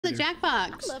The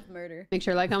Jackbox. I love murder. Make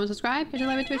sure to like, comment, subscribe. Hit your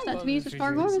live at twitch.tv.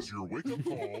 Subscribe Corvus. Your wake-up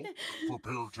call.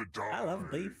 Prepare to die. I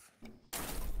love beef.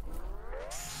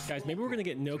 Guys, maybe we're gonna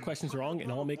get no questions wrong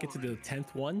and all make it to the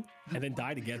 10th one and then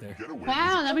die together.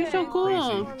 Wow, that'd be so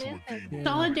cool.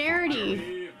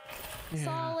 Solidarity. Yeah.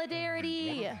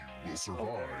 Solidarity. Will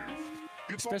survive.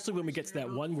 Especially when we get to that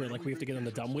one where like we have to get on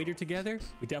the dumbwaiter together.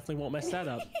 We definitely won't mess that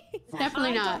up.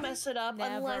 Definitely not. Don't mess it up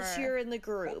unless you're in the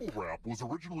group. Bubble wrap was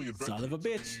originally invented. Son of a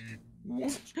bitch.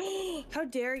 What? How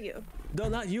dare you? No,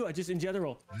 not you. I just in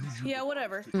general. Yeah,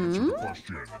 whatever.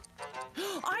 Question.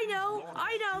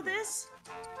 I know this.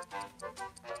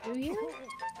 Do you?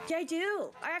 Yeah, I do.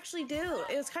 I actually do.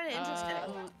 It was kind of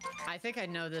interesting. I think I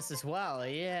know this as well.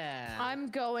 Yeah. I'm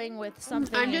going with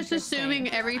something. I'm just assuming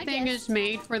everything is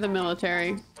made for the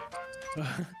military.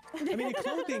 I mean, the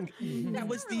clothing. That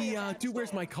was the dude,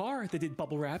 where's my car? That did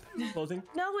bubble wrap clothing.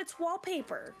 No, it's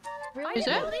wallpaper. Really? Is it?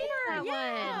 That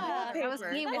Yeah, I was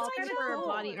thinking It's wallpaper kinda or cool.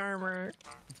 body armor.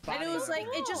 And it was like,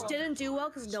 it just didn't do well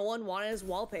because no one wanted his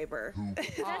wallpaper.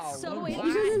 That's so wow.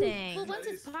 interesting. Well, once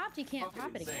it's popped, you can't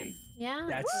pop it again. Yeah.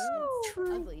 That's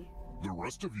True. Ugly. The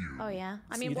rest of you. Oh yeah.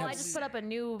 I So mean, you'd well, I have- just put up a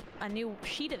new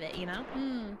sheet of it, you know?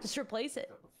 Just replace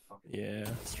it. yeah.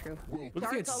 It's true. Look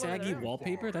at that saggy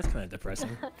wallpaper. That's kind of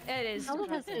depressing. It is. Someone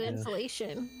has an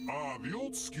insulation. The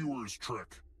old skewers trick.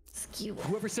 Skew.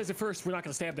 Whoever says it first, we're not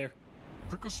gonna stab there.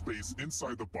 Pick a space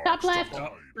inside the box. Top left. to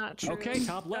hide. Not true. Okay,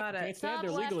 top left. Got it. Can't stab Top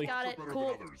there left, legally. got it. Better Cool.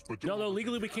 than others, but No, don't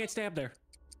legally we can't stab there.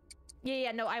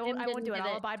 Yeah, no, I won't do it. didn't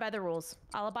I'll it. abide by the rules.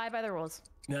 I'll abide by the rules.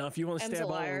 Now, if you want to Em's a stab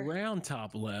all liar. around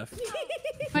top left,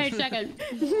 Wait a second.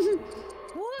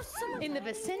 In the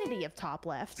vicinity of top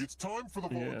left. It's time for the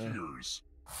volunteers.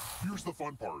 Here's the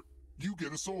fun part. You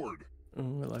get a sword.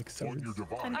 oh, I like On swords. your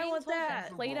device. I want that.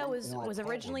 Play-Doh Or was a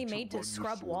originally column made to run your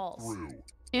scrub sword walls. through.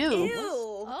 Ew.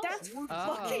 Ew, that's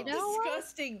fucking Oh.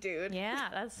 disgusting, dude. Yeah,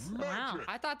 that's wow. Magic.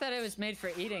 I thought that it was made for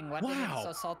eating. Why did it Wow.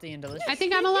 look so salty and delicious? I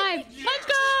think I'm alive. Let's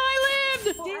go! I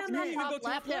lived! Damn not it. even go Top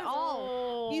left at left.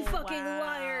 all. You fucking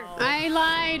liar. I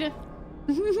lied.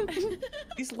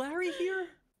 Is Larry here?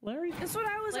 Larry? That's what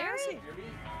I was Larry? asking.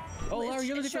 Oh, Larry,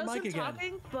 you're on a It different shows mic him again.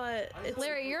 talking, but it's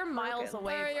Larry, you're miles broken.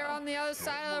 away. Larry, you're bro. on the other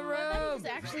side of the room.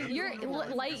 Actually, You're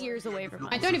light years away from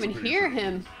I us. don't even hear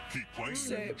him. Keep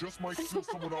playing. You just might steal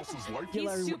someone else's life. Yeah, He's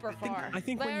Larry, super far. I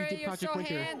think when you Larry, did you're Project so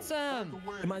Winter, handsome.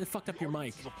 it might have fucked up your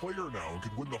mic. Is a player now and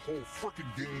can win the whole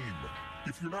frickin' game.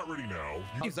 If you're not ready now, you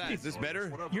How's that? Is this better?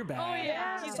 Whatever. You're bad. Oh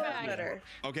yeah, He's back. Better.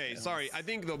 Okay, sorry. I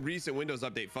think the recent Windows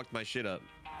update fucked my shit up.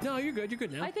 No, you're good. You're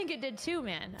good now. I think it did too,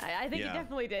 man. I think Yeah. it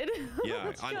definitely did. Yeah,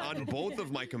 Let's go. on both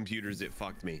of my computers, it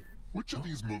fucked me. Which of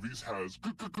these movies has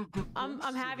I'm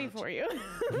happy for you.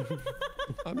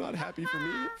 I'm not happy for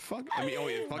me. Fuck. I mean, oh,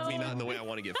 it fucked me not in the way I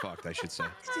want to get fucked, I should say.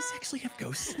 Does this actually have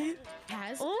ghosts in it?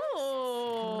 has.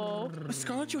 Oh. Was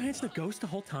Scarlett Johansson a ghost the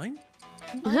whole time?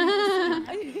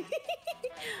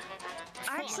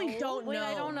 I actually don't know. Wait,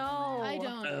 I don't know. I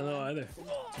don't. I don't know either.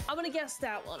 I'm gonna guess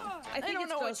that one. I think don't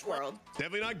it's know Ghost which one. World.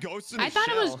 Definitely not Ghost in the I thought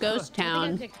it was Shell. Ghost I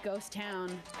Town. picked Ghost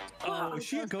Town. Oh, is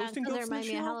she a ghost in They Ghost in the remind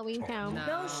me of Shell? Halloween Town.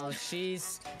 No,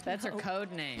 that's her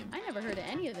code name. I never heard of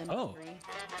any of them. Oh.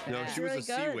 No, Yeah. she was Really a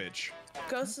sea good. witch.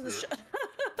 Ghost of the Shell.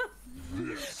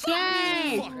 this.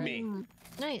 Yay! Fuck me.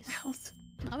 Nice.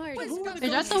 I'm already.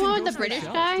 Is that the one with the British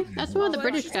guy? That's the one with the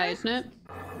British guy, isn't it?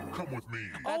 Come with me.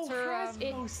 That's her.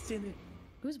 Ghost in it.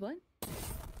 Who's what?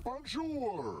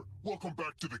 Bonjour. Welcome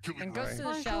back to the Killing And Ghost in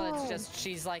Ground. the Shell, it's just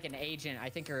she's like an agent. I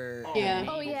think her. Yeah. name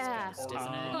Oh, is yeah. Ghost, isn't it?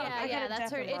 I Yeah, got a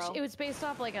that's her. definite bro. It was based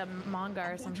off like a manga or I'm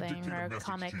going to something dictate or a message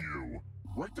comic. to you.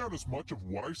 Write down as much of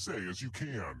what I say as you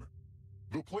can.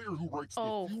 The player who writes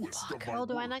Oh, the fewest of my Oh,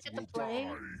 do I words not get to will play?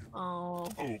 die. Oh.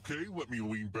 Okay, let me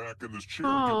lean back in this chair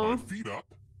Aw. and get my feet up.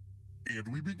 And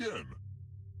we begin.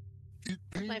 It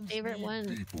pains My favorite me one.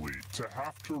 deeply to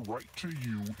have to write to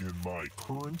you in my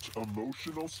current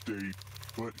emotional state,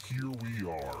 but here we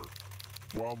are.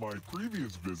 While my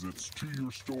previous visits to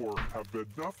your store have been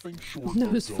nothing short No,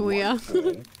 of Fuya.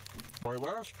 delightful, my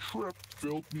last trip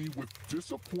filled me with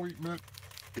disappointment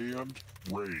and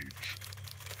rage.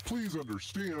 Please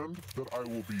understand that I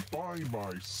will be buying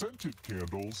my scented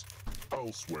candles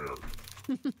elsewhere.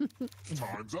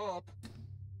 Time's up.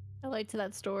 I liked that Now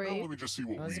story. let me just see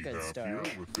what That was we a good have story.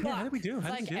 here. With Yeah, how did we do? It's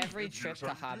How did like we do? every trip to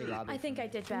Hobby Lobby. I think I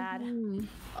did bad. Mm.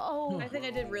 Oh, I think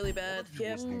I did really bad.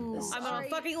 Yep. I'm on a Sorry.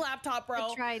 fucking laptop,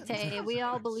 bro. I tried, Tay. We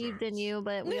all believed in you,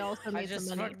 but we also I made just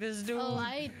some money. fucked this dude. Oh,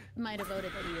 I might have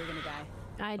voted that you were gonna die.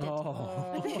 I did.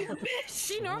 Oh.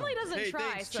 She normally doesn't Hey, try,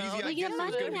 thanks, so Cheesy. I We guess get it was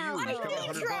money gonna be now. you. I Just got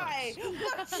didn't $100. try.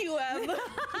 Fuck you, Em.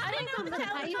 I didn't know That's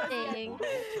that. typing.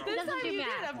 This time you did.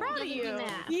 I'm proud of you.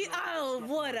 Oh,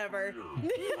 whatever.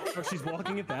 Oh, she's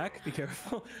walking it back. Be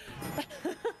careful.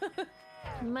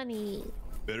 Money.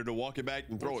 Better to walk it back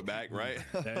than throw it back, right?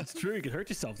 That's true. You can hurt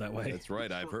yourself that way. That's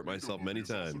right. I've hurt myself many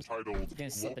times. Titled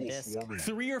gonna slip a Global disc. Swarming.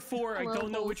 3 or 4. I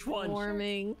don't know which one.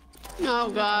 Swarming. Oh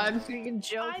God. Freaking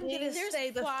joking. I'm gonna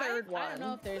say the third one. I don't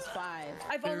know if there's 5.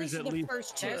 I've only There's seen at the least-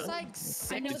 first 2. There's like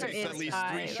 6. I know It there takes is at least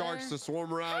 3 5. sharks to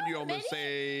swarm around you. I'm gonna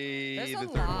say There's the a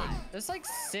third lot. one. There's like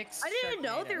 6. I didn't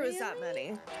know there was that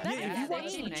many. Yeah, if you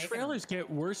watch they the make 'em. trailers, get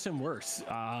worse and worse.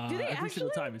 Do they every single actually?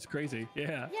 time. It's crazy.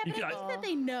 Yeah. Yeah, You but can- I think that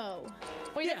they know.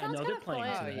 Wait, Yeah, that sounds no, kind they're of playing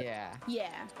fun. to Oh yeah. Yeah.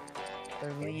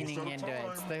 They're leaning out of into it.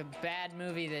 It's time. the bad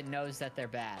movie that knows that they're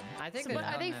bad. I think. But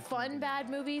are they fun bad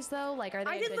movies though? Like, are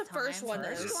they? I a did good the first time? one.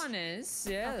 First one is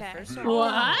yeah. Okay. The first one.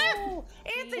 What? Oh,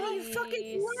 Anthony, you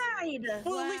fucking lied.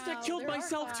 Well, at least I Wow, killed there are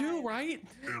myself too, 5. right?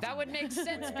 That would make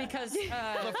sense because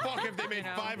How the fuck have they made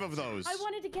 5 of those? I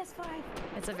wanted to guess 5.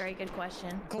 It's a very good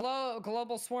question.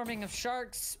 global swarming of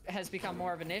sharks has become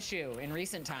more of an issue in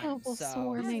recent times. Global So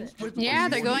swarming. Yeah,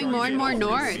 they're going more and more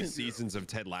north. Seasons of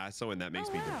Ted Lasso, and that makes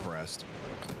me depressed.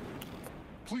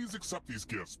 Please accept these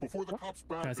gifts before the cops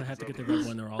back. Guys, I have to get the red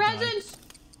one. They're all dying. Presents.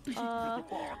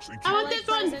 Box and I keep want like this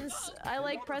one. presents. I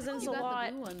like presents You a got lot.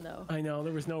 the blue one though. I know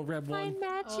there was no red one. Find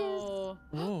matches. Oh.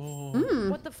 Oh.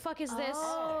 What the fuck is this?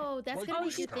 Oh, that's Like gonna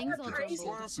these make your things all packaged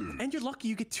jumbled. glasses. And you're lucky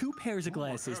you get 2 pairs of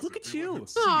glasses. Look at you.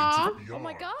 Aw. Oh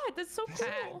my god, that's so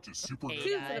cool. Just super Hey,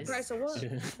 Two for the guys. price of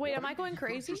one. Wait, am I going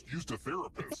crazy? Just used a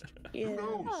therapist. Yeah. Who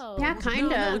knows? Oh. Yeah, No,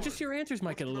 kinda. just your answers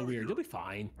might get a little weird. You'll be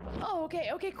fine. Oh,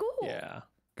 okay, cool. Yeah.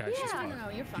 Guys, she's Yeah. fine. No,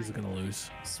 you're She's fine. gonna lose.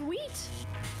 Sweet.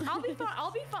 I'll be fine.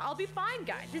 I'll be fine,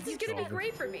 guys. This is gonna be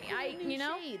great for me. You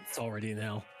know, It's already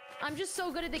now. I'm just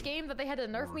so good at the game that they had to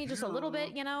nerf me just a little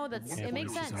bit. You know, that's Yeah, it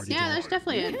makes she's sense. already Yeah, there's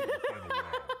definitely it. Final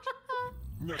round.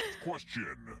 Next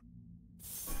question.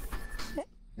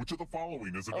 Which of the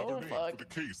following is another name for the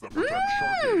case that prevents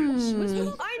shark eggs?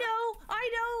 I know.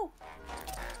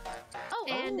 Oh,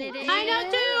 And it is. I know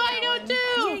too. I know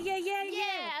too.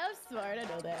 Yeah. I'm smart. I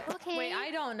know that. Okay. Wait,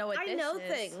 I don't know what I this know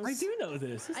is. things. I do know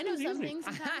this. This I know is some easy. things.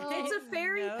 It's a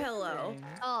fairy pillow.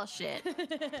 Oh shit.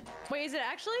 Wait, is it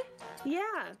actually? Yeah.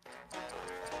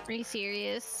 Are you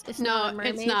serious? It's No, not a it's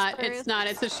mermaid's not. purse? It's not.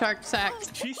 It's a shark sack.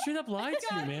 She straight up lied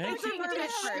to you, man. It's a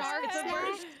mermaid's purse. It's a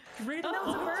mermaid's. Straight No, up it's a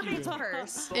lied to mermaid's you.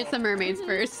 purse. It's a mermaid's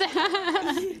purse.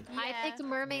 I picked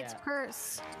mermaid's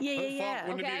purse. Yeah.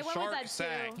 Wouldn't Okay, I it be a went with shark that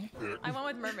sack? too. I went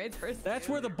with mermaids first. That's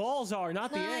where the balls are,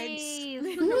 not the eggs. Have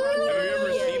you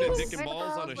ever seen a dick and Where the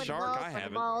balls on a with shark? balls, I where the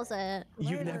haven't. balls at?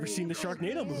 You've never seen the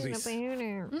Sharknado movies.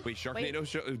 Wait,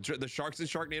 Sharknado? The sharks in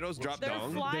Sharknadoes drop They're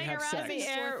dong? flying have around in the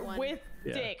sex. air Fourth one. with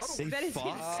Yeah. dicks. They That is fuck?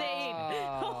 insane.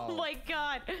 Oh my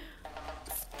god.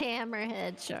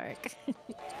 Hammerhead shark.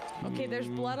 Okay, there's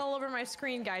blood all over my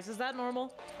screen, guys. Is that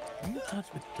normal? You touch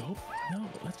with dope? No,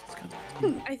 let's just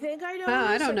go. I think I know. Oh,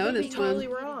 I this, don't know could be this one. Totally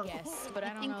wrong. Yes, but I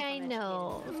don't think know if I I'm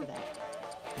know. educated enough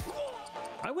for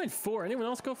that. I went 4. Anyone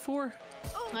else go 4?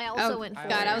 I also Oh went for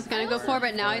God, I was gonna go 4,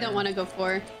 but now I don't want to go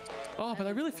 4. Oh, but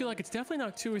I really feel like it's definitely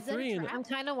not 2 or 3. And I'm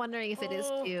kind of wondering if it is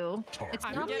 2. It's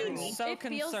I'm not getting three. so It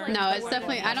feels concerned. like No, it's with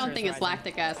definitely. I don't think it's right now.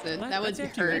 lactic acid. That would That's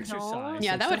after hurt. exercise,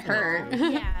 Yeah, so that would it's definitely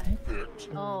hurt. not Yeah. Picked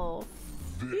Oh.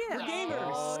 Yeah.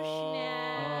 Oh,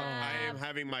 I am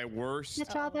having my worst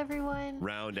Good job, everyone.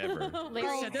 round ever.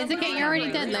 Larry, It's okay, you're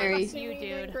already dead, Larry. You,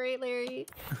 dude. Great, Larry.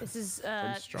 This is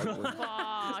I'm struggling.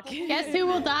 fuck. Guess who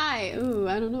will die? Ooh,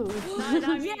 I don't know.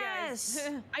 Not me, Yes. guys.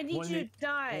 I need One you to minute.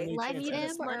 die. One Life minute.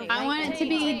 him or I want it to Tay,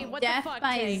 be what the death fuck,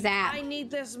 by Tay? zap. I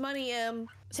need this money, Em.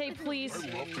 Say, please, I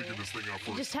love taking this thing out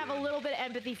for just have a little bit of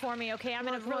empathy for me, okay? I'm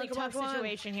in a Come on, really come on, tough come on.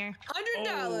 situation here.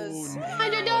 $100.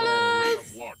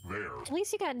 $100. Luck there. At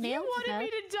least you got You nailed to wanted death. me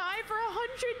to die for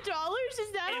 $100?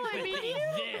 Is that how I meet you?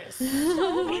 this.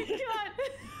 Oh my god.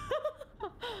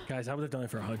 Guys, I would have done it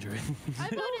for 100. I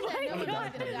voted that no one was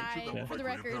God. gonna die, for the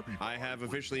record. I have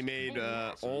officially made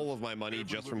all of my money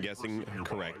just from guessing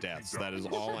correct deaths. That is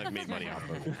all I've made money off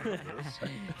of.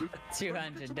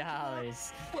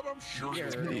 $200. But I'm sure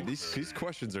it's Hey, these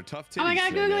questions are tough too. Oh my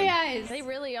God, googly eyes. They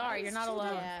really are. You're not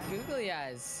alone. Yeah. Googly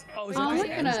eyes. Oh, is Oh, that look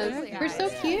the at end? us. We're so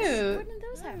cute. When did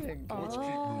those happen? Let's keep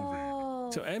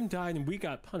moving. So M died and we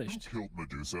got punished. Killed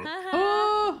Medusa.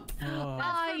 Oh, Oh.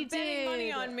 I did.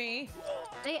 Money on me.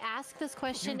 They ask this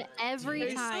question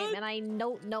every time, and I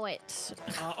don't know it.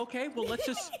 Okay, well, let's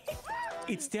just.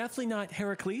 It's definitely not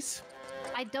Heracles.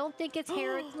 I I don't think it's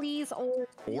Heracles or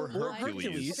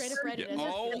Hercules. Straight up read it. Yeah.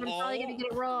 Oh, I'm probably gonna get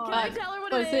it wrong. Can I tell her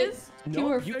what Was it it- is? 2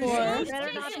 or you 4?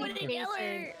 Better not be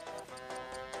Jason.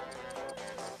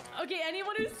 Okay,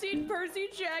 anyone who's seen Percy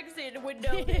Jackson would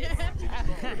know this.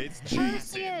 It's Jason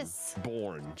Perseus.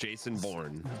 Bourne. Jason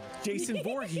Bourne. Jason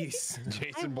Voorhees.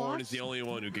 Jason Bourne is the only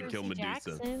one who can kill Percy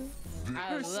Medusa. Jackson.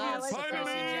 I love like Percy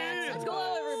Spider-Man! Jackson. Let's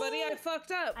go, everybody. I fucked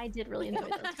up. I did really enjoy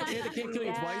those. Yeah, they can't kill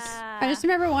you twice. I just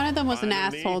remember one of them was an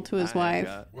Finally, asshole to his I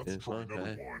wife. Let's try another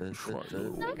one.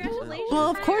 Congratulations. Well,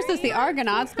 of course it's the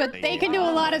Argonauts, but they can do a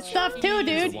lot of stuff too,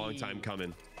 It's dude. a long time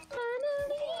coming.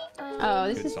 Oh,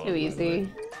 this Good is song, too by the easy.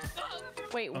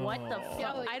 Wait, what the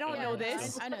fuck? I don't know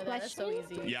this. I know that. That's so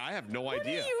easy. Yeah, I have no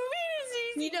idea.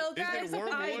 You know, Isn't guys, it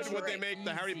wormwood I what they drink. make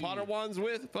the Harry Potter wands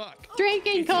with? Fuck.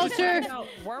 Drinking culture.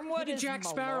 Wormwood What did is Jack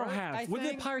Sparrow Malort, have? I What did the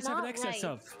think. pirates have an Not excess rice.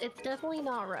 of? It's definitely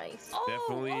not rice.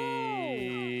 Definitely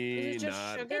Is it just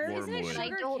not sugar? Isn't it wormwood. I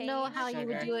don't know how you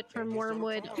would do it from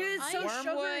wormwood. Dude, it's so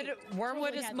sugary.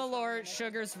 Wormwood is had Malort,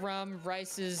 sugar's rum,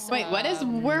 rice is Wait, what is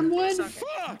wormwood?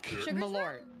 Fuck!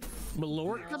 Malort.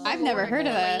 Malort? I've never heard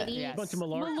of that. Yes. Bunch of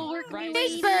Malort. Rice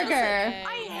Fishburger. is egg,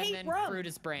 I and hate then rum. fruit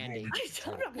is brandy. I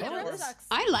don't know this.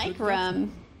 I like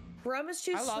rum. Rum is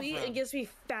too I love sweet rum. and gives me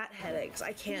fat headaches.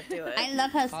 I can't do it. I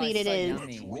love how Oh, sweet it's it so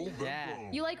is. yummy. Roll the Yeah.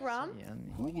 bone. You like rum? Yummy.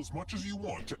 Roll as much as you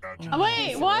want to add to Oh,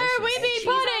 wait, why are we being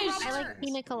punished? I like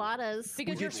pina coladas.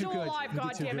 Because did you're too still good. alive, We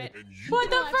did too goddammit. good. And you What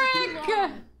the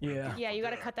frick? Yeah. Yeah, you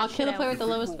gotta cut that I'll kill a shit player out. with the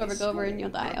lowest score go over and you'll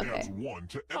die. adds Okay. 1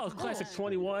 to Oh, every classic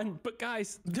 21. But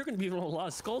guys, they're going to be rolling a lot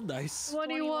of skull dice.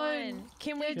 21.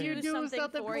 Can we do something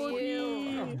for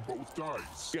you? both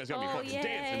dice. You guys got me Oh, fucking yay.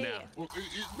 dancing now. Well,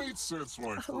 it made sense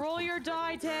when I first Roll put your it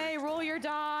die, Tay. Roll your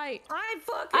die.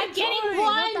 I'm getting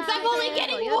ones! I'm only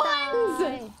getting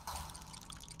ones!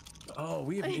 Oh,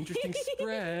 we have an interesting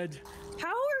spread. How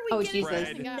are we Oh, getting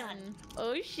Jesus. none?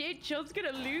 Oh shit, Chubb's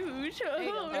gonna lose. you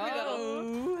go. There we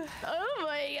go. Oh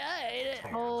my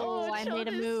god. Oh, I made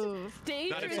a move.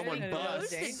 Not if someone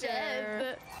busts.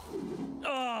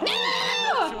 Oh, no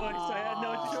choice. I had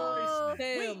no choice.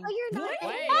 Damn. Oh, you're not.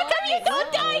 Wait, How come you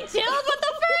don't die, Chills? What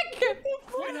the frick?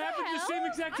 It happened at the same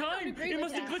exact time. agree It with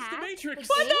must have that. glitched the Matrix.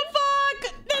 What the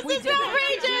fuck? This is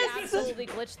outrageous! Absolutely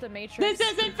glitched the Matrix.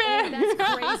 This isn't fair!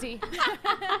 That's crazy.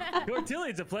 Courtilly,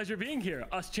 it's a pleasure being here.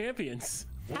 Us champions.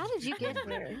 How did you get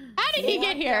here? How did he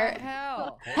get here?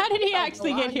 hell? How did he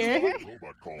actually get here?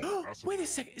 robot called Wait a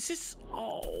second. Is this...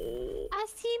 Oh...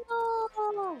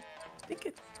 Asimo. I think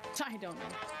it... I don't know.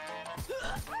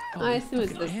 I assume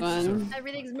it's this one.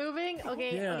 Everything's moving.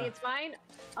 Okay, Yeah. okay, it's fine.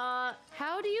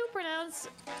 How do you pronounce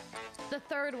the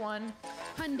third one?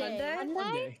 Hyundai.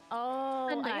 Hyundai? Oh,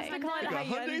 I Hyundai. used to call it Like a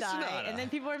Hyundai Hyundai, Sonata. and then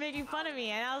people were making fun of me,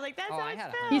 and I was like, that's Oh, how I it's had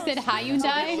a spelled. He said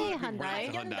Hyundai? Hyundai.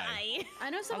 Right, Hyundai. I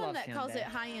know someone love that calls Hyundai. it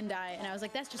Hyundai, and I was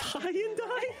like, that's just Hyundai?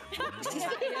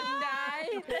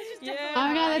 Hyundai. Yeah. Oh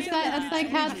my god, that's like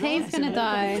how Tay's gonna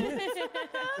die.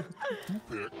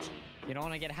 picked. You don't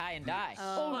want to get high and die.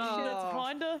 Oh shit, it's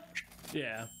Honda.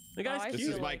 Yeah. The guy's Oh, I This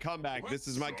cute. is my comeback. This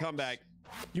is my comeback.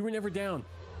 You were never down.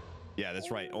 Yeah,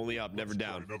 that's right. Only up, never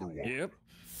down. Another one. Yep.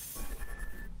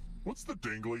 What's the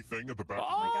dangly thing at the back?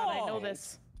 Oh my god, I know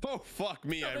this. Oh, fuck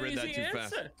me. I read that too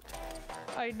fast.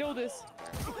 I know this.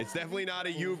 It's definitely not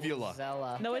a uvula.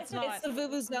 Zella. No, it's not. It's the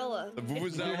Vuvuzela. The Really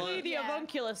vuvuzela. the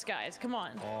avunculus guys. Come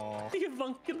on. The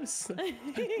avunculus.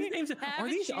 These names are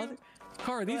Haven't these you- other...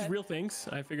 Car, are these real things?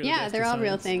 I figured. Yeah, that's they're the all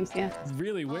real science. things, yeah.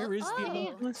 Really, where is the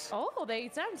avunculus? Oh, they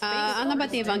sound space. I don't know about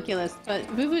the avunculus, but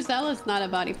Vuvuzella's not a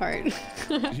body part.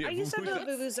 Yeah, I used to have a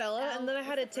Vuvuzela, and then I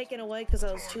had it taken away because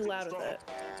I was too loud with it.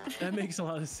 That makes a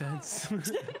lot of sense.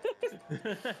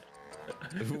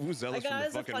 The vuvuzela's I got from the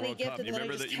as a fucking funny World gift, Cup. and You then I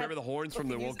remember just the you remember the horns from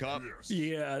the World Cup?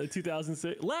 Yeah, the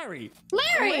 2006. Larry!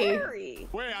 Larry! Larry.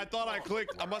 Wait, I thought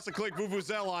I must have clicked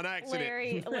vuvuzela on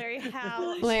accident. Larry,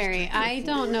 how? Larry, I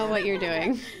don't know what you're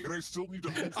doing. And I still need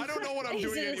to. I don't know what I'm He's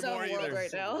doing in his anymore own world either.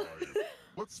 right now.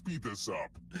 Let's speed this up.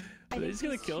 Are they just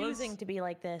gonna kill us? Choosing to be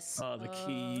like this. Oh, the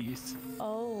keys.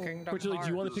 Oh. Fortunately, do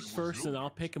you want to pick first and I'll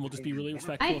pick and we'll just be really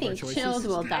respectful I of our think choices? Chills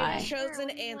will I've die. chosen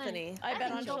Anthony. I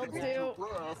bet on Shield too.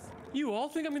 Breath. You all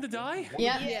think I'm gonna die?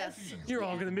 Yep. Yes. You're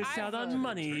all gonna miss out on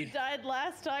money. You died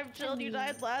last time, Chill. You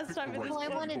died last time. Well, I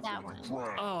wanted that one.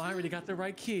 Oh, I already got the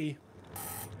right key.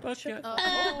 Okay.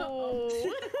 Oh.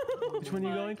 Which one are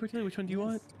you going, Courtilly? Which one do you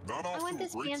want? Not off want to a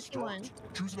this great fancy start. one.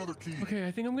 Choose another key. Okay,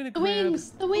 I think I'm gonna The grab... wings!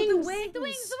 The wings! The wings, the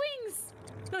wings.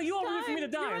 No, you all root for me to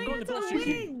die. I'm going to bullshit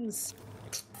key. Wings.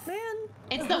 Man.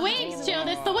 It's the wings, Chilled!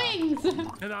 It's the wings!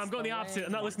 No, no, I'm going the opposite.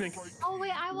 I'm not listening. Oh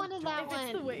wait, I wanted that If it's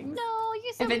one. the wings. No,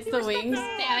 you said If it's the wings,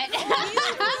 damn it.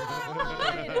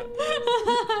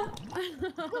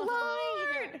 Come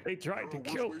on. They tried to There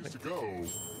are kill worse me. ways to go.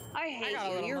 I hate got a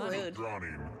you. little You're money. rude.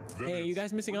 Drowning. Then Hey, you it's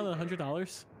guys missing out on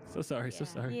 $100? So sorry, so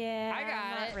sorry. Yeah, I got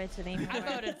I'm not it. rich anymore. I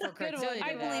voted for Good Courtilly. one.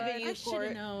 I believe in you I should have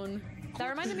for known. That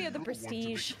reminded me of the you're one to make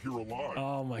Prestige. it here alive.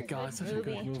 Oh my god, such a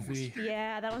good movie.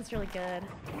 Yeah, that one's really good.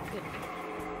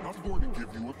 I'm going to give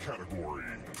you a category.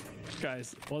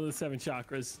 Guys, one of the 7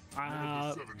 chakras.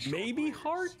 seven Maybe chakras.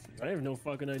 heart? I have no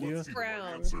fucking idea. Let's see your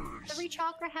Crown. answers. Every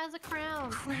chakra has a crown.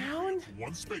 Crown?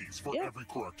 One space for Yeah. every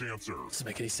correct answer. Does it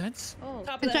make any sense? Oh,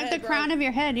 Top of It's the like head, the bro. crown of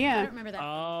your head, I yeah. don't remember that.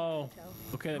 Oh,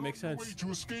 okay, that makes You're on sense. the way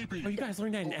to escaping. Oh, you guys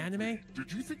learned that in anime?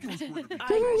 Did you think it was going to be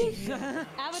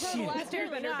Avatar: The Shit. Last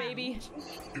Airbender, baby.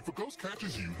 If a ghost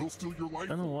catches you, he'll steal your life.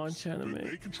 I don't watch force. Then anime.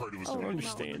 They can try to I escape don't and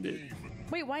understand win it. the game.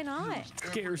 Wait, why not?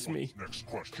 Scares me. Everyone's Next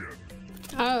question.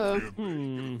 Oh,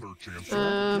 And third chance.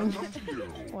 Um. Up to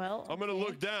you. Well, I'm gonna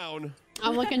look down.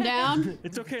 I'm looking down.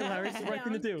 It's okay, Larry. It's the right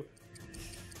thing to do.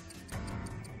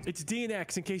 It's D and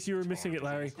X in case you were missing it,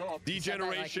 Larry. Stop.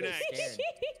 Degeneration X.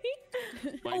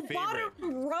 My Oh, favorite.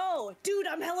 bottom row. Dude,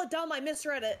 I'm hella dumb. I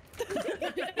misread it.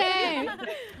 Hey,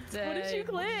 what did you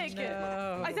click?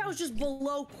 No. I thought it was just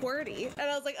below QWERTY. And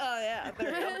I was like, oh, yeah.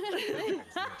 There we go.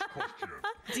 Next question.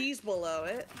 D's below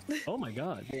it. Oh my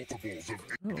god. Multiples of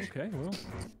Oh, okay, well.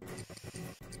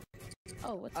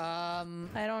 Oh, what's I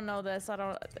don't know this. I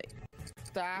don't.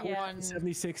 That Yeah. one.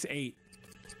 76-8.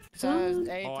 So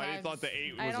 8 Oh, I times, thought the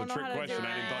 8 I was a don't know trick how to question. do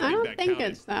I didn't that. thought I don't that think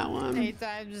counted. it's that one. 8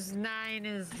 times 9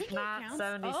 is not counts.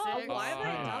 76. Oh, why am I dumb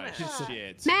at Ah, that?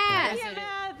 shit. Math. Yes, Yeah,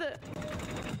 math.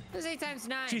 It was 8 times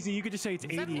 9. Cheesy, you could just say it's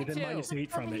 80 and then 72. minus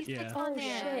 8 from it, yeah. Oh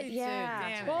shit! Yeah.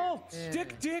 Damn it. Oh, Yeah.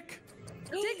 Dick Dick!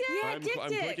 I'm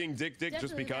clicking Dick Dick just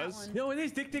Definitely that because. one. No, it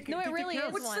is Dick Dick. No, Dick it Dick really is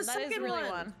counts. What's one. the That is second really one?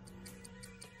 one.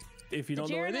 If you don't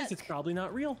know what it is, Jeranek. it's probably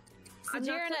not real. I'm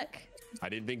not Jeranek. I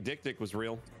didn't think Dick Dick was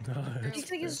real. You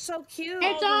think it's so cute.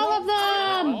 It's all of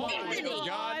them. Oh,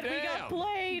 God, we got goddamn.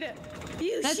 played.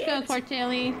 You Let's shit. go,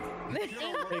 Courtilly. Hey,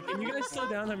 can you guys slow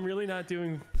down? I'm really not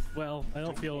doing well. I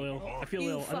don't feel ill. I feel You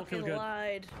ill. I don't feel fucking good.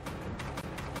 lied.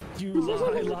 You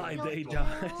lied. They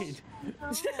died.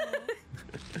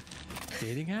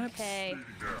 Dating apps? Hey.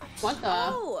 What the?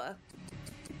 Oh.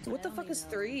 What the fuck is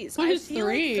threes? What I is feel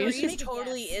threes? like threes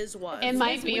totally is one. It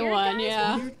might be one,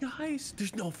 yeah. You guys?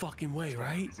 There's no fucking way,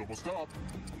 right? It's almost up.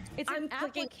 It's I'm an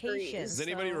clicking application. threes. Does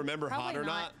anybody so remember Hot probably or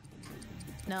Not?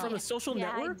 No. From a social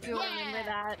network? I do remember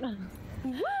that.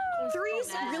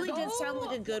 Threes really did sound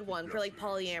like a good one for like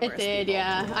polyamorous. It did,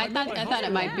 yeah. I thought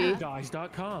it might be.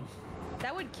 Guys.com.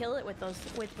 That would kill it with those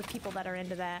with people that are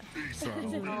into that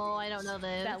Oh, I don't know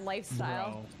this. that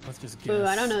lifestyle. Bro, let's just guess. Ooh,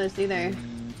 I don't know this either.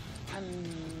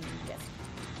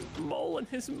 Mole and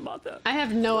his mother. I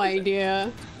have no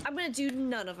idea. I'm gonna do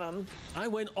none of them. I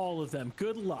went all of them.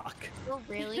 Good luck. Oh,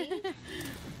 really?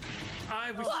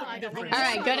 I was different. All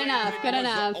right, good enough. Good Was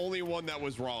enough. the only one that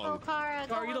was Oh, wrong. Kara.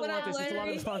 Sorry, you don't want this. It's a lot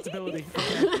of responsibility.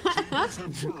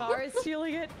 Car is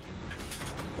stealing it.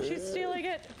 She's stealing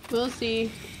it. We'll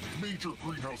see. Major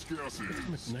greenhouse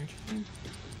gases.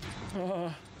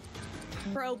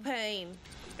 Propane.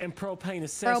 And propane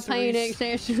accessories. Propane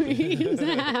accessories.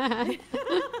 I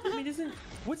mean, isn't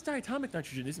what's diatomic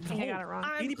nitrogen? Isn't I got it wrong.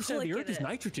 I'm 80% of the Earth clicking is it.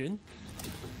 nitrogen.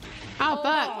 Oh,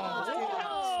 fuck.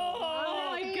 Oh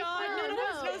my god, none of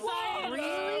us know science.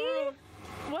 Really?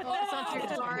 What That's not true.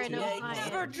 Kara knows science.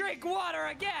 Never drink water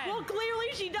again. Well, clearly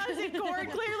she doesn't, Cord.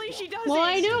 Clearly she doesn't. Well,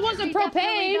 I knew it wasn't She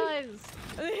definitely propane.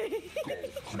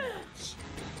 does.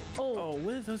 Oh,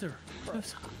 what? Those are.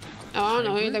 Those, Oh, I don't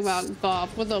know anything about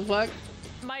golf. What the fuck?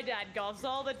 My dad golfs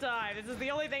all the time. This is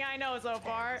the only thing I know so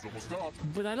far. It's almost up.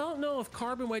 but I don't know if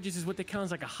carbon wedges is what they count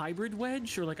as like a hybrid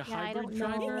wedge or like a Yeah, I hybrid don't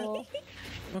driver. know.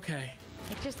 Okay.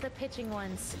 It's just the pitching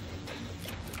ones.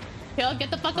 Kill, get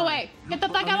the fuck away. Get the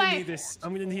fuck I'm gonna away. need this.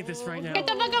 I'm gonna need this right now. Get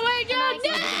the fuck away, John.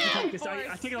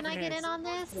 I take it off Can I your get hands. in on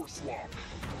this? Force swap.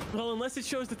 Well, unless it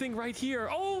shows the thing right here.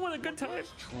 Oh, what a good time.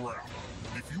 Trap.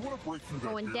 If you want to break through that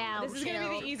Going barrier, down. This is gonna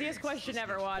be the easiest question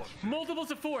ever. Watch.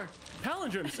 Multiples of 4.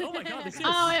 Palindromes. Oh my god, this is.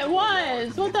 Oh, it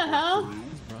was. What the hell?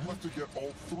 you have to get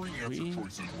all three answer Three.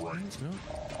 choices right.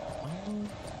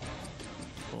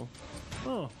 Oh.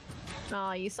 Oh.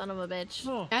 Oh, you son of a bitch.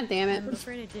 Oh. God damn it.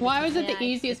 Why was it the Yeah,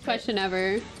 easiest question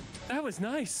ever? That was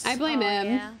nice. I blame him.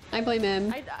 yeah. I blame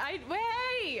him.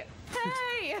 Hey!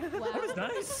 That was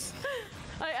nice.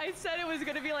 I said it was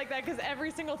gonna be like that because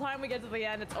every single time we get to the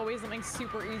end, it's always something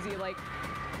super easy. Like,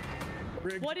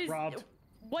 Rigged, what is robbed.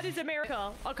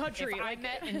 America? A country? If I like,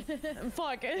 met an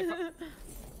fuck.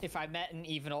 if I met an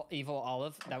evil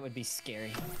olive, that would be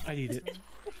scary. I need it.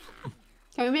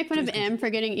 Can we make fun of M for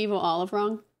getting evil olive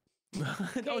wrong? Oh,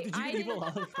 did you get evil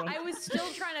olive from? I was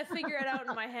still trying to figure it out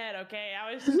in my head. Okay,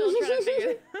 I was still trying to figure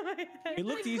it out in my head. It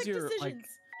looked easier, like decisions.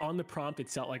 on the prompt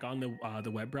itself, like on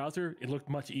the web browser. It looked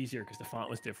much easier because the font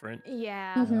was different.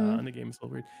 Yeah. And the game is a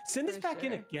little weird. Send us For back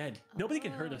in sure. again. Nobody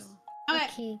can hurt us.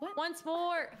 Okay. Once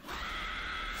more.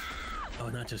 Oh,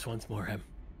 not just once more, Em.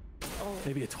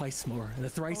 Maybe a twice more and a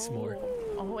thrice more.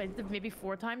 Oh, and maybe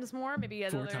 4 times more. Maybe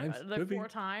Four another times? another Could be. 4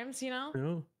 times. You know.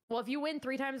 No. Well, if you win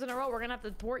 3 times in a row, we're gonna have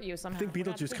to port you somehow. I think We're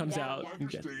gonna have Beetlejuice to comes figure it out. out.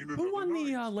 and Who won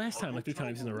the last time, like 3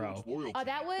 times in a row? Oh,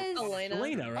 that was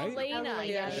Elena, right? Elena.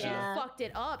 Yeah, she Yeah. fucked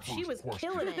it up. She was First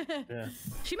killing it. Yeah.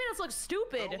 She made us look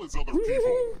stupid. Hell is other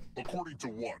people, according to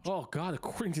what? Oh God,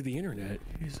 according to the internet.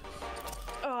 Jesus.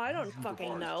 Oh, I don't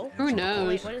fucking know. Who knows?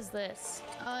 Wait, what is this?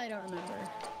 I don't remember.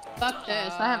 Fuck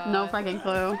this. I have no fucking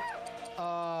clue.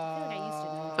 I used to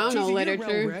know. I don't know Cheesy, you're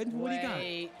literature. well-read. What do you got?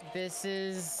 Wait, this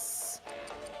is.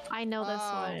 I know this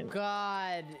Oh one.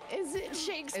 God, is it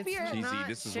Shakespeare? Cheesy, Not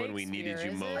this is when we needed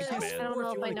you Shakespeare, most, is it? I man. don't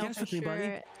know If you if I wanna know guess for with me, buddy.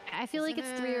 sure. I feel like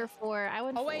it's 3 or 4. I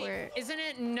went Oh 4. wait, isn't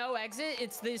it No Exit?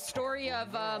 It's the story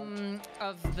of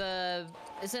the.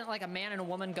 Isn't it like a man and a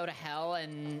woman go to hell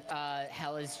and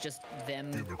hell is just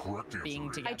them In the correct answer being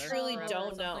is together? I truly forever or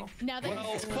don't know. something? Now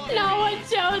that No one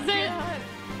chose it.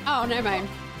 Oh, never mind.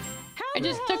 How It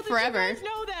just the hell took did forever. You guys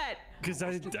know that? Because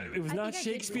it was not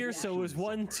Shakespeare, so it was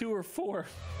 1, 2, or 4.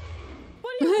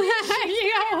 What do you mean?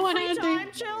 You got one Free answer.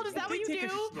 time chilled? Is that what you Take a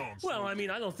do? No, I'm Well, sorry. I mean,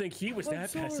 I don't think he was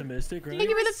that pessimistic, right? Thank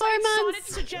you for the 4 Sonnets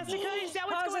months. to Jessica? Is that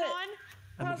what's Pause going it. on?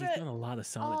 I mean, How's he's it? done a lot of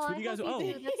sonnets. Oh, What do you guys? I hope Oh,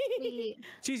 you do. That's sweet.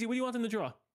 Cheesy, what do you want them to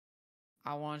draw?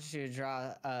 I want you to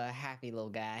draw a happy little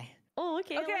guy. Oh,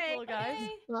 okay. I like Okay. little guys.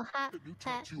 Well, A new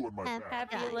tattoo on my back.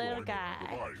 happy Line little on the guy.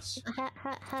 device.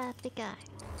 happy guy.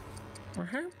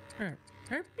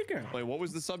 Happy girl. Wait, what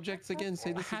was the subject again?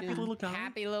 Say A this happy again. little guy.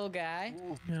 Happy little guy.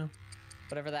 Yeah.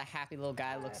 Whatever that happy little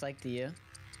guy looks like to you.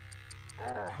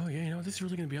 Oh yeah, you know this is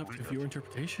really gonna be up to your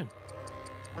interpretation.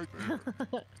 Right there.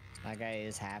 That guy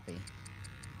is happy.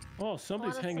 Oh, I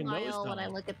somebody's want to hanging smile those when I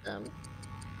down. look at them.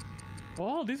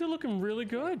 Oh, these are looking really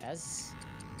good. That's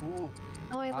Oh,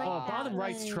 I like Oh, that bottom one.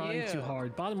 right's trying too Cute.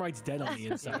 hard. Bottom right's dead on the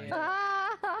inside.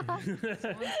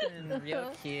 something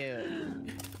real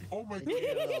cute. Oh my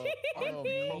Cute god. little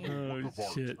Oh Work of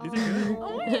art. shit, these are good.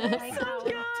 Oh, my so God.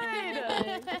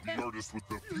 good. The artist with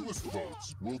the fewest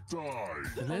votes will die.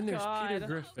 And then there's Peter God.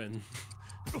 Griffin.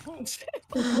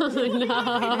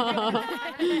 No.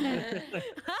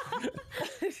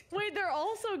 Wait, they're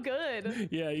all so good.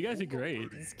 Yeah, you guys are great.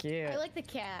 It's cute. I like the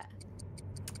cat.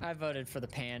 I voted for the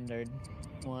pandered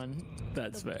one.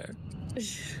 That's fair.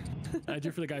 I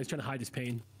drew for the guy who's trying to hide his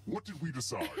pain. What did we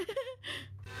decide?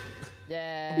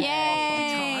 Yeah.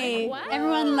 Yay! Wow.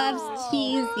 Everyone loves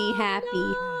cheesy happy.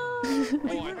 Oh,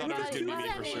 I thought it was gonna be me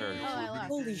for sure. Oh, I lost.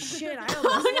 Holy shit, I Oh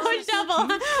almost no,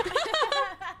 Shubble!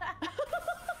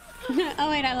 Oh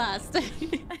wait, I lost.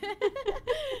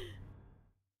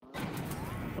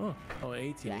 Oh,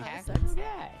 18. The happy little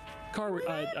guy. Car,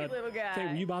 little guy. Faye,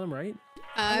 were you bottom right?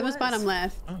 I was bottom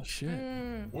left. Oh shit.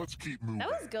 Let's keep moving. That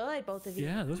was good, both of you.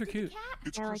 Yeah, those are cute.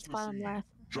 It's I like Christmas bottom Eve. left.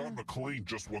 John McClane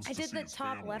just wants I to did see the his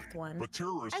top family, left one. but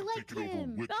terrorists I have like taken over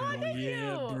him. Witch Oh, Mountain. thank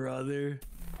Yeah, you. brother.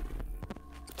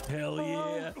 Hell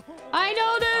yeah. I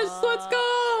know this. Let's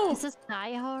go. Is this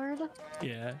Die Hard?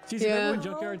 Yeah. Jeez, Yeah. remember when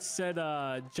Junkyard said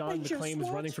John just McClane was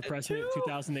running for watched it president in too.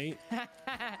 2008?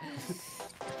 I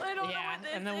don't know Yeah, what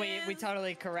this and then we is.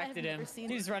 totally corrected I've him. never seen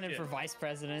He's it. running for vice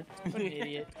president. What an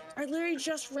idiot. I literally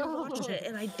just rewatched it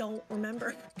and I don't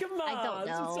remember. Come on, I don't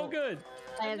this is so know. good.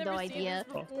 I have no idea.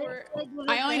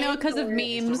 I only know because of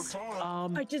memes. Instead of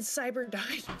time, I did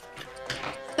Cyberdyne.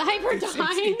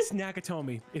 Cyberdyne. It's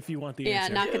Nakatomi if you want the Yeah,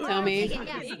 answer.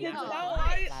 Nakatomi. Yeah.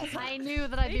 Oh, I knew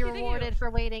that I'd be rewarded for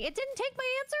waiting. It didn't take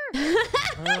my answer.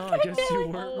 Oh, I guess you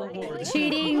weren't rewarded.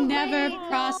 Cheating never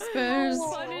prospers.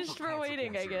 Punished for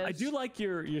waiting, I guess. I do like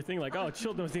your thing, like, oh,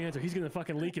 Chill knows the answer. He's gonna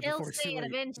fucking leak it He'll before it's say too it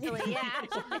late. eventually,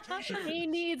 yeah. He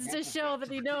needs to show that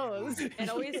he knows. It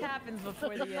always happens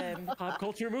before the end. Pop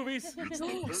culture movies?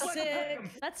 Sick.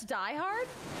 That's Die Hard?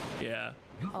 Yeah.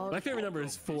 My favorite number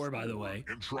is 4, by the way.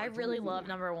 and try I to really avoid love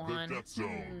number the 1. death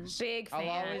zones. Big I'll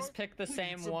fan. always pick the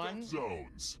same Some one. death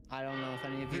zones. I don't know if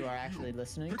any of you are actually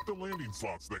listening. Pick the landing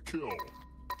slots that kill.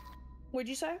 What'd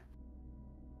you say?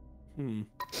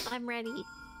 I'm ready.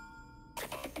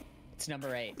 It's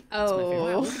number 8.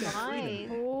 Oh. Fine.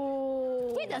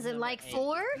 Oh. He doesn't like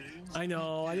 4. I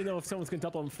know. I didn't know if someone's gonna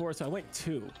double on 4, so I went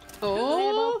 2.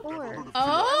 Oh. Four.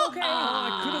 Oh.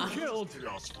 I could have killed.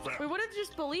 Chaos We would have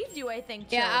just believed you, I think.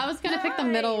 Yeah, I was gonna pick the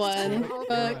middle one.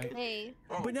 Fuck. Okay.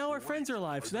 But now our friends are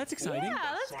alive, so that's exciting. Yeah,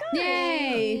 that's good.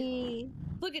 Yay.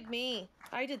 Look at me.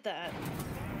 I did that.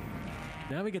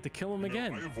 Now we get to kill him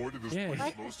again. I avoided this Yeah.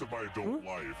 place most of my adult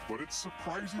life, but it's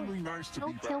surprisingly nice to be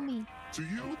Don't back. kill me. To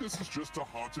you, this is just a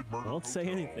haunted murder. I won't say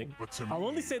hotel, anything. But to I'll me,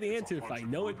 only say the it's a answer if I haunted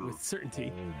know it murder with certainty.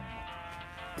 home.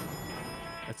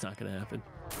 That's not gonna happen.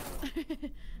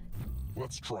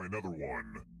 Let's try another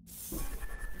one.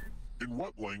 In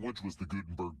what language was the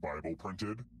Gutenberg Bible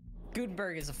printed?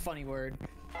 Gutenberg is a funny word.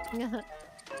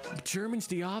 German's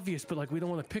the obvious, but like we don't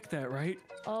want to pick that, right?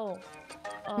 Oh.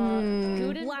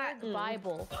 Gutenberg Latin.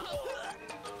 Bible.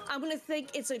 I'm gonna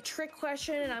think it's a trick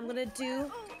question, and I'm gonna do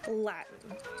Latin.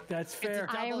 That's fair.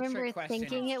 Double I trick remember question,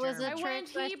 thinking it's it was a German. I trick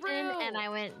went question, Hebrew. and I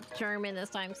went German this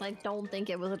time because I don't think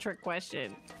it was a trick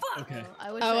question. Okay.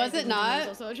 I wish Oh, I was it didn't not? know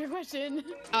was also a trick question.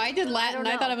 Oh, I did Latin.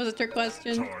 I know. thought it was a trick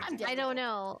question. I don't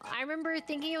know. I remember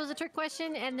thinking it was a trick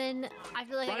question, and then I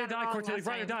feel like I Ride or got it die, wrong Courtilly. last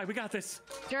Ride or time. die. We got this.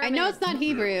 I know it's not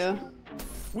Hebrew.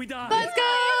 We died. Let's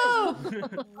go!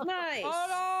 Nice. It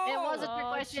was a trick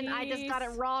Oh, question. I just got it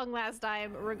jeez. wrong last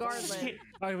time, regardless. All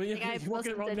right, well, you, Like, I you won't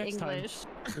get it wrong listened in next time. English.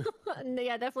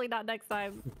 Yeah, definitely not next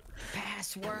time.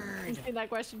 Password. I've seen that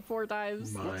question 4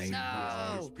 times. Mine.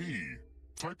 No. P.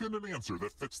 Type in an answer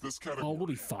that fits this category. Oh, we'll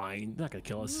be fine. They're not gonna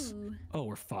kill us. Oh,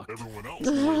 we're fucked. Everyone else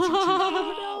will answer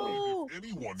too. If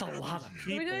anyone That's a lot of answers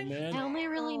people, man. I only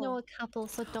really know a couple,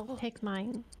 so don't pick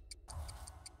mine.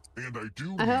 and I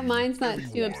do I hope need mine's not too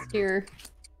anyone. obscure.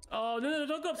 Oh no,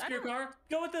 don't go obscure car.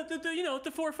 Go with the you know,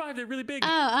 the 4 or 5. They're really big. Oh,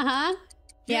 uh-huh.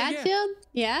 Yeah, Yeah, yeah. Shield?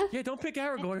 Yeah? Yeah, don't pick I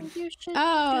Aragorn. think you should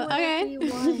Oh, do whatever you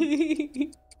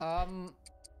want. okay.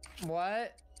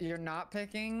 What? You're not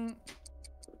picking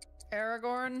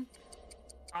Aragorn?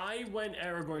 I went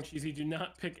Aragorn, Cheesy. Do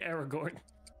not pick Aragorn.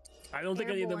 I don't think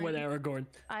any of them went Aragorn.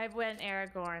 I went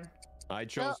Aragorn. I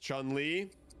chose Chun-Li.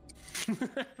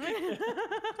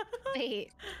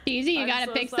 Wait. Cheesy, you I'm gotta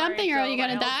so pick sorry, something or are you Joe,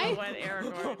 gonna I also die? went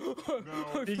Aragorn.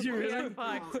 Now, Did you really?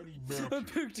 fucked. any I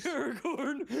magic. picked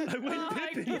Aragorn. I went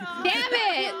Pippin. Damn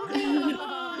it!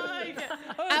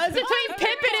 Oh, I was between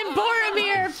Pippin and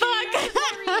Boromir. Fuck!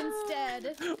 instead.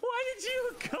 Why did you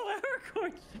go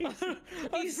Aragorn?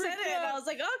 You said it, and I was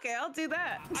like, okay, I'll do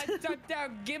that. I typed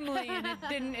out Gimli and it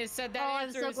didn't. It said that Oh, I'm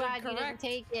answer so is glad you didn't incorrect.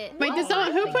 take it. Wait,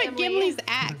 Oh, who I put think Gimli's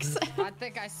axe? I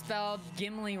think I spelled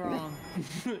Gimli wrong.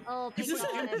 Oh, thank This is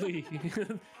God. Gimli.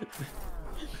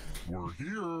 We're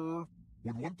here.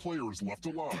 When one player is left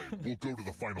alive, we'll go to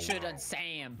the final Should have done round.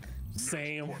 Sam.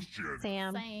 Sam. Question.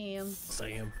 Sam.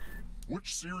 Sam.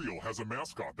 Which cereal has a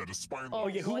mascot that is spineless? Oh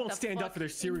yeah, who What won't the stand fuck? up for their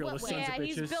cereal, the sons Yeah, of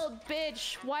he's bitches? built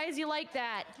bitch. Why is he like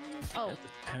that? Oh,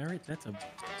 Parrot? That's a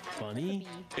bunny?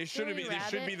 It should be. Billy It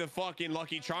should be Rabbit. the fucking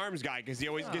Lucky Charms guy because he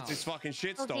always gets his fucking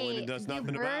shit stolen Okay, and does do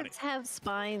nothing about it. birds have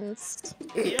spines?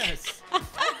 Yes. Okay,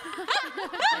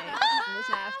 I'm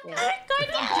just asking. I'm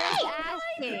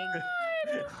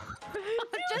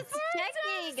just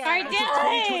checking.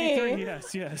 Cortilly!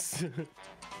 2023, yes.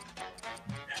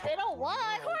 They don't what?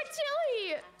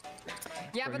 Cortilly!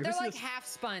 Yeah, Wait, but have they're you like seen half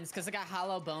spines because they got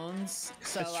hollow bones.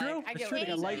 So That's like, true. I That's get true, what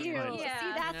they got you're light saying. spines. See,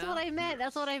 Yeah, that's no. what I meant.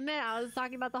 That's what I meant. I was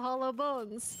talking about the hollow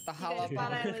bones. The hollow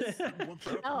Thought I bones.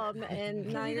 was dumb,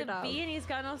 and now He's you're a dumb. bee and he's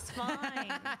got no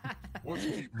spine. Let's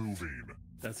keep moving.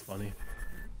 That's funny.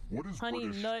 What is Honey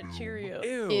British Nut spoon? Cheerio.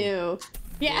 Ew. Ew.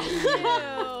 Yeah.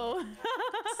 Ew.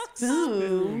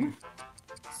 Boom.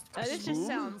 This just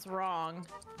sounds wrong.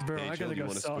 Bro, Hey, I Jill, gotta you go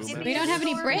want a sauce. spoon? We don't have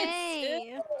any Brits.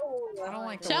 Hey. I don't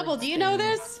like the Shubble, word do you know spoon.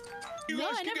 this? You No,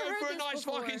 guys I can never go heard for a this nice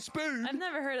before. fucking spoon. I've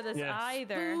never heard of this Yes.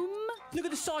 either. Look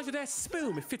at the size of that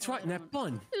spoon. It fits right in that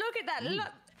bun. Look at that. Look.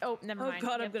 Oh, never Oh mind.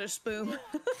 god, I'm Yep. gonna spoon.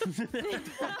 I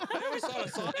always thought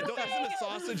isn't a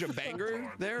sausage a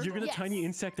banger there? You're gonna Yes. tiny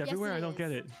insect Yes, everywhere. it I don't is.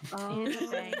 get it. Oh,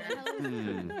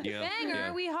 Yeah. Banger,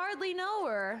 yeah. we hardly know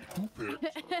her. Who picked?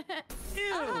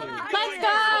 Let's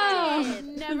go!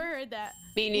 Never heard that.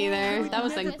 Me neither. That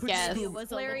was a Never put guess. spoon.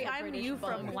 Larry, I'm you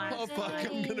from last Oh fuck!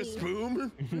 I'm gonna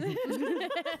spoon.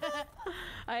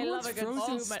 I Who love wants a good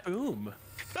frozen spoon. spoon?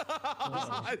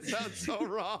 That sounds so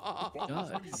wrong.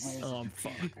 God.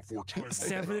 Fuck. Before time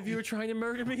 7 of you are trying to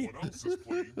murder me? Someone else is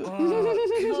playing.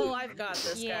 Oh, I've got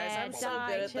this, guys. Yeah, I'm so die,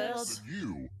 good at chilled. this. Than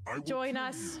you, I will Join kill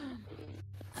us. you.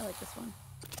 I like this one.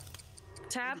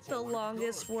 Tap the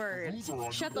longest word. Rules are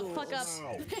on Shut your the fuck up.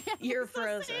 now. You're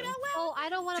frozen. Oh, I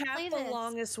don't want to Tap play the this.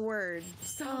 longest word.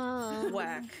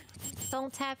 Whack.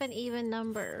 Don't tap an even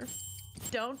number.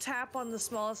 Don't tap on the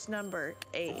smallest number.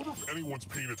 8. What if anyone's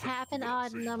paying attention? Tap an to what I'm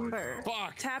odd saying right number. now?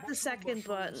 Fuck. Tap the second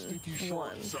button. Stinky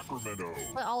Shark, 1. Sacramento.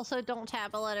 But also don't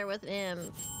tap a letter with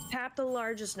M. Tap the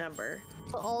largest number.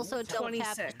 But also don't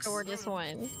tap the 26. shortest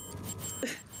one.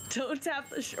 Don't tap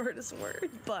the shortest word,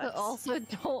 But also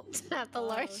don't tap the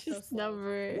largest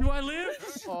number. Do I live?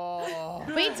 Oh.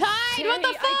 We tied. What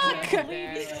the fuck?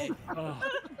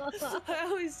 I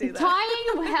always say that.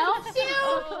 Tying helps you.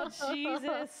 Oh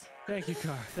Jesus! Thank you,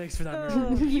 Car. Thanks for that.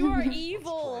 Miracle. You are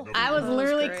evil. I was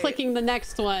literally great. clicking the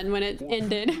next one when it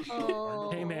ended.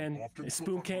 Hey man, a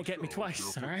spoon can't get me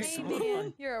twice. All right. Come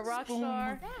on. You're a rock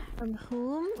star. From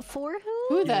whom? For whom?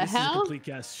 Who the Yeah, this is a hell? complete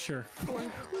guess. Sure. For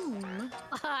whom?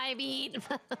 I mean,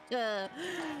 I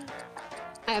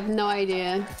have no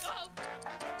idea.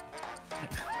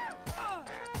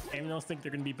 Anyone else think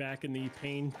they're gonna be back in the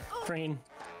pain train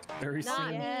very not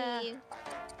soon? me.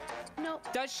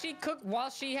 Does she cook while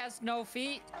she has no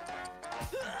feet?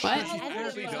 What? She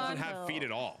actually doesn't have feet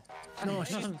at all. No,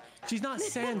 she's not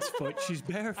sans foot. She's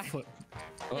barefoot.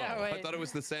 Oh, Yeah, I wait. thought it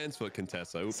was the Sans foot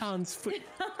Contessa. Oops. Sans foot.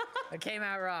 It came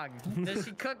out wrong. Does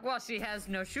she cook while she has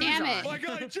no shoes Damn on? it. My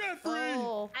God, Jeffrey!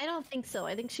 Oh. I don't think so.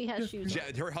 I think she has shoes. Yeah,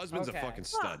 her husband's Okay. a fucking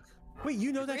stud. Wait,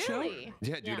 you know that Really?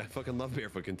 Yeah, dude, Yeah. I fucking love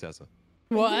Barefoot Contessa.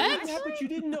 What? show? But you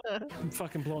didn't know. I'm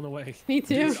fucking blown away. Me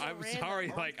too. Dude, I'm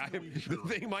sorry. Like, I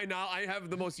have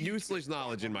the most useless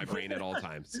knowledge in my brain at all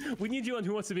times. We need you on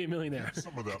Who Wants to Be a Millionaire.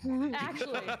 Some of that money.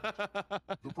 Actually,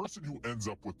 The person who ends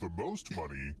up with the most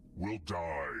money will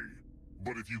die.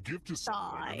 But if you give to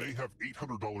someone and they have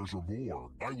 $800 or more,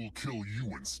 I will kill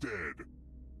you instead.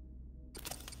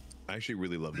 I actually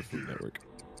really love the Food Network.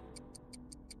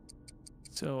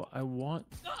 So I want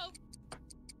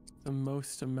the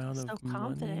most amount So of money.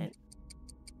 confident.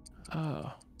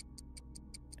 Oh,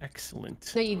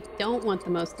 excellent. No, you don't want the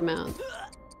most amount.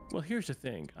 Well, here's the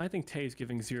thing. I think Tay's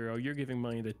giving 0. You're giving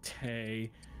money to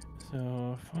Tay.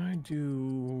 So if I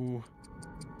do...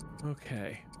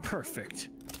 Okay, perfect.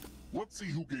 Let's see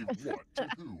who gave what to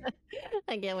who.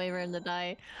 I can't wait for him to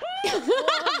die.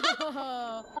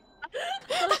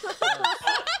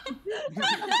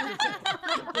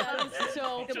 that is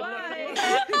so funny.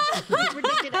 I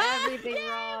predicted everything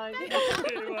wrong.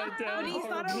 It went down When he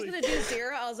thought I was horribly. gonna do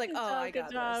 0, I was like, oh, I Good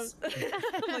got job. this.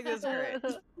 I'm like, this is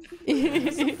great.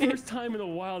 It's the first time in a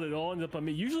while that it all ended up on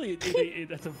me. Usually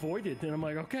that's avoided, and I'm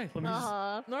like, okay, let me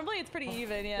just... Normally it's pretty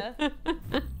even, yeah.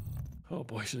 Oh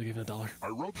boy, should have given $1. I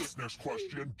wrote this next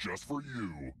question just for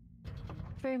you.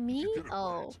 For me? You get it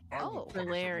Oh. right, I will For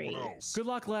punish Larry. everyone else. Good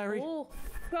luck, Larry. Go,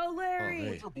 Larry.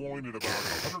 hey. You're blowing at about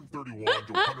 131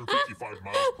 to 155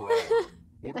 miles per hour.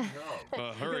 What do we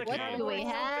have? Hurricane. What do we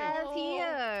have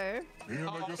here? And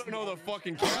Oh, I I guess don't know the the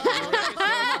fucking category.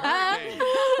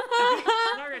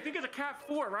 Larry, I think it's a Cat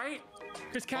 4, right?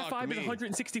 Because Cat Fuck 5 is me.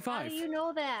 165. How do you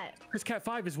know that? Because Cat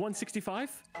 5 is 165?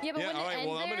 Yeah, but Yeah, when all it right. ends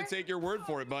Well, I'm there, gonna take your word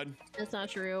for it, bud. That's not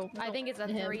true. I think it's a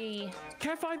Him. 3.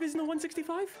 Cat 5 isn't a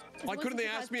 165? Why couldn't they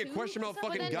ask me a question about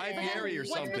fucking Guy Fieri or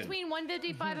What's something? between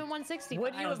 155 and 160?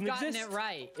 Would you have doesn't gotten exist. it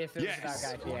right if it Yes. was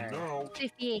about Guy Fieri? no.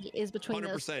 58 is between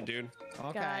those. 100%, dude.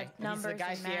 Okay. Guy, He's the numbers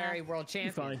Guy and math. Fieri world You're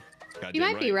champion. fine. Goddamn You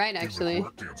might be right, And the actually.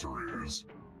 correct answer is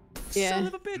Yeah. Son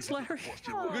of a bitch, Larry.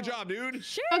 question right. Good job, dude.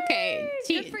 Okay,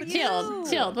 Good for chilled,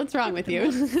 you. chilled. What's wrong with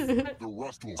you? The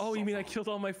rest will Oh, you mean I suffer. killed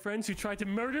all my friends who tried to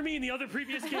murder me in the other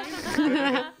previous game?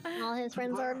 All his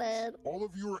friends are dead. All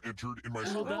of you are entered in my Well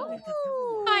scrap done. book.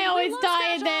 I always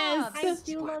die in I this.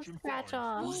 do love Scratch scratch and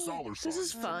offs. find. $1 This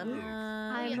is sign. fun.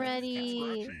 I'm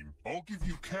ready. Scratching, I'll give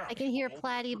you cash. I can hear All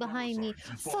Platty $1 behind me.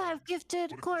 signs you find. 5 gifted,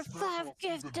 But if Court, you scratch 5 off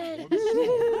even gifted. one I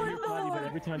hear Platty, but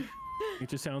every time it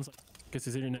just sounds like because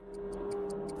his internet.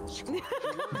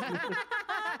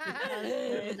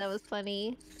 That was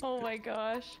funny. Oh my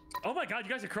gosh. Oh my god, you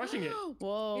guys are crushing it.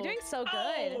 Whoa. You're doing so good.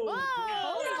 Oh,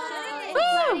 Holy If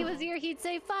shit. Platty was here, he'd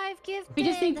say 5 gifted. We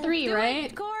just need 3, Do it,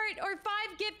 right? Court, or 5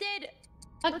 gifted.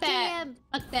 Fuck Look that. at him.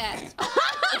 Fuck that.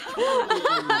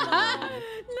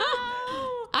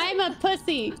 No. I'm a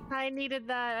pussy. I needed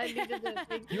that. I needed that.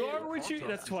 Thank You are what you.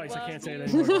 That's twice. I can't say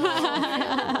it Love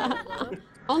anymore.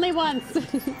 Only once.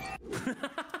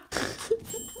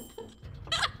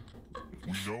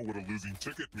 We know what a losing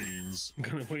ticket means. I'm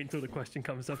gonna wait until the question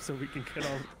comes up so we can get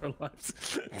on our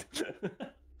lives.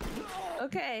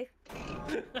 Okay.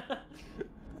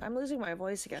 I'm losing my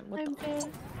voice again. What I'm the dead.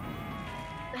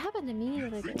 What happened to me the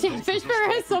other day? Dude, Fishburger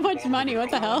has so much money.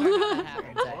 What the hell?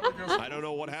 I don't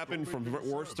know what happened from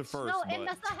worst to first, No, and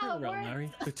but that's not how it Turnaround, works.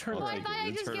 Larry. The turnaround. Well, I thought I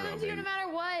the just give it turnaround, to you no baby. matter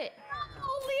what.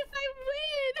 Only if I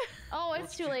win. Oh,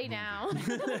 it's too late now.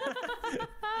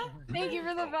 Thank you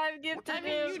for the 5 gifted. I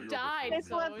mean, you died. That's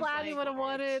so what it's Platty like- would have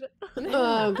wanted.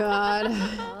 Oh god.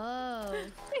 Oh.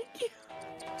 Thank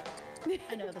you.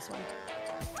 I know this one.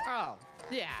 Oh.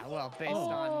 Yeah, well, based Oh,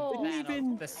 on didn't that,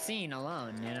 even- the scene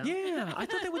alone, you know? Yeah, I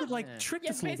thought they would have like Yeah. tricked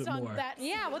Yeah, us a little based bit on more. that.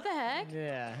 Yeah, what the heck?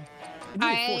 Yeah.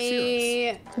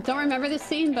 I don't remember the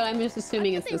scene, but I'm just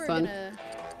assuming it's They this were one. gonna-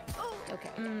 Okay.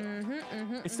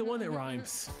 It's the one that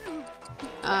rhymes.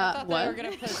 I thought they were What?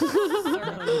 gonna put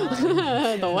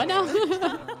certain The what now?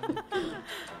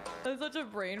 That's such a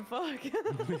brain fuck.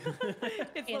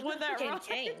 It's the one that Candy rhymes.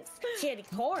 canes. Candy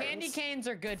corns. candy canes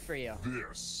are good for you.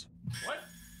 This.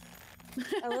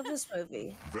 I love this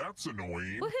movie. That's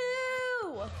annoying.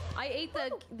 Woohoo! I ate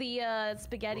the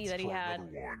spaghetti Let's that he try had.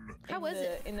 another one. How was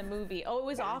it in the movie? Oh, it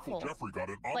was Uncle awful. Jeffrey got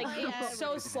an Like awful it's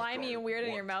so slimy and weird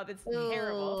in your mouth. It's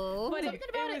terrible. Ooh. But Something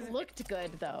about it looked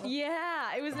good though.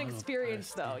 Yeah, it was an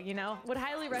experience though. You know, would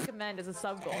highly recommend as a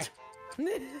sub goal.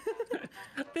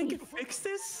 They can fix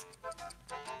this?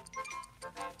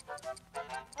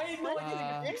 I had no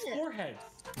idea they could fix foreheads.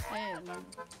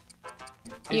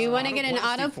 You want to get an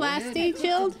autoplasty,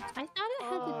 Chilled? I thought it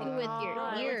had to do with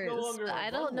your ears, but I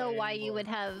don't know why you would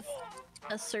have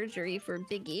a surgery for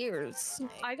big ears.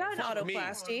 I got an Fuck me.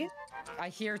 autoplasty. I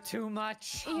hear too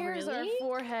much. Ears are Really?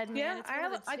 forehead, man. Yeah, It's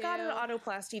one of the I got an two.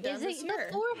 autoplasty done Is this it year.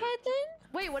 the forehead then?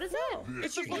 Wait, what is it?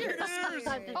 This It's your ears.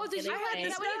 Oh, did you I had is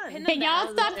this that when you done. pinned Can them y'all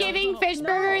down? stop giving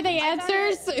Fishburger the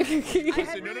answers?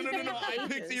 Listen, no. I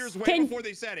picked the ears way Can- before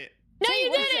they said it. No,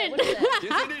 you didn't.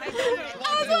 Yes, I did.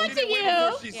 I was watching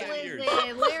you. She said ears.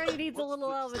 Listen, Larry needs a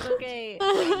little help. It's okay.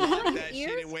 That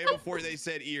shit in way before they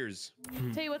said ears.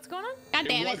 Tell you what's going on? God It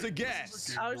damn was it. a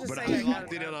guess, I was just but I saying I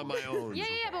locked it in on my own. Yeah,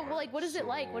 but like, what is it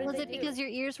like? What did Was they it do? because your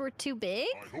ears were too big?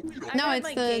 I hope you don't I No, had it's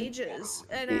my the- gauges,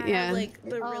 and I Yeah. had like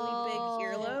the really Oh, big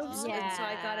earlobes, and so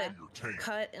I got it your tank.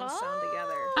 cut and sewn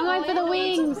together. I'm going for the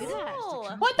wings. Cool.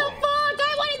 What the fuck?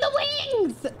 I wanted the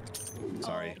wings.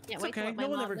 Sorry. Can't It's wait to okay. let my No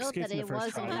one mom ever know escapes that in the it first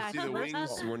was in try. fact See the purple.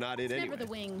 wings? We're not it Never anyway. the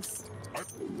wings.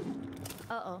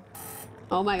 Uh-oh.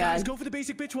 Oh my Guys, god. go for the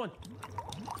basic bitch one.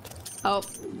 Oh,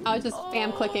 I was just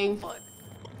spam clicking.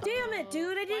 Damn it,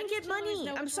 dude! I didn't get money.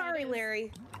 I'm sorry,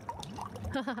 Larry.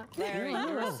 Larry, you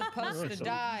were supposed to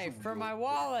die for my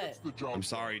wallet. The job. I'm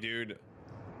sorry, dude.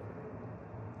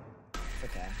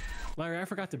 Okay. Larry, I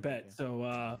forgot to bet,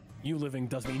 so you living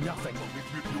does me nothing.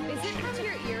 Is it from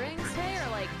your earrings, Tay, or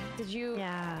like, did you?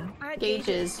 Yeah. I had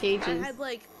Gauges, I gauges. had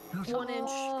like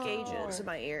 1-inch gauges in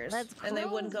my ears, That's and they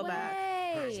wouldn't go back.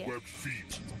 Has Way. webbed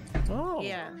feet. Oh.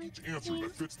 Yeah. Each answer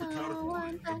that fits the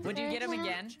category. Would you get him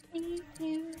again?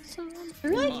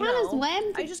 Really count as web?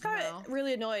 I just got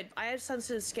really annoyed. I had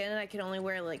sensitive skin and I could only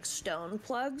wear like stone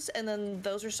plugs, and then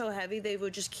those are so heavy they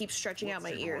would just keep stretching out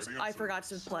my ears. I forgot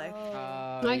to play.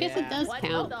 I guess it does What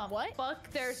count. the what? Fuck,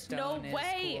 there's Stone no is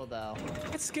way. Cool, though.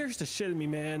 It scares the shit out of me,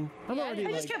 man. I'm Yeah, already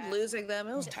I like, just kept losing them.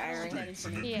 It was tiring.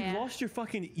 you Yeah. lost your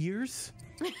fucking ears?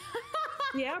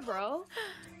 Yeah, bro.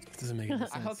 Doesn't make any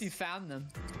sense. I hope you found them.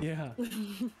 Yeah.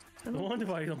 No wonder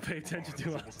why you don't pay attention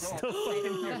to us. Still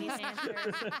fucking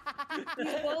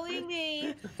He's bullying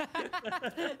me.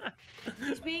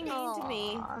 He's being mean to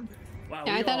me. Wow,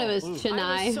 Yeah, I we thought it all- was ooh.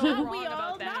 Chennai. So Not wrong we all,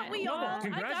 about that. not we No, all. I got it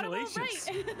all congratulations.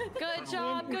 right. Good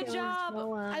job, good job.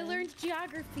 I learned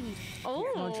geography.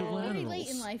 Bunch of Oh, Very late animals.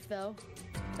 in life, though.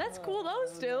 that's cool though.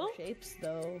 Still. Shapes,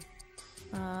 though.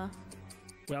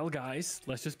 Well, guys,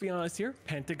 let's just be honest here.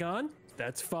 Pentagon,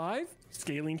 that's 5.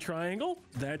 Scaling triangle,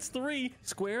 that's 3.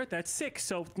 Square, that's 6.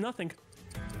 So nothing.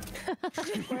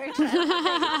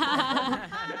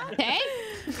 Okay.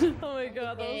 Oh my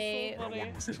god, that Okay. was so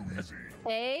funny. It's too easy.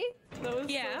 Hey, That was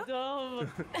Yeah. so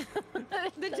dumb.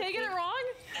 Did Tay get it wrong?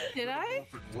 Did I?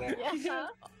 Wrong.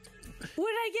 What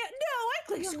did I get? No, I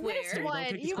clicked Hey, square. don't What?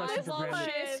 take this You question for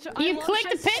granted. You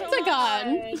clicked the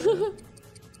Pentagon.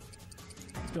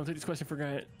 Don't take this question for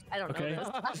granted. I don't Okay. know.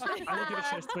 I don't give a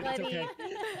shit, but it's okay.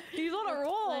 He's on a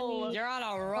roll. You're on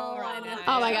a roll right now.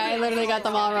 Oh my god, I literally got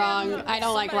them all wrong. I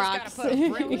don't like Somebody's rocks. gotta put a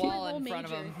brick wall in front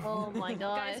of Major. him. Oh my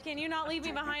god. Guys, can you not leave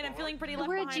me behind? I'm feeling pretty You left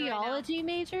were a behind right now. geology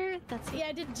major? That's Yeah,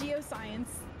 I did geoscience.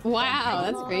 Wow,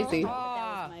 that's crazy.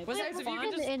 Ah, my was Guys, that if you fun.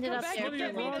 could just Ended go up back there and for get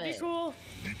a me, little that'd be bit. cool.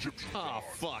 Egyptian Oh,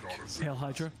 fuck. Hail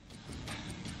Hydra.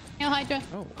 Hail Hydra.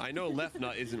 Oh, I know left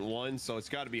nut isn't one, so it's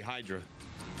got to be Hydra.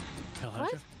 Hail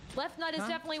Hydra. Left nut is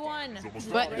definitely one.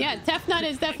 But yeah, Tefnut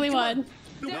is definitely one.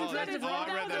 No, that's is oh, I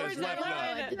read that as left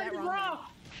nut. Did that wrong.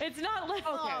 It's not left.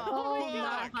 Oh,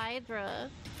 not Hydra.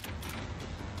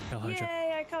 Hail Hydra.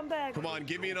 Yay, I come back. Come on,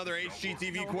 give me another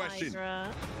HGTV question.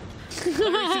 Hydra. It's just you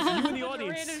in the Random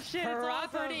audience. shit.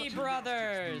 Property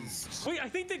Brothers. Wait, I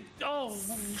think that. Oh,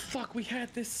 fuck, we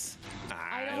had this.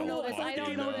 I don't know this. I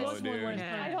don't know this. dude.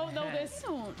 I don't know this.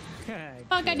 Don't. Okay.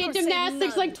 Fuck, I did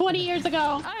gymnastics like 20 years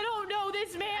ago. I don't know this.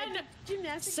 this, man.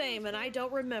 Gymnastics. Same, and I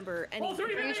don't remember any.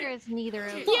 Pretty sure it's neither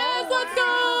of them. Yes, let's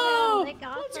go!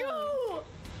 Let's go.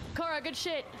 Kara, good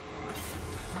shit.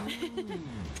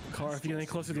 Cara, if you get any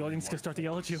closer, the audience is gonna start to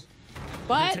yell at you.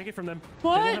 What? Take it from them.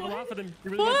 What? They don't have a lot for them.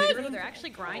 You really want to take it from them? They're actually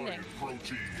grinding.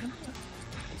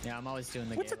 Yeah, I'm always doing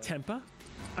the What's a tempa?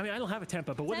 I mean, I don't have a tempa,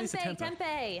 but what is a tempa?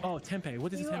 Tempeh. Oh, tempeh.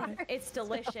 What is a tempeh? It's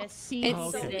delicious.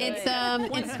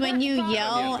 It's when you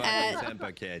yell at.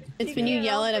 Tempa kid. It's when you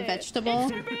yell at a vegetable.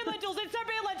 It's tempeh lentils. It's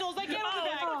tempeh lentils. I can't hold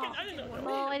it back. I didn't know.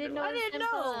 Oh, I didn't know. I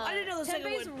didn't know the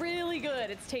second Tempeh's one. really good.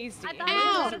 It's tasty. I thought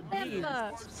Ow. it was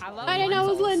a I love I didn't know it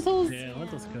was lentils. Yeah,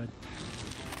 lentils good.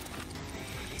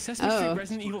 Sesame Street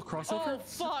Resident Evil crossover? Oh,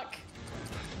 fuck.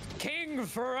 King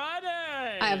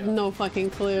Friday. I have no fucking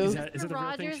clue. Is it a real thing,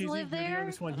 Rogers Cheesy? live Maybe there?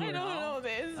 this one I here. don't know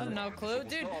this. I have no clue,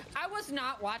 dude. I was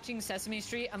not watching Sesame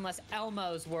Street unless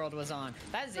Elmo's World was on.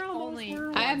 That is the only.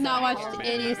 I have not watched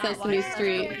any Sesame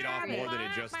Street. Paid off more than it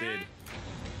just did.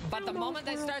 But the moment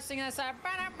they start singing that song,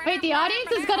 Wait, the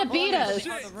audience is gonna beat us.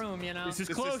 the room, you know. This is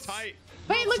This close. is tight.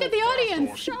 Wait, look at the audience.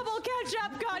 Shubble, catch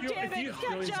up. God damn it.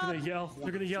 Catch gonna up. yell.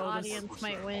 They're gonna yell at us. audience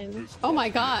might win. Oh my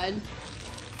god.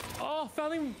 Oh,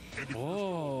 founding.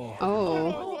 Oh.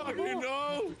 Oh.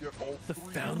 No. The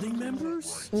founding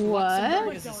members? What? I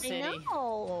know. Isn't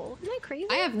that crazy?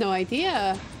 I have no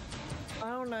idea. I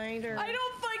don't either. I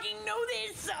don't fucking know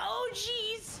this. Oh,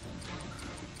 jeez.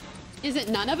 Is it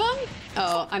none of them?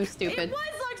 Oh, I'm It stupid. was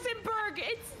Luxembourg.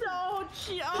 It's so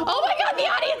chill. Oh my god, the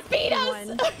audience beat us!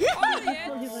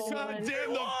 God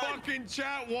damn, the fucking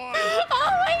chat won.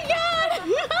 Oh my god!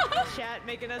 Chat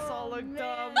making us all look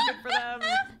dumb. Good for them.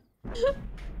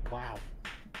 Wow.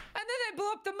 And then they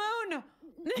blew up the moon.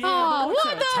 Oh, What's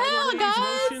what that? the Tidal hell, waves, guys?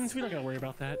 motions? We're not gonna worry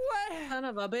about that. Son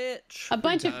of a bitch. A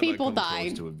bunch of Time I people come close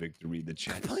died. to a victory, the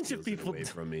chat A bunch of steals it people away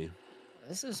from me.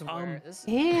 This is where this is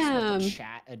Damn. where the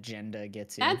chat agenda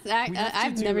gets you. That's We have to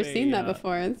I've do never seen that a,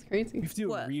 before. That's We crazy. have to do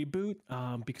What? a reboot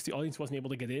because the audience wasn't able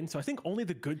to get in. So I think only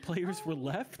the good players were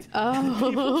left.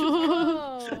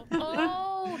 Oh.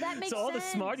 Oh, that makes So all the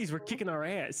sense. smarties were kicking our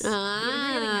ass.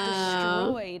 Ah.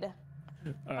 Destroyed.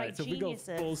 All right, so if we go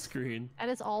geniuses. full screen. That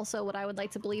is also what I would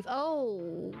like to believe.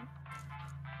 Oh.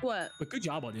 What? But good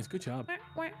job, audience. Good job.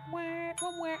 Hold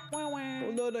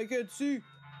on, I can't see.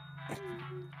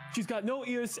 She's got no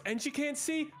ears and she can't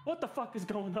see. What the fuck is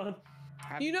going on?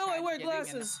 You know I wear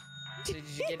glasses. Did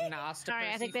you get an osteoporosis? Sorry,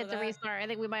 I think we have to restart. I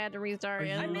think we might have to restart. Are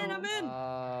I'm in. I'm in.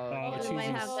 Oh, We might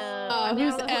have Jesus. to. Oh, I mean,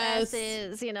 who's I don't know who S? S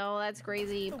is? You know, that's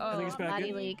crazy. I think it's back Body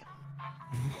in. leak.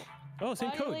 Oh, same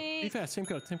code. Finally. Be fast. Same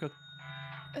code. Same code.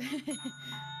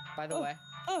 By the way.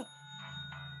 Oh,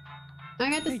 I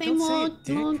got the Hey, same don't say little, it,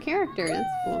 dick. little character. That's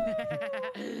cool.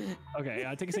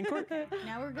 Okay, take us in court.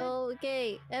 Now we're good.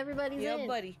 Okay, everybody's yeah, in.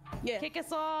 buddy. Yeah. Kick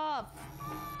us off.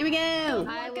 Here we go. I Look,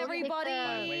 will pick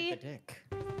everybody. Wait, the dick.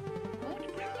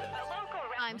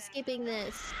 I'm skipping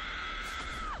this.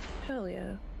 Hell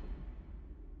yeah.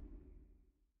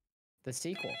 The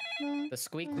sequel. The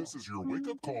squeak. This is your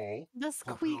wake-up call. The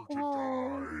Prepare squeak to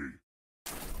wall. die.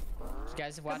 You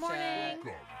guys watch morning.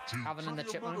 Welcome to Alvin and the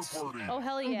Trivia Chipmunks? Burger Party. Oh,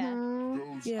 hell yeah.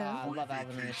 Those Yeah. I great love Alvin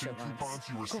and the vacation Chipmunks. coupons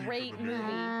you received Great in the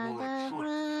mail movie. were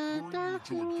a trick, luring you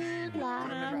to a game with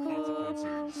criminal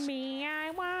consequences. Me, I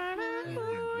wanna. Only one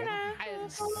of you I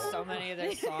had so many of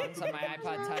their songs on my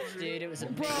iPod Touch, dude. It was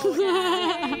Bro,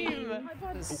 amazing. same.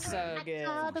 It was so good.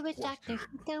 Oh, the witch doctor.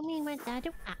 Tell me what I do.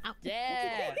 Ow.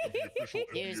 Yeah. the official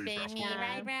You NBA spin me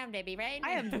right round, baby, right I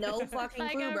have no fucking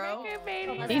clue, bro.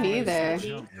 Me neither.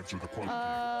 Answer the question.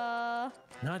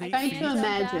 Not 8 Trying feet. to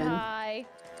imagine. High.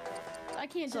 I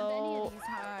can't So, jump any of these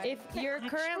high. If you're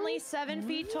currently 7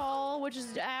 feet tall, which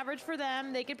is average for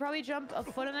them, they could probably jump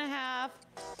 1.5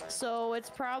 feet. So it's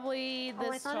probably Oh,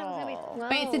 I this thought it was gonna be tall. 12.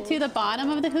 Wait, is it to the bottom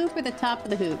of the hoop or the top of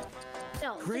the hoop?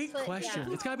 No, Great 6 foot, question.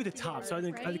 yeah. It's gotta be the top, so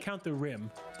I'd count the rim.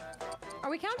 Are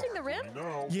we counting the rim?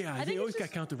 No. Yeah, think they it's always just-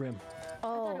 gotta count the rim.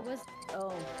 Oh. It was.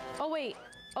 Oh. Oh wait.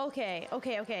 Okay.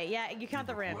 Yeah, you count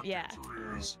the rim. Yeah.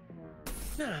 Answer is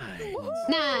Nice.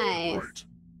 Nice. right.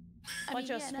 Bunch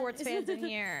of sports fans in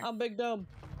here. I'm big dumb.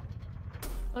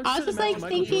 I was just like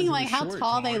thinking like how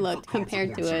tall they looked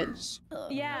compared to it.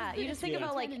 Yeah, you just think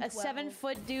about like a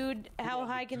 7-foot dude. How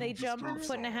high can they jump? 1.5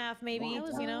 feet, maybe.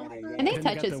 You know? And they Then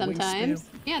touch got it the sometimes.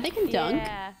 Yeah, they can dunk.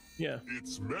 Yeah. Yeah.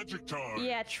 It's magic time.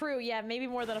 Yeah. True. Yeah. Maybe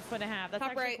more than 1.5 feet. That's Top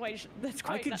actually right. quite. That's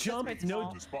quite. I could that's jump. quite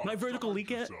No, small. my vertical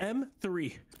leap at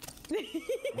M3.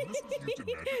 When this was used in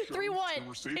magic shows, 3 what? there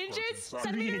were safe parts Inches? inside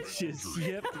Centimeters? the Inches, soldiers.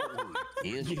 yep. Don't worry,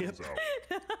 Yep. it comes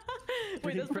out.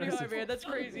 Wait, that's pretty high, Impressive. man. That's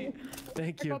crazy.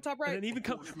 Thank you. on top right. And then even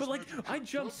come, but like I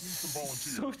jump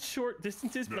so short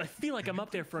distances, but I feel like I'm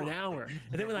up there for an hour.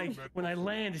 And then when I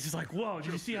land, it's just like, whoa!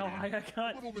 Did you see how high I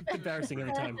got? It's embarrassing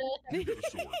every time. You get a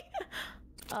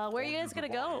sword. Where are you guys gonna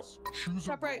go? Choose a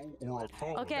Top right. bow or a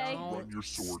column Okay. to run your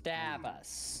sword Stab through.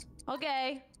 us.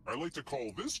 Okay. I like to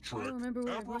call this trick remember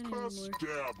where I went Abraca anymore.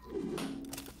 Stab.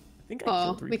 I think I Oh,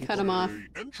 killed 3 we people. cut him off.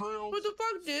 Entrails. What the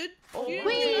fuck, dude?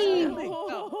 Whee!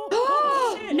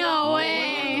 Oh. No What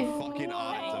way! are the fucking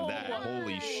odds of that?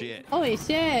 Holy shit. Holy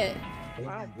shit!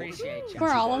 I appreciate you.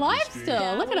 We're all alive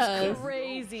still. Look at That was us.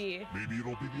 crazy. Maybe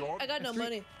it'll be the odd. I got no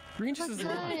money. 3 inches is a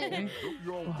lot. Good. Hope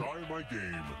you all die in my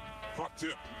game. Hot tip.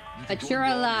 You can But join you're the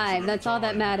audience alive. at That's any all that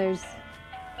time. matters.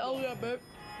 Oh yeah, babe.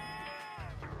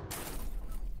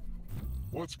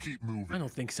 Let's keep moving. I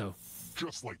don't think so.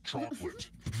 Just like chocolate,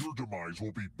 your demise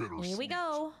will be bittersweet. Here we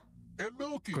go. And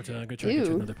milky. Courtilly, I'm gonna try to get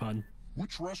you Ew. another pun.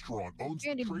 Which restaurant owns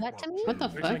You're the gonna do what to trademark? me? What the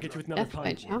We're trying to fuck? get you with another Death by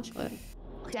pun. chocolate.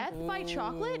 Death by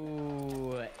chocolate?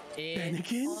 Ooh,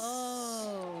 Bennigan's?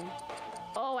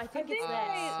 Oh, I think it's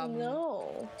I this.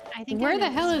 know. I think Where I the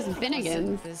know hell this is one.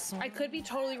 Bennigan's? this I could be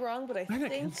totally wrong, but I think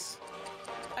Bennigan's?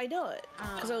 I know it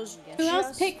because I was. Who else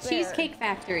just picked there. Cheesecake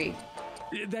Factory?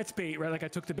 Yeah, that's bait, right? Like I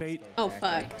took the bait. Oh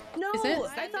fuck. No, Is it?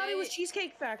 I thought it was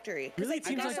Cheesecake Factory. Really? It I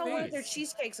seems guess like all one bait. of their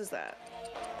cheesecakes is that.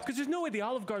 Because there's no way the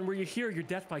Olive Garden where you hear your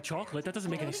death by chocolate. That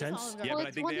doesn't make any sense. Yeah, Well, but I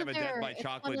it's think one they have of a death their- by it's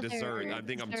chocolate one of dessert. their I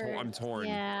think I'm desserts. torn.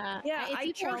 Yeah. Yeah, If I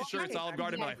you tried try Sure, it's Olive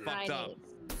Garden, but I fucked up.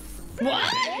 What?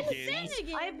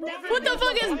 Bennigan's? I've never. What the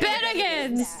fuck is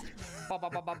Bennigan's?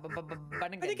 I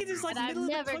think it is like But I'm middle of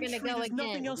the never gonna country. go There's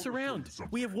nothing again. else around.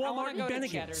 We have I wanna Walmart go and to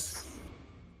Bennigan's. Cheddar's.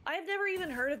 I've never even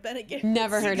heard of Bennigan.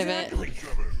 Never heard of it. 7.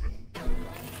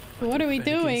 What are we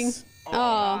doing? Bennigan's. Oh.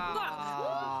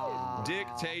 Ah.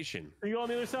 Dictation. Are you on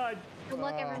the other side? Good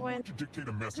luck, everyone. To dictate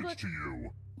a message to you.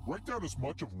 Write down as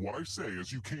much of what I say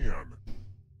as you can.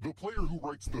 The player who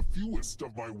writes the fewest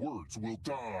of my words will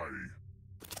die.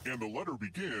 And the letter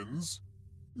begins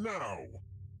now.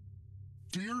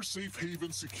 Dear Safe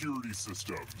Haven Security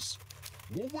Systems,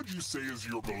 what would you say is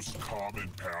your most common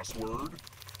password?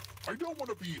 I don't want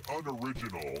to be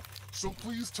unoriginal, so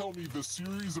please tell me the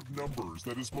series of numbers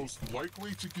that is most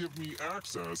likely to give me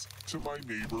access to my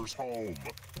neighbor's home.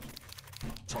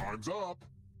 Time's up.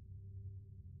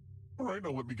 All right,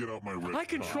 now let me get out my red I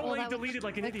control Well, A that was deleted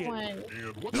like an quick idiot. one.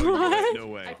 And what's What? No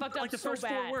way. I fucked up Like the so first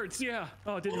bad. 4 words. Yeah.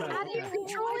 Oh, it didn't matter. How do you Okay.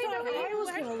 control I thought I was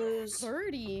gonna lose.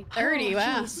 30. 30,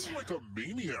 wow. I seem like a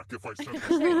maniac if I said this.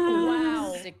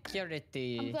 Wow.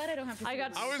 Security. I'm glad I don't have to. I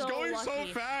got I was so going lucky.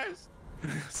 so fast.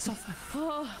 So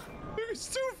Oh, It was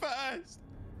too fast.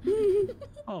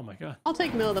 Oh my god. I'll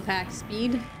take middle of the pack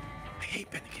speed. I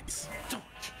hate Bennigan's so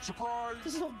much. Surprise!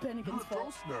 This is all You're a Bennigan's fault.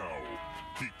 ghost now.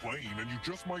 Keep playing, and you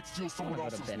just might steal someone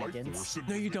wanna go to else's life Bennigan's. force. and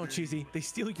No, win you the don't, game. Cheesy. They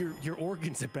steal your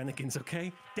organs at Bennigan's,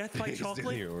 okay? Death by They steal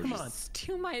chocolate? your Come organs.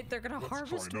 on. They're gonna Let's try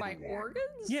harvest my another one.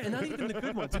 organs? Yeah, and not even the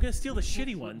good ones. They're gonna steal the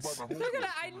shitty ones. By my They're gonna.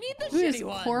 I need the Who is shitty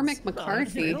ones. Cormac I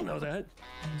McCarthy? don't know that.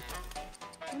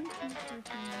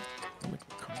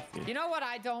 You know what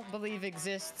I don't believe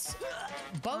exists?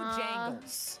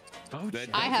 Bojangles. Oh, That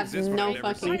I does have exist, but no I've never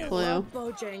fucking seen it. clue.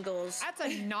 Bojangles. That's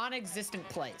a non-existent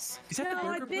place. is that the No,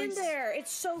 burger I've been place? there.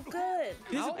 It's so good. It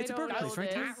is, No, it's a I burger don't place, know right?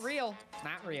 this. Tess? Not real.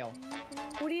 Not real.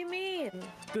 What do you mean?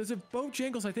 There's a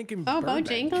Bojangles, I think, in Oh, Burbank.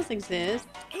 Bojangles exists.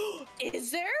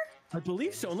 Is there? I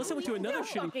believe so, unless I went to another No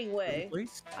shitty fucking way.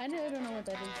 place. I don't know what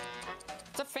that is.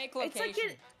 It's a fake It's location.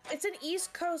 like it's an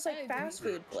East Coast like fast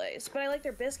food place, but I like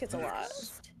their biscuits a lot.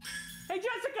 Hey,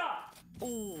 Jessica! I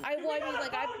mean,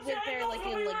 like I went there like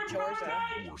in like Georgia.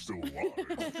 We're still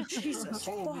alive. Jesus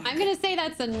fuck. I'm gonna say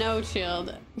that's a no,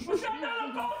 Chilled.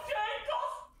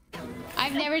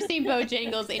 I've never seen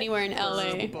Bojangles anywhere in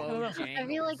LA. I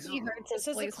feel like he hurts This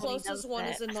his is the voice when he does closest one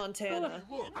is that. in Montana.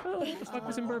 Look, Oh, what the fuck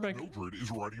was in Burbank? Mildred is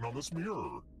writing on this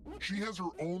mirror. She has her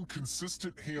own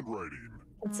consistent handwriting.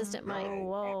 Consistent Now, mind.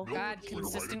 Whoa. Mildred's God, going to write a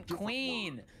consistent different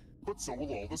queen. word, but so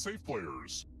will all the safe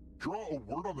players. Draw a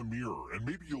word on the mirror, and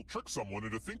maybe you'll trick someone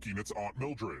into thinking it's Aunt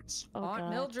Mildred's. Oh, Aunt God.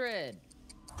 Mildred.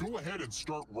 Go ahead and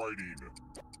start writing.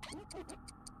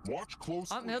 Watch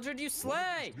closely. Aunt Mildred, you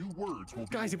slay. New words will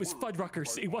be Guys, it was words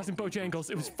Fuddruckers. It wasn't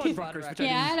Bojangles. It was Fuddruckers. Fuddruckers, which Yeah, I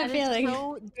I had a That is feeling.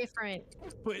 so different.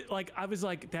 didn't. But like, I was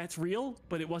like, that's real,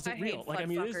 but it wasn't I hate real. Like, I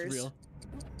mean, it is Fuddruckers. real.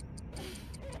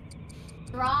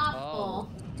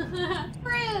 Raffle.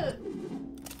 Fruit.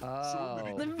 so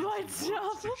many Oh. The different butt words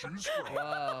stuff. to choose from.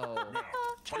 Whoa. Now,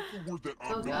 type the word that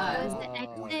Oh, Aunt God. Was Mildred it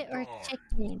would exit or die.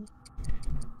 chicken?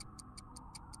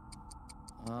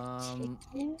 Um.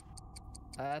 Chicken?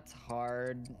 That's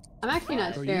hard. I'm actually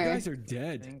not Oh, sure. you guys are I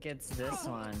dead. think it's this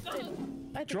one.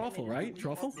 Drawful, right?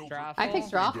 Drawful? I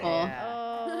picked Drawful.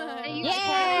 Yeah.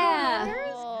 Yeah!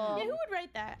 Yeah, who would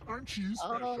write that? Aren't you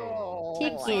special? Oh,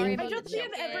 Chicken. I don't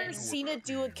think I've ever seen it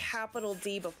do a capital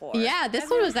D before. Yeah, this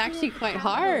one was actually quite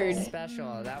hard.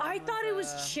 Special. That I one thought it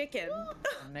was a chicken.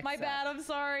 My bad, I'm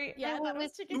sorry. Yeah, that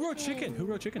was Who wrote chicken? Who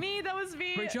wrote chicken? me, that was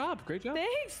me. Great job. Great job.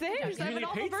 Thanks. You I'm an get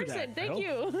awful paid for person. that, Thank I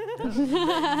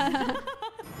you.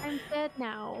 I'm dead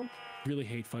now. Really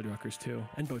hate Fuddruckers too,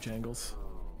 and Bojangles.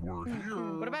 We're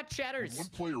here. What about Cheddars? One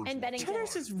player's And betting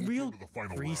Cheddars is we'll real go to the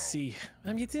final greasy.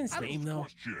 I mean, it's in its name though.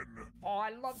 Question. Oh,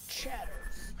 I love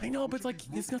Cheddars. I know, but like,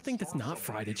 there's nothing that's not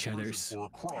fried at Cheddars. For a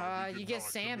crime You did get not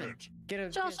salmon. commit. Get a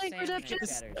Shawshank salmon Redemption. and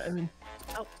Cheddars. I mean,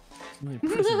 Oh. really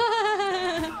prison.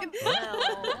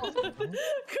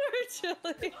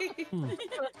 Courtilly.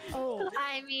 Oh,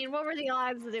 I mean, what were the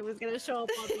odds that it was going to show up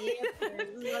on the answers?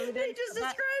 I mean, They just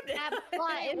described it. that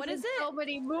plot is What is in it? so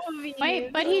many movies.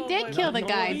 Wait, but he did kill the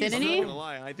guy, no, didn't I'm he? not gonna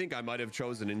lie, I think I might have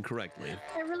chosen incorrectly.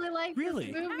 I really like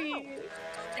Really? this movie.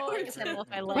 Oh, I don't know if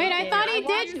I like Wait, it. I thought he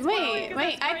watched did. it.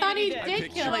 Wait, I thought he I did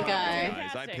picked kill the Chicago, guy.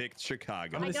 guys. I picked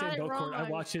Chicago. I'm I the got same it boat, Court. I wrong.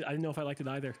 watched it. I didn't know if I liked it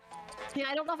either. Yeah,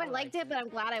 I don't know if I liked it, but I'm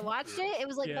glad I watched it. It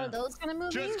was like one of those kind of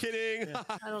movies. Just kidding.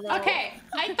 I don't know. Okay,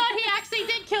 I thought he actually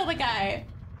did kill the guy.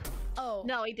 Oh.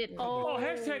 No, he didn't. Oh,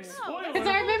 hashtag spoiler. Because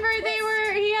I remember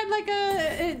he had like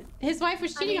his wife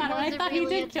was cheating on him, and I thought he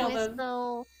did kill them.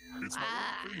 Though. It's my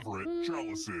favorite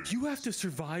chalices. You have to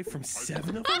survive from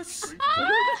 7 of us?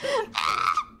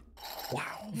 Wow.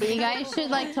 But you guys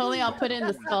should like totally all put it in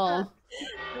the skull.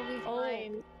 It'll be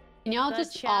fine. And y'all The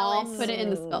just all chalice. put it in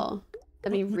the skull.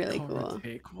 That'd be What would really Kara cool.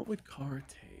 Take? What would Kara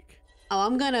take? Oh,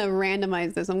 I'm gonna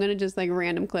randomize this. I'm gonna just like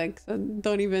random click, so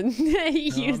don't even No,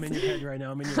 use. I'm in your head right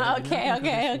now. I'm in your head. Okay, You're not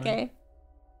gonna okay, go this okay.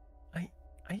 way.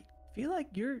 I feel like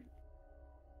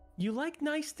you like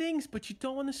nice things, but you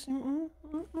don't want to.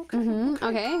 Okay.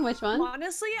 Okay, which one?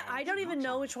 Honestly, I don't even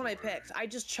know which one I picked. I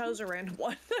just chose a random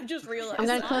one. I just realized. I'm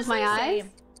gonna close my eyes.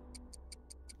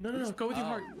 No. Go with your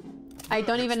heart. I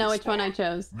don't even know which one I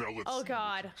chose. Now let's Oh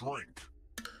God. drink.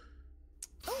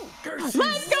 Let's go!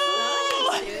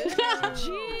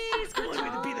 Jeez, good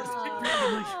job.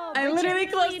 I literally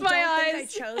closed my I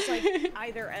eyes. chose like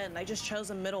either end. I just chose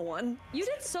a middle one. You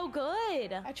did so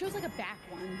good. I chose like a back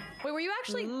one. Wait, were you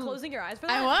actually closing your eyes for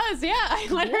that? I was, yeah. I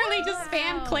literally just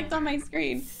spam clicked on my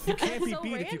screen. You can't be so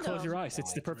beat if you close random. your eyes.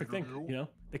 It's the perfect thing, you know?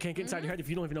 They can't get inside your head if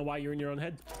you don't even know why you're in your own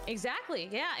head. Exactly.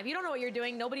 Yeah. If you don't know what you're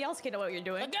doing, nobody else can know what you're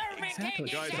doing. Exactly.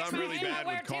 Guys, I'm really bad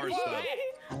with car stuff.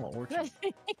 Oh, or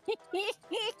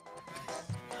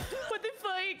What the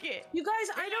fuck? You guys,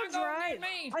 I don't drive.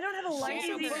 I don't have a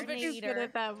license. He's good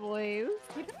at that voice.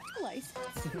 You don't have a license.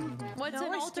 What's No,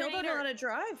 an I still don't know how alternator? to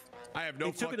drive. I have no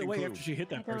They took it fucking away clue. after she hit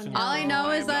that person. All I know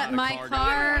is that I'm not my a car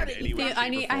car, guy in any way, shape,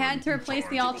 or I had to form. replace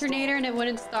the alternator and it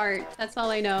wouldn't start. That's all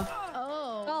I know.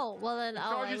 Oh, well then, I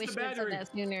Charge wish is you the had said battery.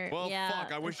 that sooner. Well, yeah,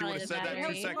 fuck, I wish you would have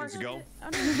probably said the that 2 battery.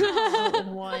 seconds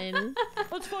ago. One.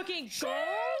 Let's fucking go.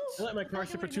 I let my car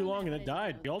sit for too long and it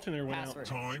died. The alternator went Password.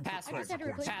 Time for Password.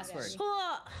 consequences. Password.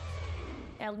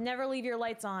 I'll never leave your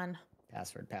lights on.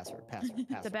 Password.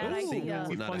 It's a bad Ooh, idea. that'd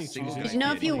be Not a funny, single too. Did you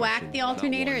know if you idea. whack the Not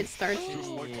alternator, one. it starts? Just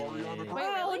like Ariana Wait,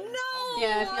 Grande. really? No!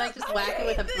 Yeah, if you like just whack it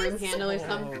with a broom handle or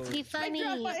something. Be funny.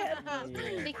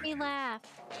 Make me laugh.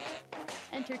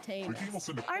 Entertain. Ricky will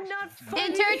send a I'm not question funny.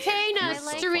 Entertain I us,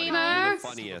 like streamer. You're the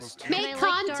funniest. Make I like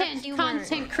dark content, humor.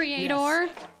 content creator.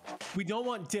 We don't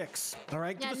want dicks, all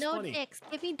right? Yeah, Give us no funny. dicks.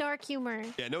 Give me dark humor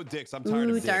Yeah, no dicks. I'm tired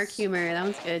Ooh, of dark dicks. humor. That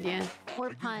one's good, yeah. or I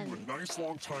give puns. you a nice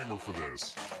long timer for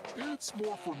this. It's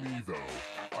more for me though.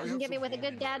 You can get me with a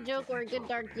good dad joke or a good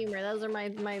dark humor. Those are my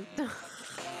Those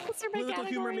are my Political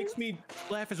humor categories. makes me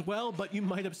laugh as well, but you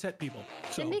might upset people.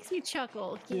 So It makes me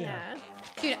chuckle. Yeah.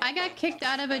 Dude, I got kicked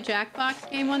out of a Jackbox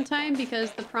game one time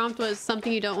because the prompt was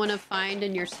something you don't want to find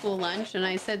in your school lunch, and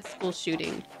I said school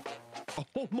shooting.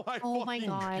 Oh my fucking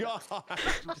God.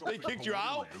 They kicked you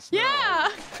out? Yeah!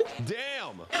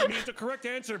 Damn. I mean, it's a correct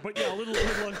answer, but yeah, a little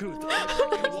uncouth.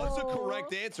 It was a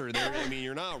correct answer. There, I mean,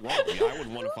 you're not wrong. I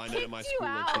wouldn't want to find that in my school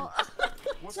lunch.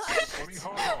 What's so funny?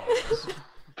 Ha-ha.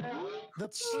 The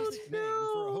perfect name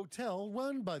for a hotel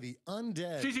run by the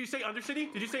undead. Did you say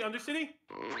Undercity? Did you say Undercity?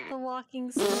 The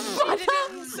walking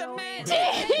Submit.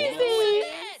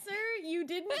 Sir, you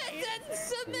didn't.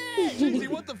 Submit. Jeezy,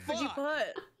 what the What'd you fuck?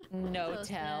 put? No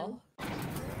tell.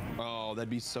 Oh, that'd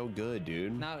be so good,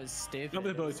 dude. That was stupid. I'm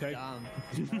gonna vote Tay. Dumb.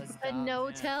 A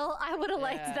no-tell? I would have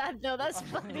liked that though. That's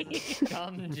funny.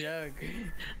 Dumb joke.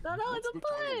 No, it's a The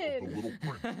fun. little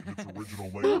print in its original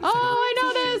language. Oh, I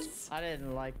know this. I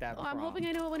didn't like that. Oh, I'm hoping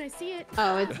I know it when I see it.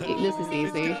 Oh, this is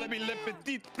easy. It's gotta be Le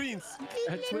Petit Prince.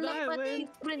 That's what I win.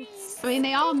 I mean,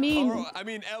 they all mean. Oh, I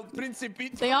mean, El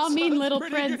Principito. They all mean sounds Little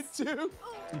pretty Prince. good, too.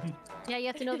 Yeah, you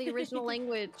have to know the original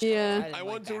language. Yeah. I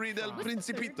want to read El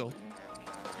Principito.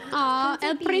 Aw,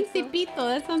 El Principito.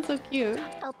 That sounds so cute.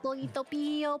 El pollito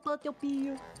pío, pollo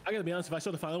pío. I gotta be honest, if I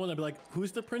saw the final one, I'd be like,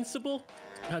 who's the principal?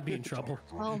 I'd be in trouble.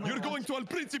 Oh my You're God. going to El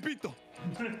Principito.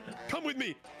 Come with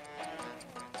me.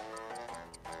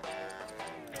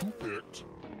 Who picked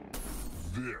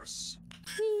this?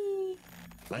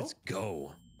 Let's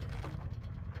go.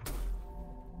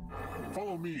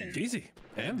 Follow me. It's easy.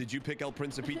 And did you pick El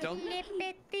Principito?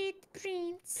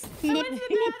 Prince. I went to the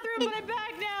bathroom, but I'm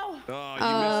back now. Oh, you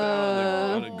missed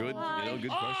out on a good, good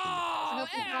question. Oh,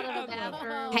 Out of the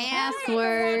bathroom.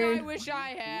 Password. I wish I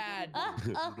had.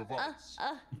 Your device.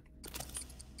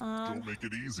 Don't make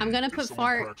it easy. I'm gonna If put someone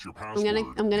fart. cracks your I'm gonna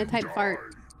password, type you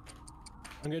fart. die.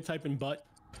 I'm gonna type in butt.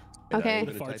 Okay.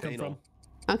 Where the farts come from.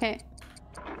 Okay.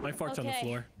 My fart's on the Okay.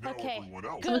 floor. Now Okay. everyone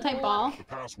else, Someone type ball. the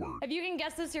password. If you can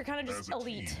guess this, you're kind of As just a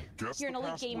elite. team, guess You're an the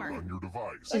elite password gamer. on your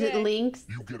device. Is it Okay. links?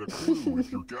 You get a clue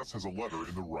if your guess has a letter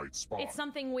in the right spot. It's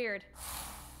something weird.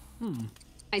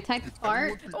 I typed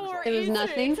fart. Or It was is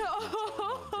nothing. it? I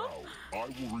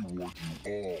will reward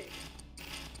you all.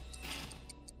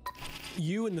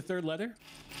 You in the third letter.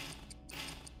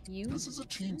 You? This is a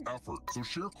team effort, so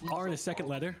share clues R in the out second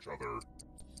loud with letter. each other.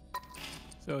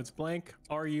 So it's blank.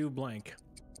 Are you blank?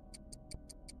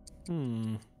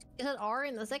 Is it R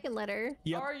in the second letter?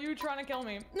 Yep. Are you trying to kill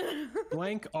me?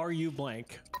 Blank. Are you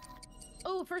blank?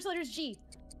 Oh, first letter's G.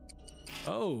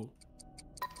 Oh.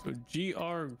 So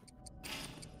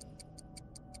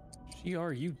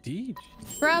GRUD.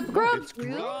 Grub. It's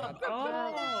No,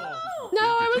 Oh.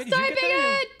 I was Did you get typing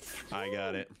that? it. I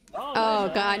got it. Oh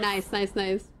God, nice.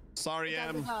 Sorry,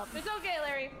 Em. It's okay,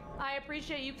 Larry. I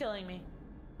appreciate you killing me.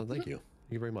 Well, thank you.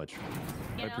 Thank you very much.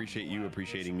 I know? appreciate you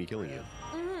appreciating me killing you.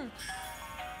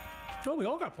 Oh, we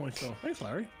all got points though. Thanks,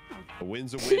 Larry. A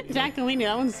win's a win. Jackalini,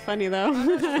 that one's funny though.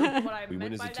 What I We win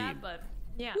meant as a by team. that, but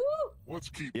yeah. Let's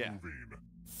keep Yeah. moving.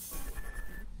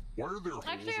 Why are there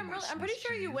Actually, I'm pretty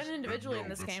sure you win individually in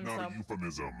this game, That's so. not a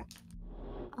euphemism.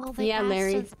 Oh, they Yeah, asked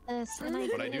Larry. us this, and I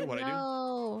What'd I do? didn't What'd I do?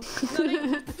 know.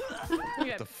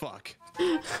 What the fuck?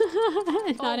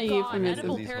 It's not a God, euphemism.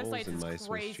 edible These holes parasites in is my Swiss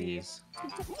crazy. cheese.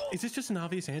 Is this just an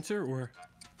obvious answer or?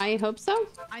 I hope so.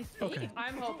 I think. Okay.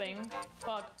 I'm hoping.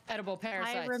 Fuck. Edible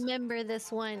parasites. I remember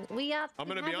this one. I'm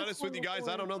gonna be honest with you guys.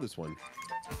 I don't know this one.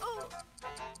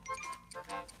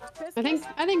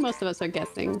 I think most of us are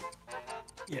guessing.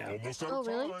 Yeah. Almost out Oh, of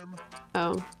really? time.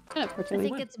 Oh, shut up, I Courtilly.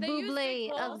 think it's They use buble big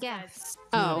balls, of gas.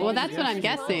 Oh, well, that's what I'm Balls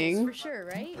guessing. for sure,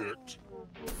 right? Picked.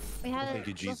 We had Thank it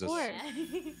you, Jesus. before.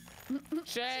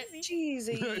 Shit.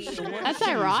 Cheesy. That's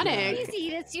ironic.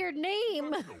 Easy, that's your name.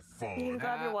 No You fun.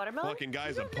 grab your watermelon? Fucking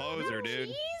guy's a poser,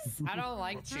 dude. I don't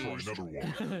like Let's try cheese. another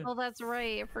one. Oh, that's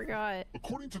right. I forgot.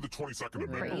 According to the 22nd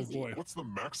Amendment, Crazy. Oh boy. what's the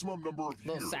maximum number of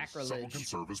Little years someone sacrilege. can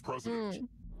serve as president?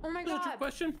 Oh my Is that a trick god.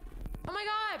 question? Oh my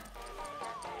god.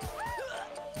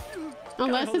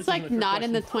 Unless hope it's this isn't a like trick not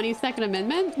in the 22nd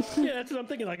Amendment. Yeah, that's what I'm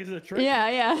thinking. Like, is it a trick?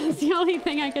 Yeah. It's the only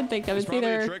thing I can think of. It's It's probably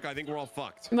a either trick. I think we're all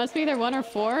fucked. it must be either 1 or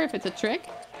 4 if it's a trick.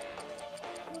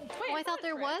 Oh, I thought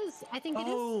there was. I think it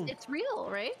Oh. is. It's real,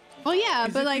 right? Well, yeah,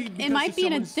 Is but it like it because might if be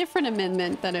in a someone's- different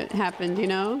amendment that it happened. You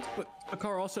know? But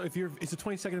Akar, also, if you're, it's a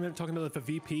 22nd amendment talking about if a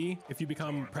VP, if you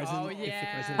become president, Oh, if the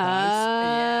yeah. president Uh, dies,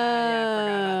 Yeah, I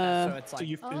forgot about that. So it's so like.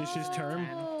 you finish his term.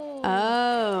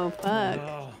 Oh, fuck.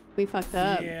 Oh, We fucked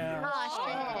up. yeah. Oh,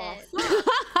 shit.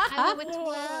 I went with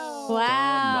 12. Wow,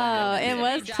 God. it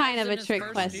was He kind dies of a in his trick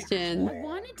first question. I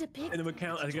wanted to pick. And it would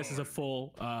count, I guess, as a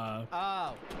full,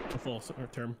 Oh,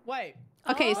 term. wait.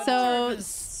 Okay, Oh,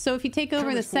 so if you take over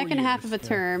term the is 4 second half of a years, yeah.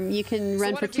 term, you can So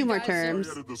run what for if 2 you more guys- I terms.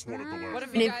 added this one at the last What if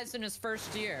And he if- dies in his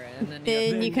first year and then?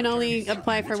 Then you can more only terms.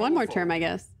 apply for 1 more term, I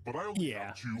guess. But I only Yeah.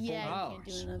 have 2 Yeah, Oh. you can't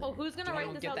do another. Oh, who's gonna You write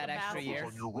don't this get out that the extra battle? year.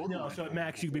 on your rotary No, so at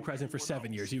max, you could be president for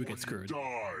 7 years. You would get screwed.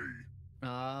 Die.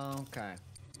 Oh, okay.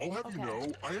 I'll have you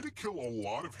know, I had to kill a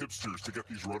lot of hipsters to get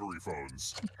these rotary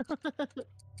phones.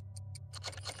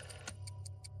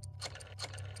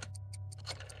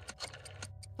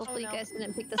 Hopefully, Oh, no. you guys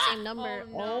didn't pick the same number.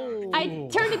 Oh, I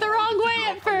turned it the wrong way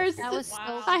at first. That was so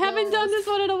I haven't done this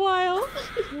one in a while.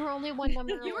 You were only one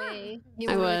number You were- away. You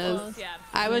I were really was. close. Yeah.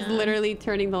 I was Yeah. literally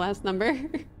turning the last number.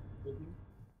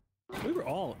 We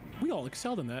all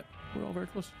excelled in that. We're all very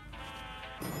close.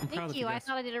 I'm proud Thank of you. I guys.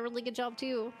 thought I did a really good job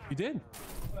too. You did.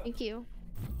 Thank you.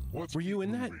 Let's Were you keep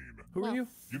in that? moving. Who were No. you?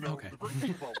 You know, Okay. the great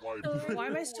thing about life is Why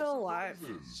am I still alive?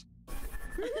 is-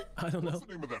 I don't know. What's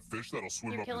the name of that fish that'll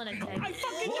swim You're up your killing it, pee Tay. hole? I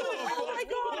fucking knew it! Oh my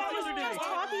god! I was just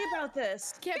talking about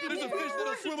this. Can't be There's a me. fish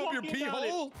that'll swim up your pee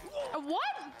hole? What?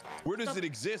 Where does it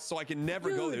exist so I can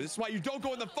never go there? This is why you don't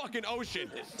go in the fucking ocean.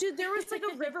 Dude, there was like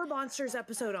a River Monsters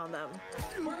episode on them.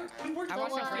 I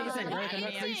watched a Grey's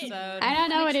Anatomy episode. I don't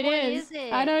know what Which it one is. is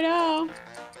it? I don't know.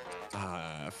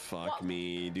 Fuck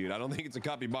me, dude. I don't think it's a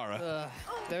capybara.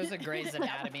 There's a Grey's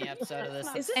Anatomy episode of this.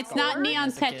 Is it It's not four? Neon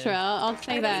As a kid. Tetra. I'll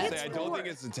say that. I don't think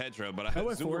it's a tetra, but I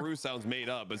went for it. Subaru sounds made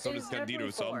up, and so It does was definitely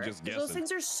Candido, so I'm four. just Those guessing.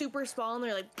 things are super small and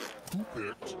they're like,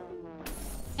 Picked.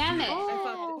 Damn it.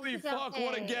 Oh, Holy it's fuck,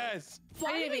 what a okay. guess!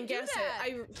 I didn't even guess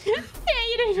it. Yeah,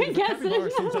 you didn't even guess Capybara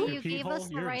it. swims up So your you pee gave hole, us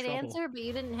the you're in right trouble. answer, but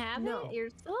you didn't have No. it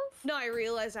yourself? No, I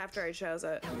realized after I chose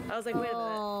it. I was like, wait a minute.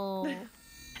 Oh.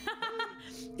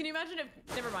 Can you imagine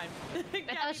if? Never mind.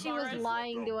 I thought she was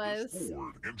lying to us.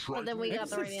 Forward and try But then to we got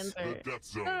the right exit answer. the death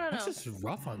zone. No. This is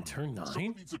rough on turn 9.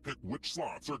 Someone needs to pick which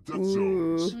slots are death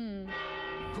Ooh. zones.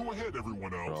 Go ahead,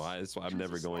 everyone else. Bro, that's why I'm Choose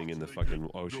never the going in the slots they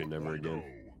fucking ocean don't ever again.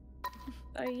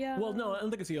 know. Yeah. Well, no, I don't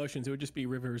think it's the oceans. It would just be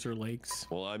rivers or lakes.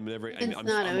 Well, I'm never. It's I'm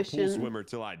not a pool ocean. swimmer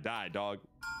till I die, dog.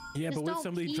 Yeah, Just but what if don't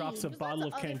somebody pee. drops a Just bottle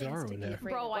of that's the other things Kandaro to in be there?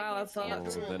 afraid Bro, of. I Wow, can't stand Oh,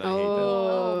 it. then I hate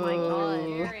Oh my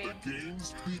God. god. The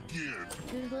games begin.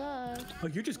 Good luck. Oh,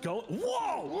 you're just going.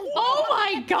 Whoa! Oh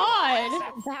my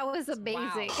god. That was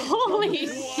amazing. Holy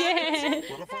shit.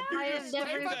 But if I'm I have being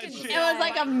never that seen shit. It was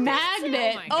like a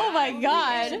magnet. Oh my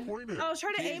god. disappointed, I was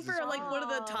trying to aim for like one of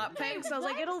the top tanks. I was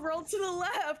like, it'll roll to the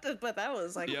left, but that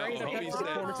was like Yo, right up homie the said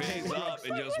corner. phase up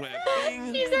and just went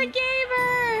bing. He's a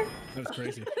gamer. That was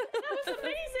crazy. That was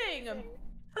amazing.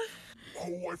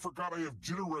 Oh, I forgot I have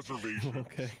dinner reservations.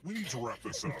 Okay. We need to wrap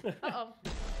this up. Uh-oh.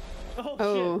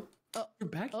 Oh, Oh. You're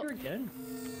back here again?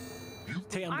 You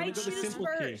Tay, I'm I gonna go the choose simple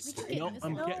first. key. No,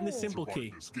 I'm getting the simple survive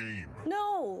key. this game.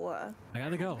 No. I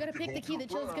gotta go. Gotta pick the key that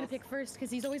Chill's gonna pick first, because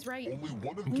he's always right. Only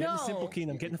one of I'm getting the No. simple key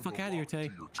and I'm getting the fuck out of here, Tay.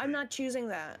 I'm not choosing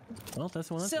that. Well, that's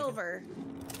the one I'm taking. Silver.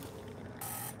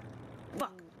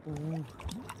 Fuck.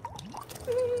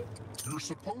 You're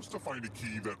supposed to find a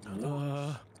key that Uh,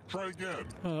 works. Try again.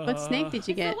 What snake did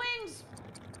you get? The wings.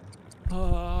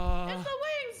 Uh, It's the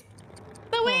wings.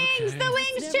 The wings! Okay. The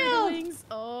wings, Chill! Wings.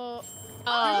 Oh.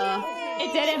 Oh,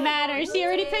 it didn't matter. She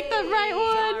already picked the right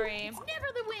one. Sorry. Never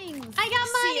the wings. I got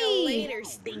See you money. later,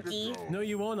 Stinky. no,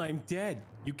 you won't. I'm dead.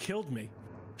 You killed me.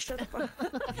 Shut the fuck.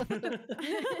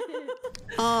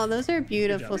 Oh, those are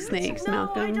beautiful job. snakes, No,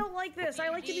 Malcolm. I don't like this. I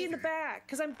like to be in the back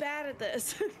because I'm bad at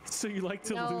this. So you like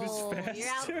to No, lose you're out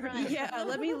faster? front. Yeah,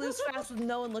 let me lose fast with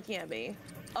no one looking at me.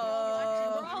 We're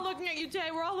all looking at you, Tay.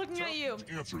 We're all looking at you.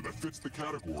 Answer that fits the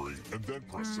category and then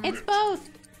press submit. It's both.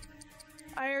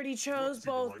 I already chose See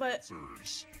the both, right but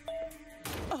answers.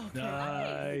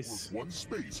 Nice. With one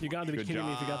space. You got to be Good kidding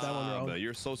me if you got that one job. wrong.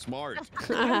 You're so smart.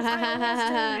 I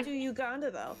almost didn't do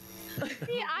Uganda though.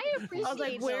 See, I appreciate I was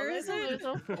like, where is those. it?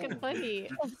 Those are so fucking funny.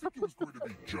 Did you think it was going to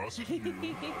be just you?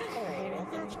 Oh,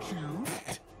 that's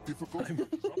cute. Difficult to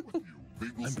keep up with you. They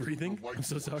will I'm save breathing. the life I'm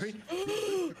so force. sorry.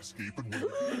 You can escape and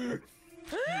win.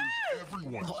 Here's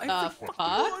everyone.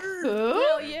 Fuck? Who?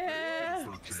 Hell yeah.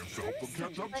 Third chance to help them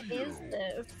catch up What to you. is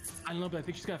this? I don't know, but I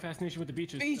think she's got a fascination with the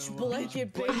beaches. Beach so,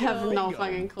 blanket I have no Bingo.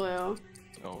 fucking clue.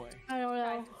 No way. I don't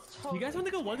know. You guys want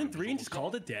to go 1 and 3 and just call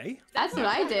it a day? That's what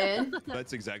I did.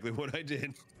 That's exactly what I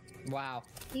did. Wow.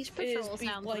 Beach It is Patrol beach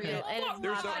sounds blanket. real. and it's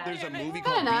There's not a, there's a bad. movie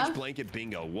Fair called enough. Beach Blanket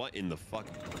Bingo. What in the fuck?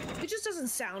 It just doesn't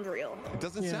sound real. It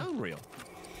doesn't sound real.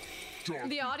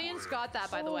 The audience got that,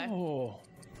 by the way. Oh.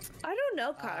 I don't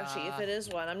know, Kashi, if it is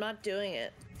one. I'm not doing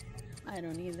it. I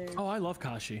don't either. Oh, I love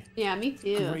kashi. Yeah, me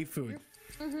too. Great food.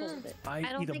 Full of it. I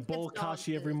don't eat a think bowl of it's dog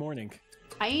kashi food. every morning.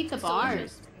 I eat the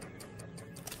bars.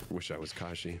 Wish I was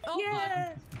Kashi.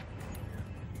 Yeah.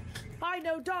 I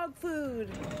know dog food.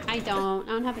 I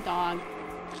don't have a dog.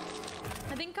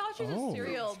 I think Kashi's Oh. a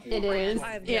cereal. It is. I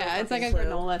have no Yeah, it's like a fucking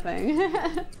clue. granola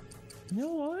thing. You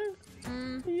know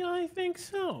what? Yeah, I think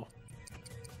so.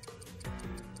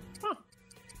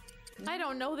 I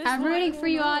don't know this I'm one. rooting for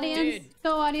you, audience. Dude.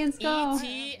 Go, audience, go.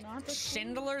 E.T.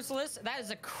 Schindler's List. That is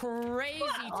a crazy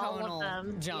All of tonal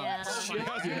them, jump. yeah.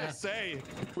 I was gonna say,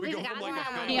 we He's go got from like a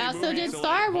that. family He also movie did to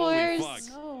Star like, holy Wars.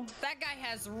 fuck. Oh. That guy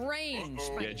has range.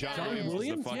 Yeah, John John Williams is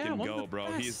Williams? the Yeah, fucking one of the goat, bro.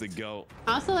 best. He's the goat.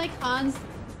 I also like Hans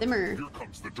Zimmer. Here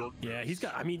comes the dark. Yeah, he's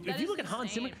got. I mean, That if you is look at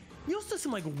Hans Zimmer, insane. he also does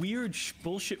some like weird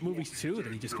bullshit movies too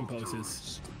that he just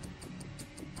composes.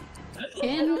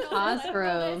 Ken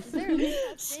Cosgrove.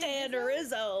 Stan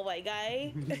Rizzo, my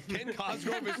guy. Ken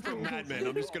Cosgrove is from Mad Men.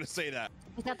 I'm just gonna say that.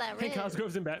 He's got that Hey, rig.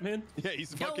 Cosgrove's in Batman. Yeah,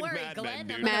 he's Don't fucking worry, Mad Glenn. Men,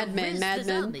 dude. Madman,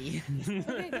 Madman.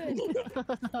 Okay,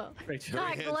 good. Great show.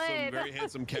 Very handsome, Glenn. very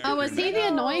handsome character. Oh, was he the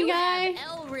annoying guy?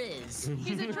 Elriz.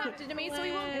 He's attracted to me, so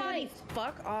he won't fight.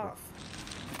 Fuck off.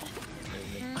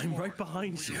 I'm right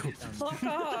behind you. Fuck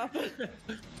off.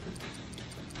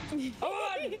 I'm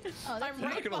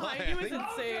right gonna lie, behind you. I It's think-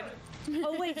 insane.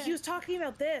 Oh wait, he was talking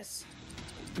about this.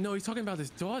 No, he's talking about his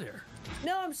daughter.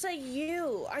 No, I'm saying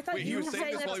you. I thought Wait, he you was were saying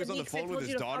saying this that while he was to on me the 'cause I phone with told his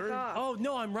you to fuck daughter? off. Oh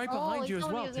no, I'm right behind you as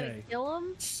well, Tay. Kill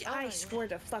him? I swear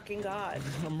to fucking God.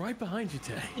 I'm right behind you,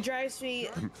 Tay. It drives me.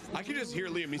 I can just hear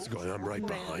Liam Neeson going, "I'm right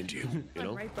behind you." You know?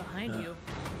 I'm right behind you.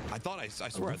 I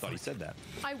swear I thought he said that.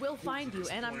 I will find you,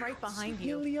 and I'm right behind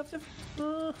you. Really up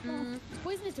to.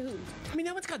 Poisonous to who? I mean,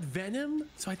 that one's got venom,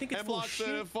 so I think it's full of Hemlock's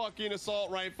shit. a fucking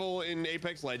assault rifle in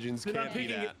Apex Legends. Then I'm Can't be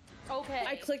picking that. Okay.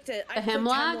 I clicked it. I The clicked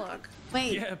hemlock?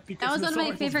 Wait, Yeah, that because was the one of my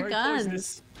assault rifle's favorite very guns.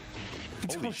 poisonous.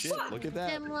 Holy Oh, shit! Look at that.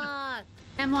 Hemlock.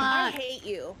 I Hemlock. hate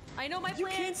you. I know my You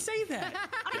plan. can't say that.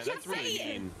 Yeah, that's really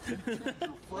mean.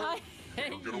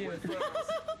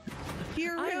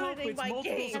 You're I hope ruining it's my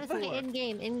multiple game. Gotta say in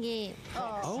game.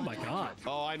 Oh my god.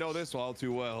 Oh, I know this all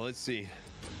too well. Let's see.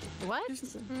 What?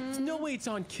 There's no way it's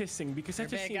on kissing because that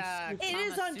just seems. It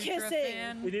is on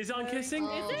kissing. It is on kissing?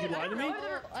 Did you lie to me?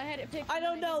 I had it picked. I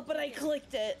don't know, but I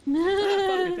clicked it.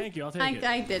 Okay, thank you. I'll take it.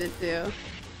 I did it too.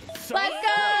 So- Let's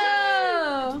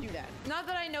go! Do that. Not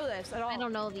that I know this at all. I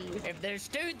don't know these. If there's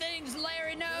two things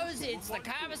Larry knows, it's the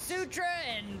Kama Sutra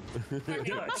and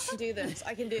I can do this.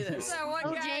 I can do this. that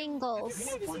one guy.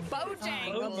 Bojangles.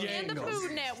 Bojangles. And the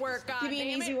Food Network. God Give me an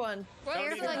damn easy it. one.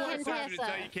 There's Don't like even know Contessa. to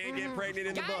tell you can't get pregnant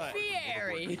in the Guy butt.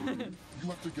 Fieri. You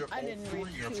have to get all didn't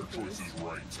read three answer two, choices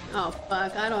right. Oh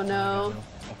fuck, I don't know.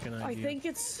 What can I do? think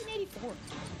it's. 84.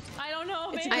 I don't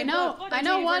know, man. I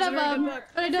know one of them, but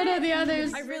I don't know the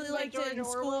others. I really liked it in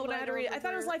school when I had to read it. I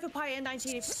thought it was Life of Pi in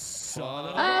 1984. Son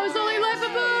of Oh, it's only Life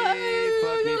of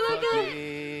fuck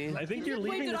me. I think you're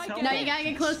leaving did this I house. get No, you gotta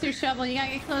get closer, Shovel. You gotta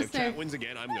get If closer. Chat wins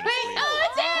again, I'm gonna. Wait, oh,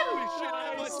 it's him! Holy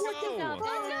shit, let's go.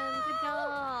 Good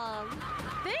job.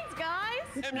 Thanks,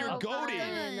 guys. Em, you're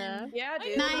goated. Yeah,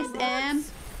 dude. Nice, Em.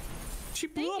 She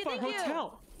blew up our thank you.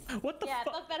 hotel. What the Yeah,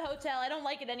 fuck? fuck that hotel. I don't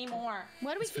like it anymore.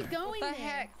 Why do we keep going? The there?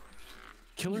 heck?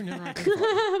 Killer never.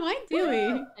 Why do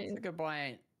we? That's a good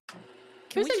point. Who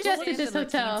Can we just suggested stand this in the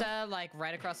hotel? quinta, like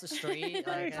right across the street?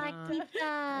 Like, Like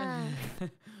pizza.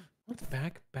 Let's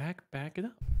back it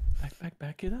up.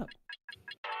 Back it up.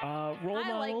 Role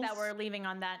I like models. that we're leaving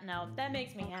on that note. That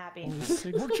makes me happy.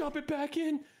 We're jumping back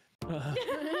in. Did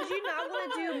you not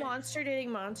want to do monster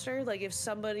dating monster? Like if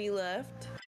somebody left?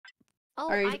 Oh,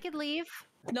 Are you- I could leave.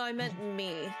 No, I meant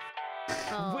me.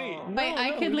 Oh. Wait, Wait,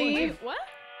 I could we want leave. What?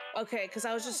 Okay, because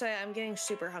I was just saying I'm getting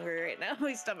super hungry right now.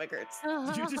 My stomach hurts.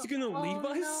 You're just gonna leave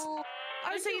us? No.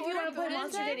 I was saying if you want to play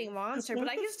monster dating monster, but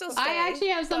I can still stay. I actually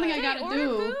have something I gotta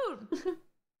do. Food.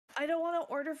 I don't want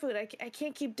to order food. I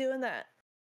can't keep doing that.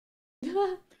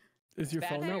 Is your back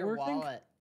phone to not your working? wallet.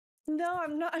 No,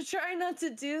 I'm not. I'm trying not to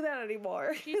do that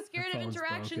anymore. She's scared of phone's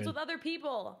interactions broken. with other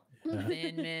people.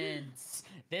 Thin mints.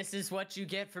 This is what you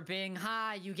get for being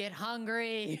high. You get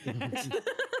hungry. I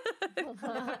don't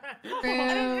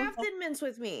have Thin Mints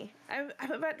with me. I'm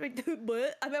at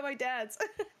my dad's.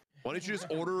 Why don't you just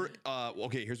order?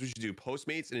 Okay, here's what you do: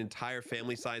 Postmates an entire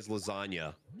family-sized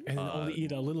lasagna. And then only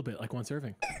eat a little bit, like one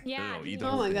serving. Yeah. No, eat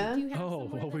Oh my god. Do you have Oh, somewhere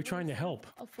well, that we're trying to help.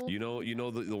 a full You know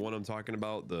the one I'm talking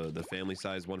about, the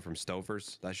family-sized one from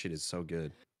Stouffer's. That shit is so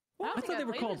good. I thought they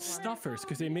were called stuffers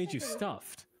because they made you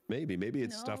stuffed. Maybe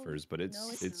it's No. Stuffers, but it's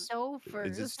No, it's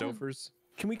Stouffer's. is it Stouffer's?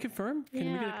 Can we confirm?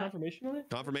 Can we get a Yeah. confirmation on it?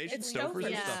 Confirmation? It's Stouffer's or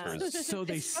Stouffer's. Stuffers? So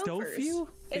they It's stove Stouffer's. you?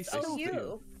 They It's stove OU.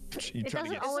 You It trying to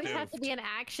doesn't get always have to stoked. be an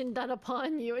action done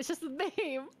upon you. It's just the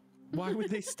name. Why would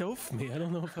they stove me? I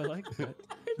don't know if I like that.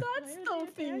 Not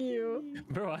stomping you.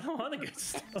 Bro, I don't want to get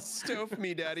stuffed. Stove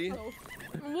me, daddy. Whoa,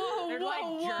 They're whoa, like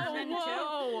whoa, German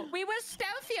whoa. too. We will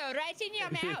stuff you right in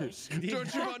your mouth.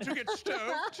 Don't you want to get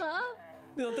stoked?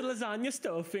 No, the lasagna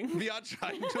stuffing. We are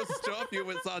trying to stop you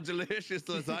with our delicious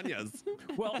lasagnas.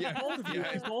 Well, Yeah, both of you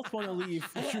yeah. guys both want to leave.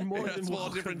 You're more That's than all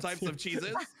welcome different types to. of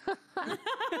cheeses.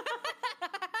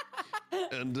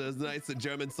 And nice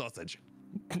German sausage.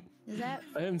 Is that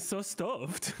I am so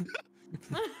stuffed.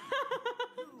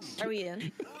 Are we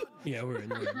in? Yeah, we're in.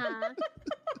 We're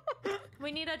in.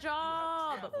 We need a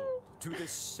job. To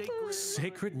this sacred,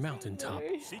 Sacred mountaintop.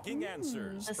 seeking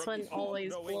answers. This from one the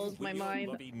always all-knowing blows my wheel mind.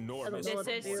 of enormous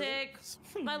This is sick.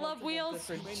 I love wheels.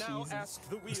 You may now ask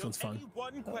the wheel one's fun. any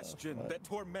one question that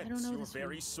torments know your this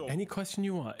very soul. Any question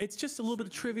you want. It's just a little bit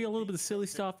of trivia, a little bit of silly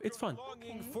stuff. It's fun.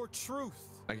 Longing for truth.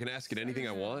 I can ask it anything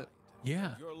I want.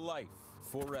 Yeah. Your life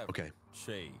forever Okay.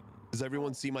 changed. Does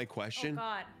everyone see my question? Oh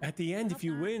God. At the end, if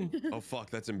you win. Oh fuck,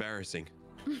 that's embarrassing.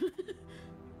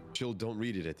 Chill, don't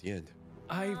read it at the end.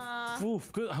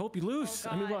 Oof, good. I hope you lose.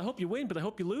 I mean, well, I hope you win, but I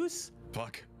hope you lose.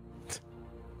 Fuck.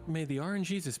 May the orange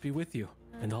Jesus be with you,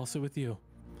 and also with you.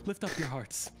 Lift up your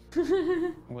hearts.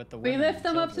 With the We lift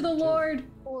them up to the Lord.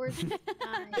 Lord. Ding,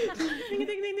 ding, ding,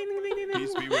 ding, ding, ding, ding.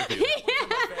 Peace be with you.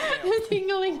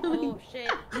 Oh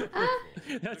shit.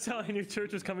 That's how I knew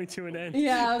church was coming to an end.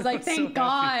 Yeah, I was like, thank so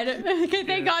God.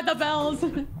 Thank God the bells.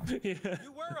 Yeah.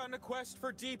 You were on a quest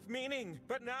for deep meaning,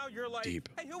 but now you're like, Deep.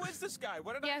 hey, who is this guy?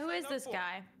 What did I Yeah, who is sign up this for?"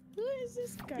 guy? Who is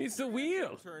this guy? It's the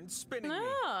wheel. Turn spinning me.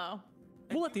 Oh.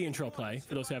 We'll let the intro play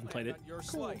for those who haven't played it. On your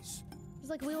slice. It's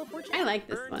like Wheel of Fortune. I like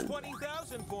this Earn one.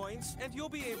 20,000 points, and you'll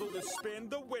be able to spin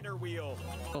the winner wheel.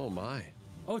 Oh my.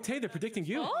 Oh, Tay, they're predicting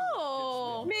you.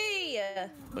 Oh. Me.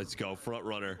 Let's go, front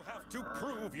runner. You have to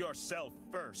prove yourself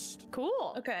first.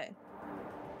 Cool. Okay.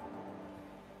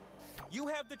 You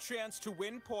have the chance to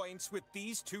win points with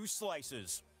these 2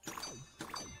 slices.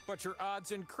 But your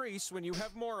odds increase when you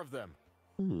have more of them.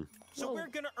 So we're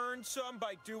gonna earn some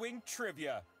by doing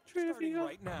trivia. Starting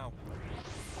right now.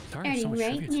 Darn, so much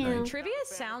trivia tonight. Trivia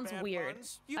sounds weird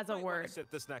You as a might wanna word.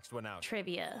 Sit this next one out.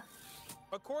 Trivia.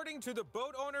 According to the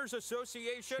Boat Owners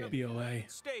Association of the BOA.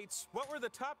 United States, what were the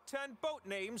top 10 boat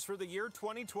names for the year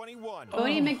 2021?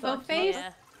 Bodie McBoatface?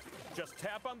 Yeah. Just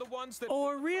tap on the ones that.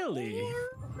 Or really?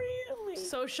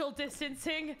 Social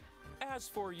distancing. As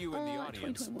for you in the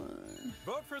audience, 2021.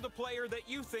 vote for the player that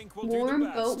you think will Warm do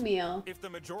the best. oatmeal. If the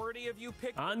majority of you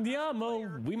pick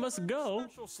Andiamo, we must go.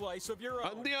 special slice of your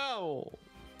own. Andiamo.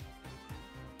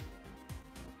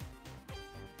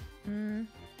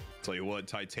 Tell you what,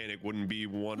 Titanic wouldn't be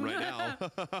one right now.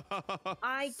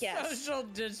 I guess. Social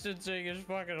distancing is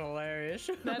fucking hilarious.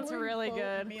 That's Warm really boat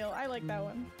good. Meal. I like that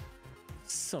one.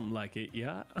 Some like it,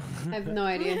 yeah. I have no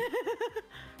idea.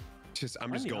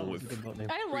 I'm just going with.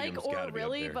 I like Freedom's or gotta be up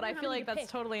really, there. but I feel like that's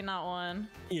totally not one.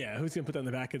 Yeah, who's gonna put that in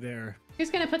the back of their?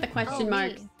 Who's gonna put the question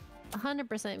mark?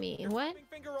 100% me. What?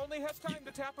 Finger only has time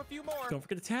to tap a few more. Don't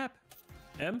forget to tap.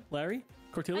 Larry,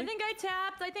 Courtilly. I think I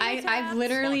tapped. I think I tapped. I've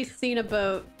literally seen a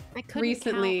boat I couldn't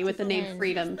recently count with the to name 10.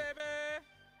 Freedom. Baby.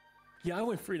 Yeah, I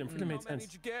went Freedom. Freedom made How many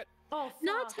sense. did you get? Oh,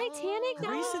 Not Titanic. That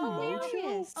Grace and was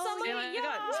hilarious. Somebody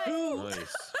got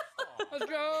Nice. Let's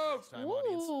go. Time,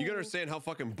 audience. You gotta understand how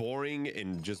fucking boring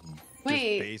and just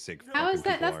Wait, basic. How is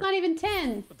that? fucking That's people not even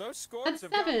 10. But those scores That's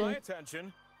have got 7. my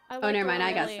attention. Oh, never mind.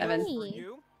 I got 7. For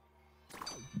you,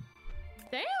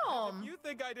 Damn. if you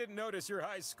think I didn't notice your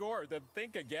high score, then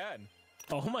think again.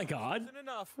 Oh my God. Isn't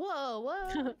enough. Whoa,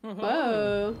 whoa.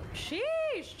 Whoa.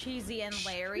 Sheesh, Cheesy and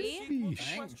Larry.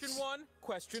 Question 1,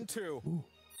 question 2.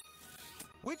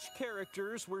 Which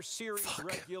characters were series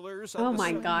regulars on Oh the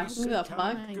my 70s gosh, who the sitcom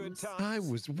fuck? Good are. I Times?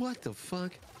 was what the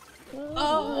fuck?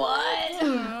 Oh, what?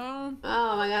 Oh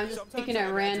my God, I'm just Sometimes picking I at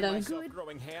imagine random. myself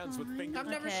growing hands with fingers. I've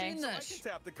never Okay. seen So I this.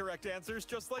 can tap the correct answers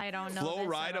just like I don't know. Flo this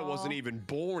Rida at wasn't all. even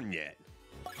born yet.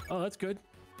 Oh, that's good.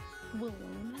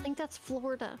 I think that's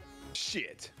Florida.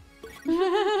 Shit.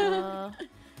 I'm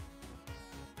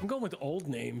going with old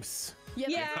names.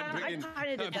 Yeah, I'm picking, I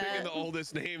kinda did I'm picking that. the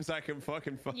oldest names I can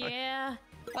fucking find. Yeah.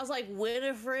 I was like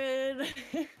Winifred,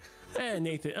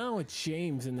 Nathan. Oh, it's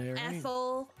James in there. Right?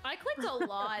 Ethel, I clicked a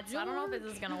lot, so I don't know if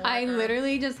this is gonna work. I or-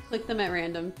 literally just clicked them at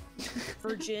random.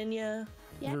 Virginia,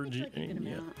 Yeah, I think like a good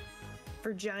Virginia. amount.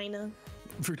 Virginia.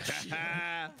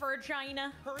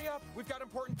 Virginia. Hurry up, we've got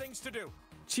important things to do.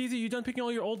 Cheesy, you done picking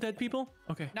all your old dead people?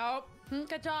 Okay. Nope.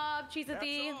 Good job, Cheesy. That's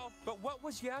all. But what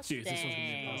was yes? Jeez, this one's gonna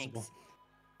be Thanks. impossible.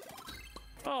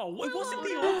 Oh, it wasn't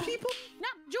the old people? No,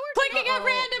 George. Clicking at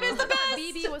random is the best!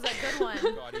 BB was a good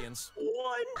one. Audience.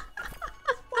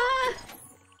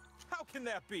 How can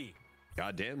that be?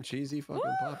 Goddamn cheesy fucking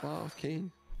pop off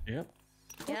king. Yep.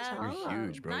 Yeah. You're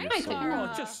huge, bro. Nice You're so job.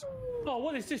 Oh, just. Oh,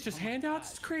 what is this? Just handouts?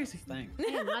 It's crazy. Thanks. I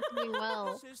am not doing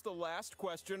well. This is the last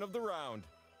question of the round.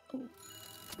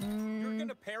 Mm. You're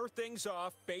gonna pair things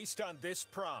off based on this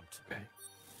prompt. Okay.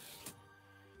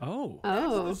 Oh.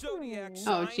 Oh. The zodiac Oh,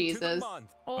 sign to the Jesus. month.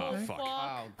 Oh, fuck.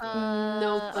 Wow.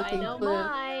 No I fucking know clue.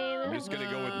 I'm mine. just gonna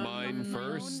go with mine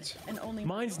first. And only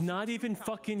Mine's not even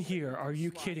fucking here. Are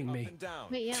you kidding Up me? and down.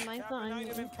 Wait, yeah, mine's Tap not an on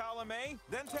item here. in column A,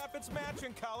 then tap its match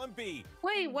in column B.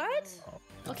 Wait, what?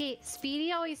 Okay,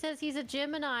 Speedy always says he's a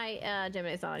Gemini.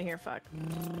 Gemini's not on here. Fuck.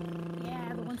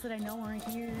 Yeah, the ones that I know aren't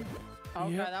here.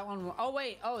 Okay, Yep. that one. Oh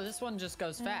wait. Oh, this one just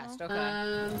goes fast. Okay.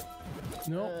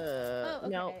 No. Oh, okay.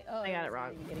 No, Oh, I got it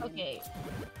wrong. getting it. Okay.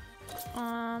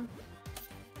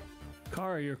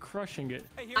 Kara, you're crushing it.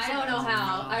 Hey, here's I don't a- know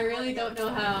how. I really don't know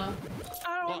how.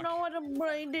 I don't know what a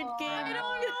braided game. I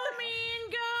don't know,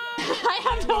 mean I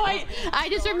have no idea. I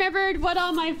just remembered what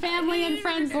all my family and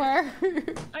friends were.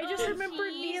 I just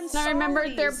remembered me and I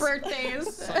remembered their Solly's.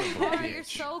 birthdays. Oh, you're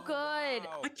so good.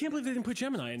 I can't believe they didn't put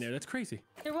Gemini in there. That's crazy.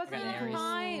 There wasn't I got enough Aries.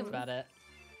 time. That's about it.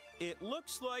 It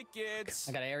looks like it's.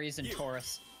 I got Aries and You.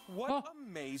 Taurus. What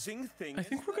amazing thing! I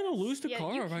think we're gonna lose to Yeah,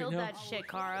 Kara you right killed now. that shit,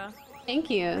 Kara. Thank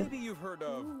you. Maybe you've heard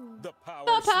of the power.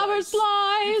 The power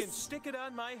slice. You can slice. stick it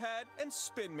on my head and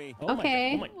spin me. Oh my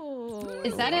Okay. God, oh my-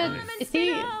 Is that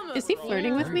a? Is he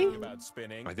flirting with me? About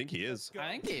spinning. I think he is.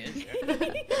 I think he is.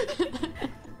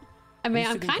 I mean, I'm He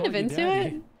said he kind of called you into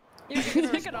daddy. it. You can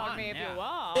stick it on me if you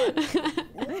want.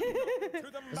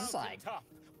 To the This is like- mountaintop,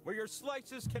 where your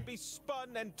slices can be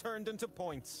spun and turned into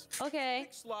points. Okay.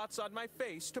 6 slots on my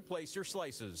face to place your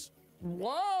slices.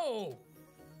 Whoa!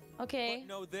 Okay. But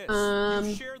know this: Um,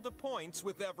 you share the points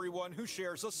with everyone who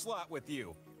shares a slot with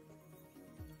you.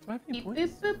 Do I have any Beep,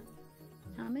 points? boop, boop.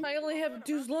 How many? I only have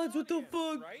 2 slots. What the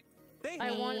fuck? Right? They I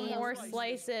have want more more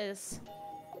slices.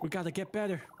 We gotta get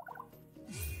better.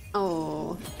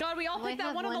 Oh. God, we all Oh, I picked that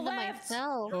have one on the to left.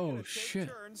 myself. Oh Take shit.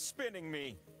 turns spinning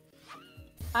me.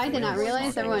 I did not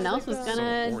realize everyone else was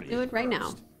gonna horny. do it right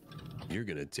now. You're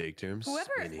gonna take turns Whoever-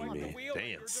 spinning Like the me. wheel Damn.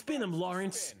 you're Spin him, about to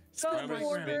Lawrence. spin. Spin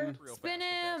him, Spin. Spin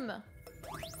him.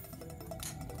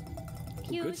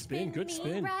 Oh, good spin, good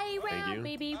spin. Right Thank round, you.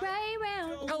 baby, right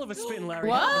round. Hell of a spin, Larry.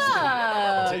 Hell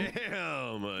of a spin. Whoa.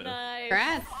 Damn. Nice.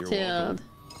 Congrats, You're Chilled.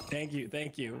 Thank you,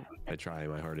 thank you. I try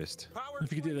my hardest. Power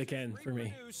If you could do it slice again for me.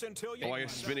 reproduce until you Oh, I run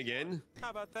gotta spin out. again? How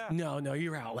about that? No,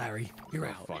 you're out, Larry. You're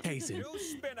out. fuck. Hazen. New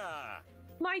spinner.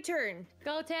 My turn.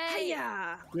 Go, Tay.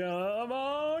 Yeah. Come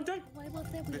on, take. Why was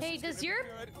that? Hey, does your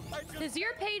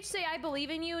page say I believe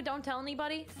in you? Don't tell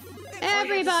anybody.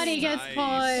 Everybody gets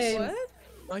Nice. points.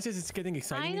 Mine says it's getting I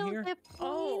exciting in don't here. get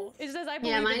Oh, it says I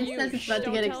believe Yeah, in mine you. says it's about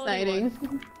to get Don't tell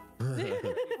anyone.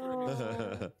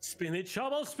 exciting. Spin it,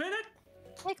 Shubble, spin it.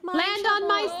 like my Land on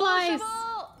my Oh, slice.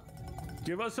 Shubble.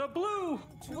 Give us a blue.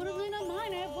 What is it on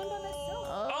mine? I have one by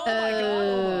myself. Oh my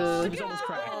god. It was almost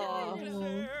cracked.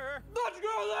 Let's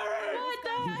go, Larry! What the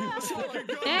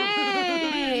hell?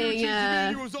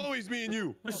 Dang. It was always me and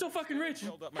you. We're so fucking rich.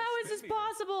 How is this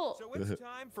possible? So it's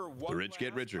time for one rich get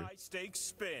last richer. high-stakes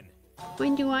spin.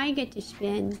 When do I get to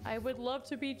spin? I would love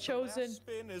to be Last chosen.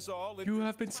 spin is all in You your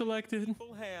have been selected.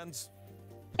 full hands.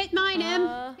 Hit mine,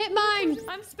 Em. Hit mine.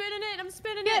 I'm spinning it. I'm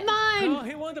spinning Hit it. Oh, mine.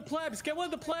 hit one of the plebs. Get one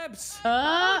of the plebs.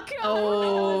 Oh.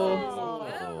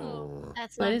 Oh.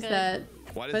 That's What not is good. that?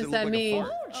 Why does What's it look that like mean? a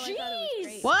fart? Oh,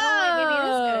 jeez.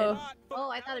 Whoa. Oh,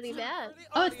 I thought it'd be bad.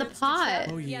 Oh, it's the pot.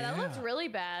 Oh Yeah, yeah. that looks really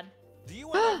bad. Do you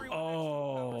want everyone Oh. next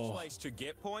to a power slice to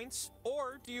get points,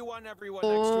 or do you want everyone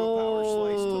next to a power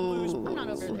slice to lose I'm points? not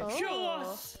over there. Kill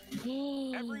us.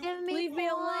 Everyone- Give me Leave me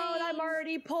alone. I'm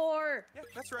already poor. Yeah,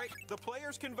 that's right. The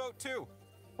players can vote too.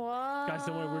 Wow. Guys,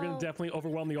 don't worry. We're gonna definitely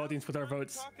overwhelm the audience with our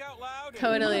votes. Talk out loud. and-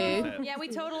 Totally. Yeah, we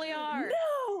totally are.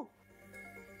 No.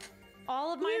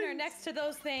 All of mine are next to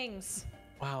those things.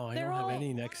 Wow, I They're don't have all-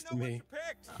 any next to me.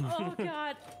 Oh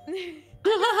God.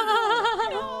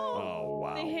 Oh,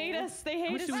 wow. They hate us. They How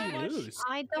hate much us do so we much. lose?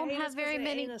 I don't hate us have very 'cause they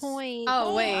many hate us. points.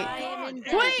 Oh, wait. I am in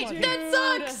debt. Wait, that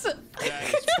sucks. That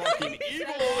is fucking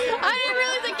evil. I didn't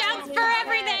realize it counts for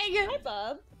everything. Hi,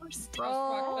 Bob.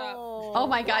 Oh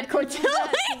my god, Courtilly.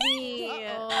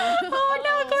 Uh-oh. Oh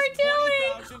no, Courtilly.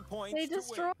 20,000 points They to win.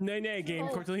 destroy Nay, game.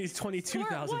 Courtilly needs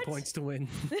 22,000 What? points to win.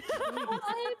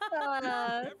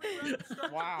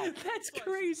 Wow. That's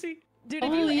crazy. Dude, if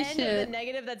Holy you end in shit. the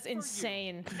negative, that's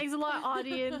insane. Thanks a lot,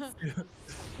 audience.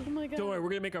 Oh my God. Don't worry, we're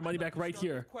gonna make our money back right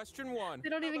here. Question 1. They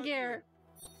don't even care.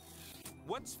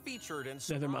 What's featured in Never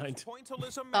Savant's mind.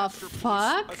 Pointillism The masterpiece,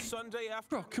 fuck? A Sunday afternoon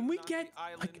Bro, can we on get, the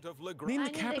island like, of La Name Grande? the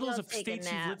need to capitals go of take a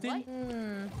states you've nap. lived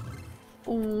in.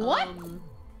 What?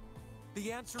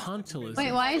 The answer Pontilism.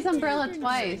 Wait, why is umbrella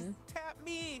twice? Tap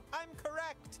me. I'm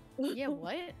correct. Yeah,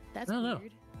 what? That's I don't know.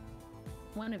 weird.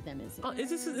 One of them is. Oh, this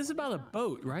is about a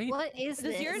boat, right? What is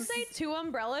Does this? yours say 2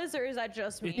 umbrellas, or is that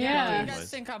just me? Yeah. You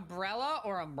guys think umbrella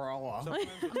or umbrella? Sometimes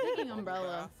I'm it's thinking a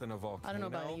umbrella. bath and a volcano. I don't know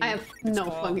about you. I have no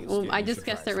fucking. Well, I just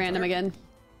guessed at random again.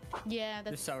 Yeah, You're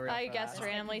that's. so real I for guessed that.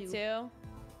 randomly too.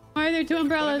 Why are there two What if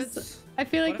umbrellas? it's- I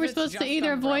feel what like if we're it's supposed to just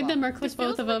either avoid umbrella? them or click This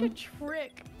feels both of like them. a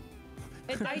trick.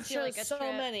 I chose so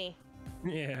many.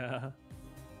 Yeah.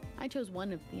 I chose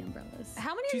one of the umbrellas.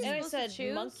 How many are you And I supposed said to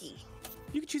choose? monkey.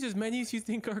 You can choose as many as you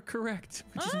think are correct,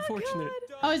 which is Oh, unfortunate.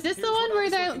 Oh, is this the one where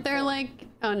they're like?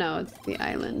 Oh no, it's the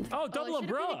island. Oh, double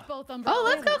umbrella. Both Oh, umbrellas.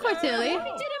 let's go, Courtilly. You did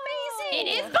amazing. It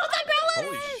is both umbrellas.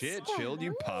 Holy shit, Chilled,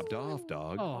 you popped off,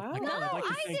 dog. Oh, my No, God, I'd like to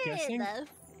I thank did. guessing.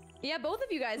 Yeah, both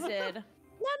of you guys did.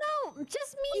 No,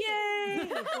 just me. Yay!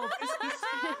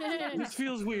 This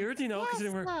feels weird, you know,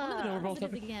 because we're both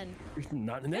up again.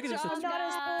 not in the negative. I'm not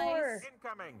a score.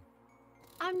 Incoming.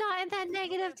 I'm not in that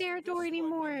negative territory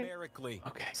anymore. Numerically.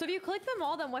 Okay. So if you click them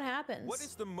all, then what happens? What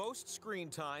is the most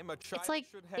screen time a child It's like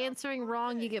should have answering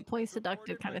wrong, you get points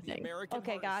deducted kind of thing. American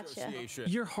Okay, Heart gotcha. Association?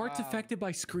 Your heart's affected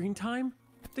by screen time?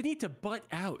 They need to butt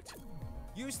out.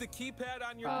 Use the keypad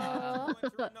on your phone to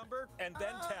enter a number and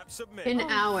then tap submit. In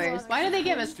hours. Why do they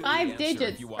give us 5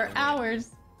 digits for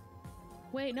hours?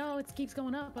 Wait, no, it keeps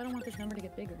going up. I don't want this number to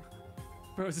get bigger.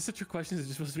 Bro, is this a trick question? Is it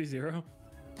just supposed to be 0?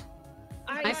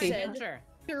 I see. said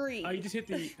 3. Oh, you just hit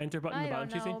the enter button in I the bottom,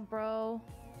 don't know, Cheesy? bro.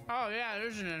 Oh yeah,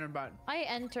 there's an enter button. I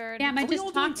entered. Damn, I Are we just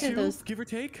all doing talked to 2, those. give or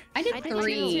take? I did I did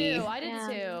 3. 2. I did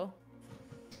Yeah.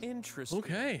 2. Interesting.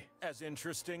 Okay. As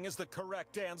interesting as the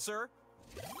correct answer.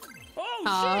 Oh,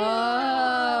 Oh.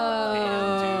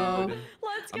 shit!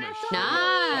 Let's I'm go. a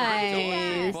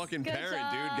Nice. fucking Good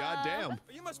parent, dude. Goddamn.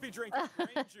 You must be drinking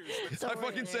grape juice. I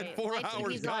fucking said 4 My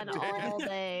hours. TV's on Goddamn. all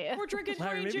day. We're drinking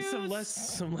Larry, green maybe juice. some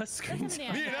less screen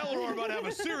time. Me and Eleanor are about to have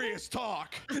a serious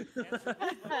talk. And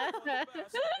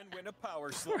win a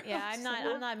power slice. Yeah, I'm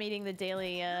not meeting the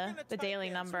daily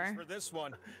number. For this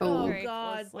one. Oh. Very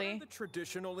God. What are closely. the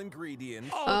traditional ingredients?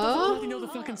 Oh. You know the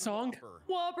fucking song?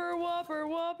 Whopper, whopper,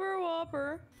 whopper,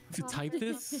 whopper. To type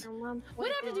this?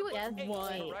 What have to do with Yes.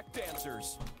 what? Correct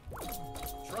answers.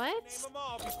 Try What? to name them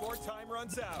all before time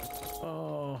runs out.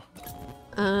 Oh.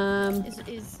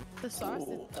 Is the sauce?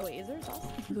 Oh wait, is there a sauce?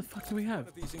 What the fuck do we One have?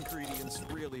 of these ingredients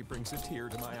really brings a tear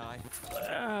to my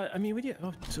eye. I mean, what do you...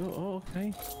 Oh,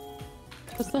 okay.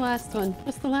 What's the last one?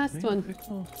 What's the last Tomato, one?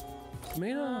 pickle.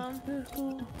 Tomato,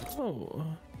 pickle. Oh.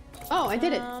 Oh, I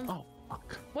did it. Oh,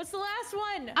 fuck. What's the last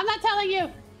one? I'm not telling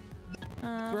you.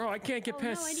 Bro, I can't get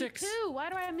past no, I need 6. 2. Why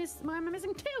am I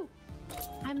missing 2?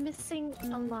 I'm missing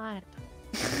a lot.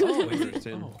 Oh,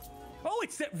 Interesting. Oh,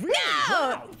 it's that really? No!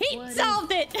 Wow. He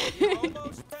solved it!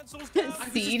 Almost pencils down.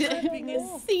 Seed.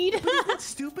 Seed. That's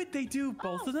stupid. They do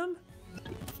both of them?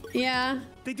 Yeah.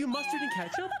 They do mustard and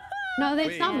ketchup? No, that's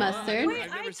Wait, not mustard. Wait,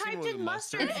 I've never I seen typed one with in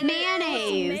mustard. It's and it was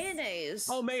mayonnaise. Mayonnaise.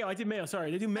 Oh, mayo. I did mayo.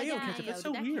 Sorry. They do mayo yeah, ketchup. That's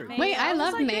so that weird. can- Wait, I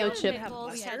love like, mayo they chip. have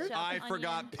mustard. I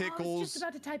forgot I was pickles. just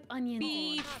about to type onion.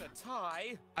 Beef. Not a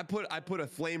tie. I put a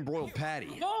flame broiled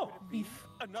patty. Oh!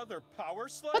 Another power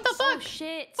slice. What the fuck? Oh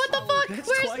shit. What the fuck? That's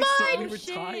Where's twice that we mine? were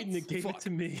tied and it gave it to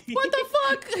me. What the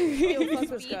fuck? Yo, fuck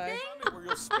this guy. Where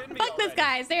you'll spin me Fuck this already.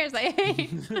 guy, seriously.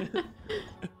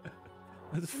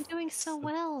 I'm doing so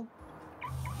well.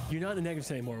 You're not in the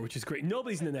negatives anymore, which is great.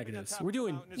 Nobody's in the negatives. We're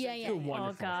doing, Yeah, yeah. doing Oh, Oh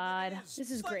wonderful. god. This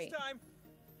is Slice great. time.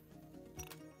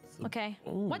 Okay.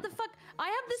 Ooh. What the fuck? I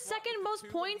have the second most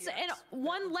points and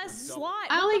 1 less slot.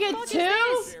 I What only the get fuck is 2?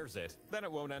 this? There's it. Then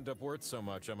it won't end up worth so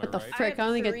much, am I What the right? frick? I have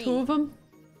only get 3. 2 of them?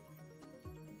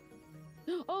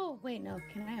 Oh wait, no.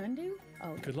 Can I undo?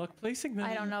 Oh. Good luck placing them.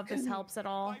 I don't know if this helps at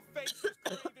all. My face is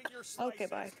craving your slices. Okay,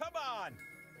 bye. Come on.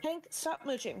 Hank, stop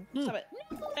mooching. Stop it.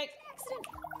 Hank.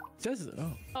 Does it?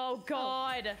 Oh. Oh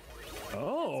god.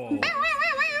 Oh.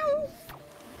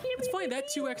 It's funny, that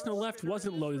 2x on the left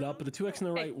wasn't loaded up, but the 2x on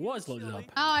the right was loaded up.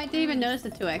 Oh, I didn't even notice the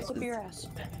 2x. Whip your ass.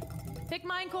 Kick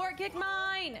mine, Court. Kick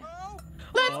mine.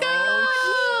 Let's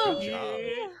go! Good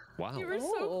job. Wow. You were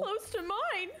so close to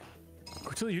mine.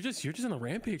 Courtilly, you're just on a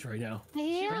rampage right now. I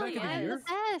am. back of the I'm year? the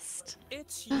best.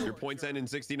 It's Your points end in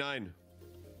 69.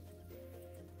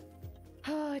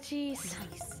 Oh jeez.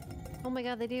 Oh my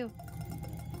god, they do.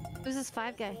 Who's this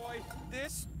 5 guy? Boy,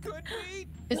 this could be.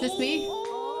 Is this me?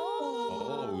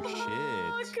 Oh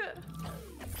shit.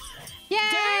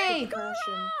 Yay! Oh,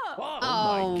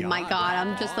 Oh my god,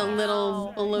 I'm just a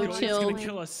little It's chill. gonna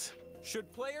kill us.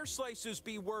 Should player slices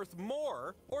be worth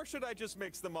more, or should I just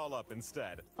mix them all up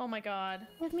instead? Oh my god.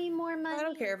 Give me more money. I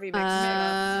don't care if he mixes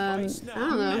it up. I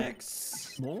don't know.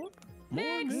 Mix. More?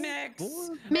 More? Mix.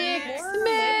 More? Mix,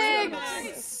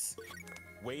 mix.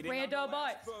 Waiting Rando on the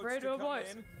last boys, votes to rando come boys.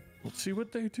 in. Let's see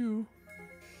what they do.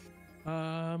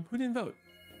 Who didn't vote?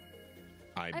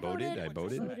 I voted. I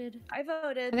voted. I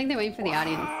think they're waiting for the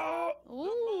audience.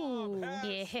 Ooh.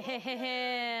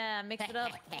 Yeah. Mix it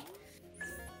up.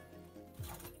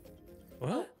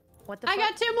 What? What the I fuck?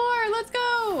 got 2 more. Let's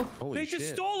go. Holy They shit.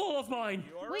 just stole all of mine.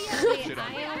 Wait, Shit,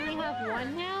 I only have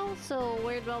 1 now, so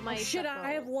where'd all my Shit, stuff I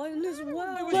go? have 1 as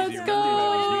well. Let's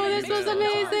go. This was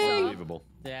amazing. Unbelievable.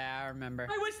 Yeah, I remember.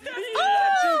 I was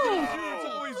Oh!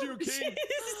 It's always you, King.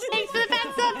 Thanks for the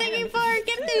fat sub. Thank you for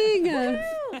gifting.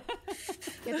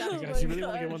 You guys, you really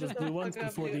want to get one of those blue ones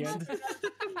before the end? Come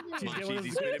on, Get one of Cheesy,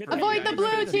 those- spin it get for me. Avoid the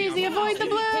blue, Cheesy. Avoid the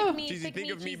blue. Cheesy,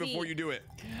 think of me before you do it.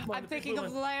 I'm thinking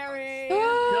of Larry. No,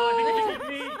 I think it's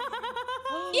me.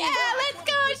 Yeah, let's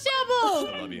go,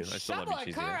 Shubble. I still love you, Shubble,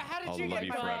 Cheesy. Kara, how did I'll you love get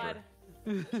you God?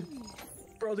 forever.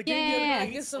 Bro, the game Yeah. the other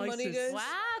day, Get some money, guys. Wow,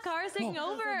 Kara's taking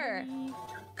over.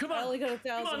 Come I on. only got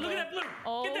 1,000. Come on, look at that blue.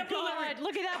 Oh Get that blue, Larry. God!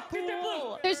 Look at that Get that pool.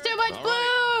 blue. There's too much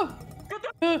All blue.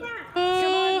 Come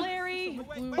on, Larry.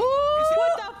 Wait, Ooh.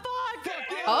 What the fuck?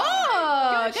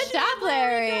 Oh, good job,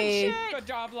 Larry. Good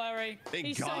job, Larry. Thank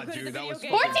He's so God, good at dude. the That was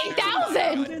video game.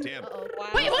 14,000. God damn. Wow.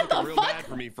 Wait, what the Real fuck? bad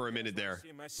for me for a minute there.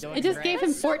 It just gave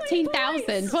him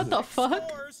 14,000. What the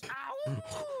fuck?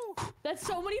 That's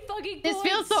so many fucking This points.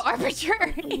 feels so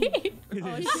arbitrary.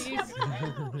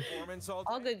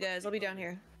 All good, guys. I'll be down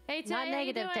here. Hey, Tay, Not how you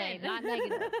negative, Tay. doing? Not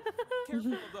negative.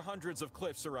 Careful of the hundreds of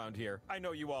cliffs around here. I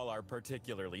know you all are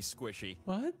particularly squishy.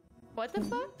 What? What the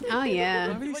fuck? Oh Why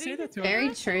yeah, would you say that to her?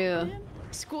 very true.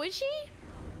 Squishy?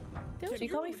 Did you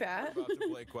call me fat? About to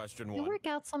play question You one. work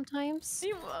out sometimes.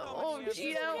 Oh,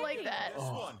 gee, I don't like that. This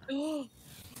one.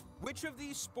 Which of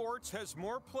these sports has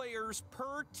more players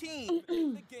per team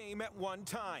in the game at one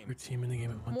time? Your team in the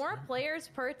game at one More time. players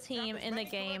per team in the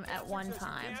game at one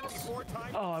time.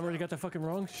 Oh, I already got that fucking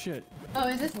wrong. Shit. Oh,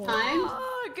 is this time?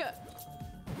 Fuck.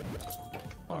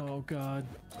 Oh God.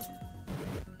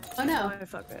 Oh no, I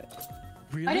fuck it.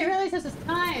 Really? I didn't realize this was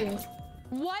time.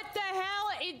 What the hell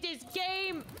is this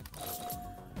game?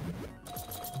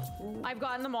 I've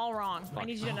gotten them all wrong. I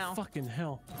need you to Oh, know. fucking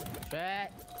hell.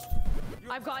 Bet.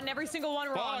 I've gotten every single one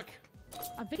wrong. Fuck.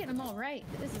 I'm picking them all right.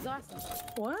 This is awesome.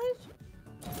 What?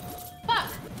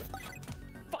 Fuck.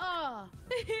 Oh,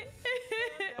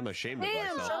 I'm ashamed of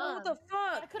Damn, myself. Shubble, what the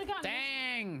I fuck? could have gotten.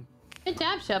 Dang. Good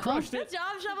job, Shuffle. Crushed Good it.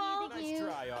 job, Shovel. Nice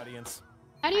try, audience.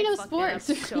 How do you know fucked it up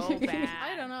sports? so bad.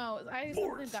 I don't know. I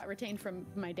something got retained from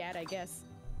my dad, I guess.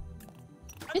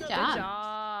 Good Good job.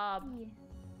 job.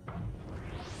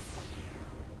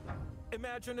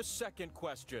 Imagine a second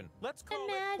question. Let's call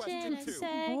Imagine it a question two.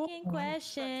 second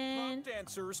question. Prompt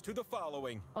answers to the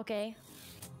following. Okay.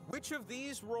 Which of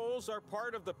these roles are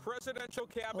part of the presidential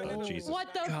cabinet? Oh, Jesus.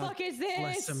 What the God fuck is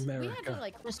Bless this? We had to America.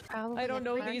 like There's probably I don't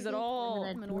know these at all.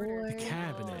 them in order. The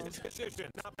cabinet.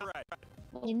 Decision, not right.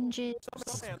 Ninja.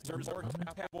 Some answers are more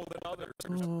applicable than others.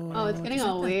 Oh, it's getting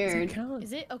all weird. Count.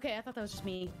 Is it? Okay, I thought that was just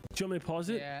me. Do you want me to pause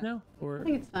it Yeah. now? I Or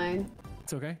think it's fine.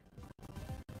 it's okay?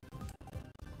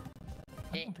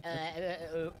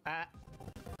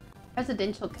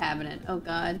 Presidential cabinet. Oh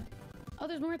god. Oh,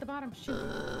 there's more at the bottom. Shoot.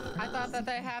 I thought that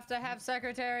they have to have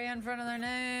secretary in front of their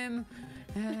name.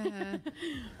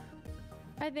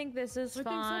 I think this is I think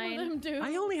some of fine. them do.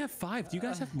 I only have 5. Do you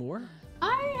guys have more?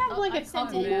 I have like I a sent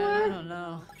couple it. more. don't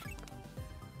know.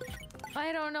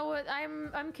 I don't know what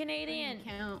I'm Canadian.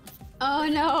 Count. Oh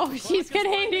no, she's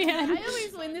Canadian. I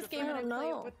always win this game when I don't play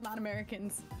know. with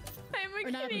non-Americans. I'm Or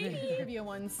a not the Canadian. trivia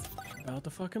ones. About to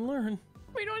fucking learn.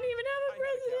 We don't even have I a had a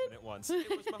president. cabinet once. It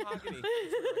was mahogany. That's where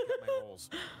I kept my rolls.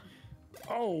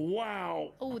 Oh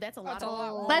wow. Oh, that's a lot. That's a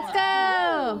lot. Let's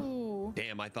go. Ooh.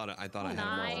 Damn, I thought I had them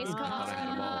all. Nice I thought I had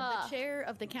them all. The chair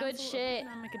of the Council Good shit. of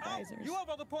Economic Advisors. You have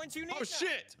all the points you need. Oh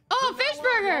shit! Oh,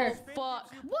 Fishburger.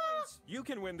 Fuck. What? You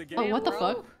can win the game. Oh, what the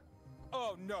fuck?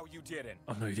 Oh no, you didn't.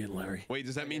 Oh no, you didn't, Larry. Wait,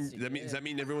 does that mean does that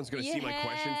mean everyone's gonna see my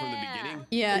question from the beginning?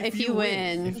 Yeah, if you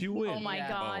win. If you win. Oh my Yeah.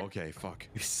 god. Oh, okay, fuck.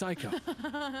 You psycho. You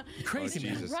Oh, crazy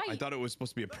man. Jesus. I Right. thought it was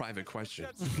supposed to be a private question.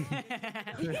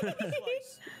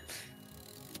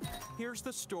 Here's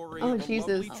the story Oh, of a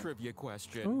Jesus. lovely trivia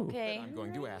question Ooh. Okay. that I'm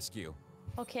going to ask you.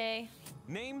 Okay.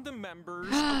 Name the members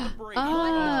of the Brady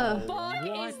Ah. Fuck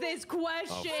What? is this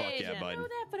question? Oh, fuck yeah, I bud. know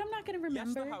that, but I'm not gonna Yes,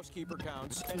 remember. the housekeeper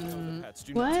counts, and no, the pets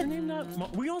do What? not. Name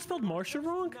that. We all spelled Marsha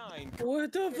wrong. 9.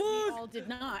 What the We fuck? all did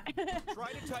not.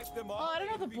 Try to type them all. Oh, I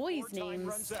don't know the before boys' time names.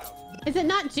 runs out. Is it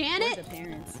not Or the Janet?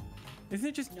 parents. Isn't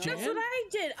it just Jan? That's what I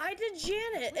did. I did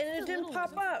Janet, and it The didn't little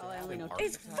pop ones. up. Oh, I only know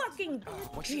It's fucking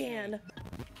Jan.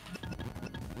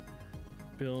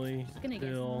 Billy, gonna guess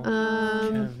Bill,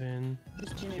 Kevin,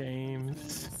 Just generic.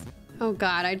 James. Oh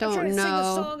god, I I'm trying don't to sing a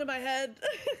know. song in my head.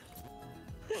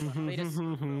 The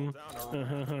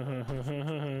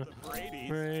Brady's.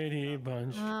 Brady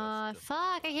Bunch.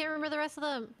 Fuck, I can't remember the rest of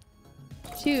them.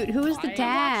 Shoot, who was the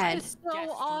dad? So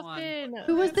Guessed often.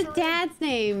 Who was the dad's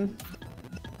name?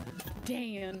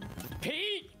 Dan.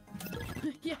 Pete.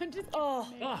 Yeah, I'm just. Oh,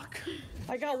 Fuck.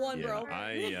 I got one, Yeah, bro.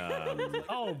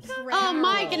 Oh, Oh,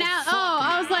 Mike and Al. Oh,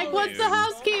 I was like, what's the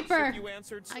housekeeper? You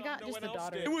answered some I got no just one the else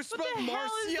daughter. did. It was spelled Marcia.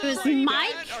 It was like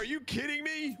Mike? that? Are you kidding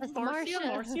me? Marcia.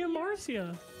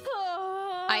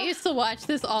 I used to watch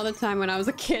this all the time when I was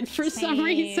a kid for some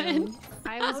reason.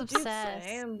 I was Oh, obsessed.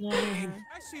 Sam.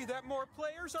 I see that more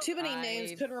players are Too many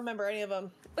names. Couldn't remember any of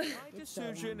them. My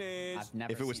decision is I've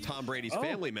never If it was seen Tom Brady's Oh.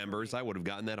 family members, I would have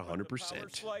gotten that power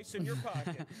 100%. slice in your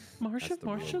pocket. Marcia, That's the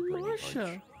real Marcia, Brady Marcia.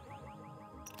 Bunch.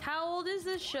 How old is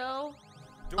this show?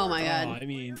 Oh my god. I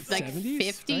mean, Like 70s,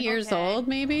 50 right? years old,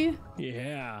 maybe?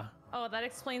 Yeah. Oh, that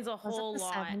explains a whole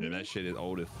lot. Yeah, that shit is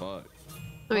old as fuck.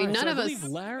 I mean, Alright, none so of I us. believe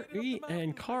Larry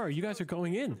and Cara, you guys are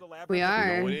going in. We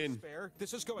are. Going in.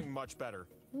 This is going much better.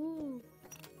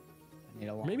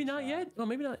 Maybe not yet. Oh,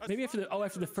 maybe not. Maybe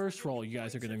after the first roll, you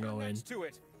guys are gonna go in. To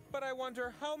it. But I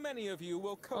wonder how many of you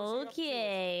will cozy up to it.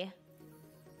 Okay.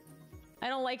 I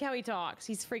don't like how he talks.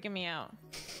 He's freaking me out.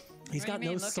 He's got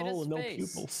no Look at soul his and no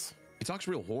face. pupils. He talks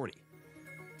real horny.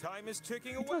 Time is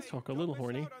ticking He away. does talk a little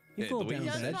horny. He's Yeah, a the little way down he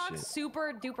bad. says Talk shit.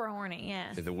 super duper horny.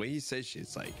 Yeah. The way he says shit,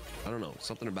 it's like, I don't know,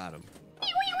 something about him.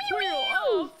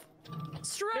 Oh,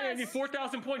 stress. Hey, I need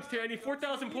 4,000 points, Tay. I need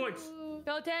 4,000 points.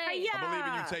 Go Tay. I believe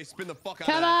in you, Tay. Spin the fuck out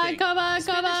Come of that on, thing. come on,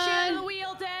 Spin come the shit out of the on.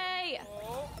 wheel, Tay.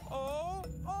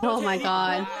 Oh my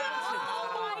god.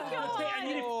 Tay,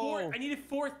 I needed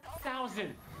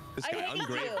 4,000. This guy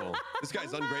ungrateful. This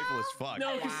guy's ungrateful as fuck.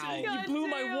 No, because you blew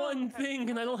my one thing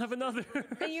and I don't have another.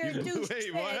 And you're a douche.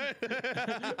 Wait, what?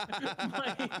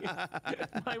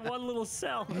 my one little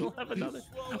cell. I don't have another.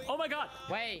 Oh my god.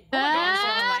 Wait.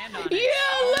 Ah, Land on it. yeah,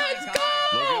 Oh my let's God.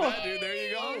 go. Look at that, dude. There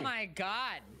you Oh go. my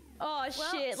god. Oh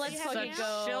shit, let's So fucking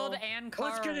go. Shield and Cara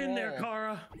Let's get in there, roll.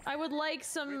 Cara. I would like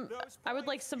some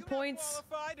points.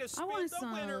 I want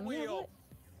some. Yeah,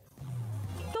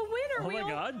 The winner Oh wheel. my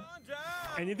god.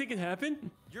 Anything can happen?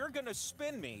 You're gonna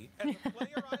spin me, and the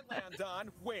player I land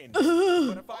on wins.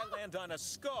 But if I land on a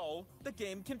skull, the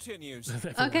game continues.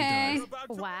 Okay. You're about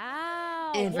to-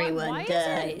 Wow. Everyone why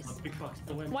dies. Isn't, Big bucks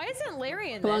to win. why isn't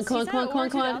Larry in Come on, this? come on, He's come on, had come on,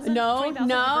 come on. 20,000 No, 20,000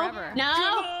 no, forever. no.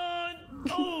 Come on.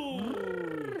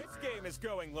 Oh. This game is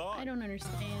going long. I don't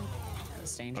understand.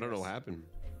 I don't know what happened.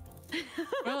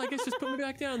 Well, I guess just put me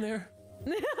back down there.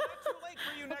 Too late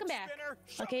for you, Welcome next back.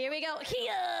 spinner. Okay, here we go.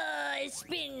 Here,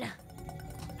 spin.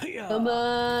 Come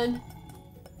on.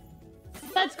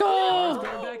 Let's go.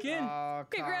 Going back in. Oh,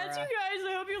 Congrats, you Cara. guys.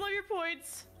 I hope you love your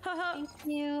points. Haha. Thank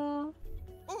you.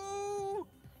 Ooh,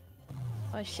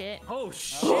 Oh shit. Oh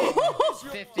shit.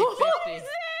 50-50. you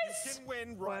can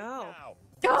win right now.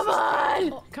 Come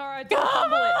on. Oh, Cara, don't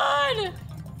Come fumble it.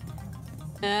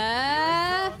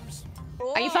 on.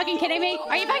 Are you fucking kidding me?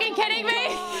 Are you fucking kidding me?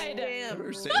 I don't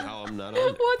understand how I'm not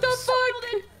on. What the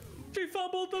fuck? She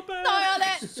fumbled the bag. Soiled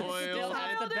it. Still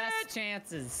have the best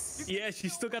chances. Yeah,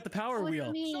 she's still got the power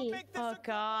wheel. Me. Oh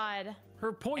god.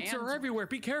 Her points And- are everywhere.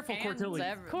 Be careful, Courtilly.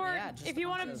 Court, Yeah, just if you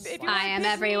want just to, if you I am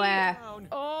everywhere.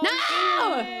 Oh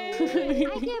No! yay.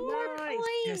 I get more points.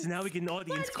 Yes, now we can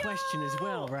audience question as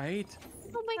well, right?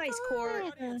 Oh my Nice, god.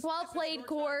 Court. Well played,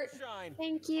 Court. Shine.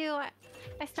 Thank you.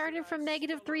 I started from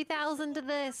negative 3,000 to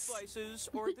this. Slices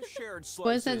or the shared What's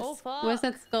slices. that? Oh, fuck. What's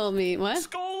that skull mean? What?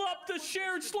 Skull up the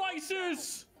shared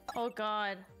slices! Oh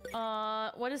god.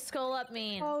 What does skull up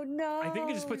mean? Oh no. I think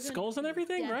you just put skulls on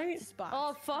everything, right?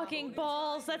 Oh fucking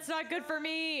balls. That's not good for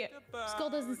me. Skull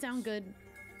doesn't sound good.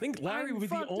 I think Larry would be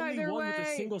the fucked only either one with a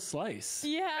way. single slice.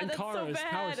 Yeah, and that's so Kara's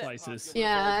power bad. slices.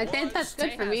 Yeah, I think that's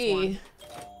good for me.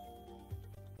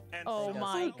 And Oh so-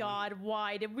 my god,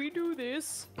 why did we do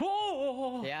this?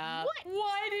 Oh! Yeah.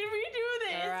 Why did we do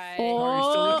this? All right. Oh, you're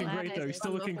still Oh. looking great though. You're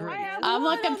still looking great. I'm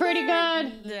looking pretty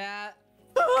good. Yeah.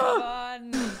 Come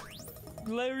on.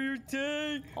 Larry or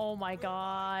Tay? Oh my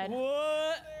god.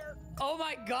 What? Oh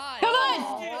my god. Come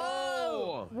on.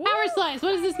 Oh. Power slice.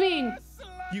 What does this mean?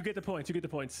 You get the points. You get the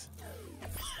points.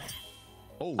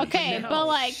 Holy Okay, shit. but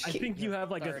like, I think you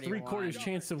have like a 3/4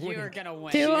 chance of winning. You're gonna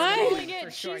win. Do You're I? gonna Killing win it. for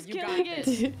sure. She's You got killing this.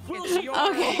 it. It's your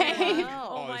Okay. win.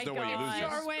 Oh there's my no way you lose god.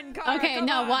 this. Your win, Cara. okay, Come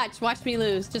no, on. watch me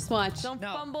lose. Just watch. Don't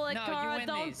No, fumble it, no, Cara. you win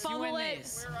Don't these. You fumble win it.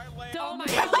 these. Don't Oh my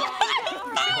fumble god.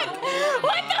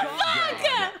 What the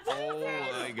fuck? Oh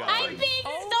my god. I'm being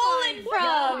Oh stolen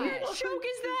What from. choke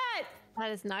is that?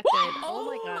 That is not good. Oh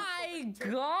my god. my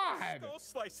god. Skull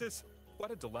slices. What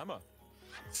a dilemma.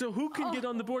 So who can get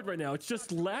on the board right now? It's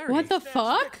just Larry. What the That's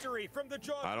fuck? victory from the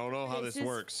jaw. I don't know how this is-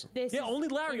 works. This Yeah, is only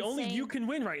Larry. Only insane. you can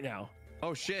win right now.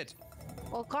 Oh shit.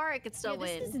 Well, Cara could still Yeah,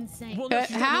 this is win. insane. Well, no,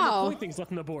 she's got no How? more point things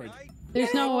left on the board.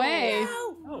 There's no way.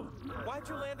 Oh. Why'd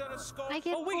you land on a skull? I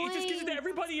get Oh wait, it just gives it to points.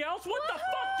 everybody else? What the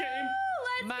fuck, game?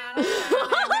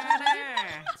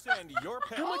 Send your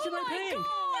How much am I paying?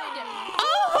 Oh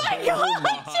my Oh god.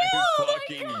 my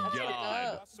fucking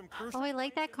god. Some crucial Oh, I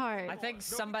like that card. I think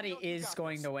somebody is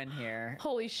going to win here.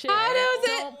 Holy shit. How does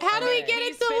it? How do we get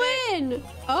it to win?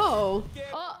 Oh.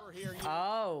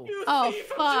 Oh. Oh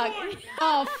fuck.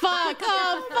 Oh fuck.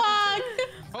 Oh fuck.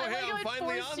 Oh hey, I'm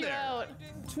finally on there. Out.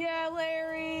 Yeah,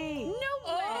 Larry. No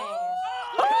way.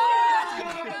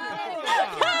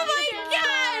 Oh my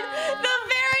god! The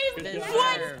very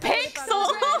one Deserved. pixel.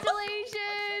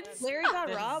 Congratulations. Larry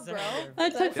got robbed, bro.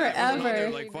 That took forever.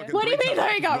 Like fucking What do you three mean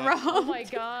Larry got times. Oh robbed? my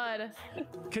god.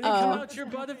 Can it come out your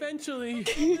butt eventually?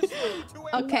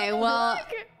 Okay, well,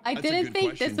 I That's a didn't good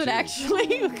think this question, would too.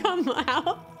 actually come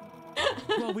out.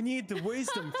 Well, we need the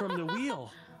wisdom from the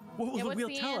wheel. What will Yeah, the what's wheel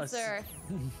the tell answer?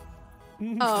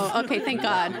 Oh, okay, thank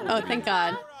God. Oh, thank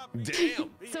God. Damn.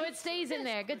 So it stays in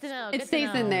there. Good to know. It good stays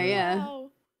to know. in there, yeah.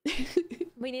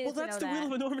 We needed Well, to that's know the wheel that.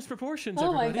 of enormous proportions.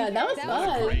 Oh my everybody. God, that was That was a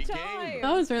fun. great Great time.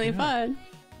 That was really fun.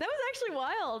 That was actually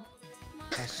wild.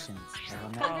 Questions.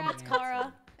 Congrats,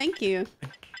 Kara. Thank you.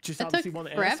 Just That obviously took want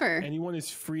to forever. ask, anyone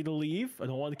is free to leave. I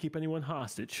don't want to keep anyone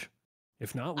hostage.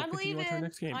 If not, we'll I'm continue on to our leaving.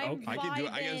 next game. I'm Okay. I can do. I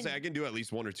Vibing. gotta say, I can do at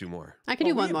least one or two more. I can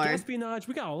do we one have more. espionage.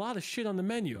 We got a lot of shit on the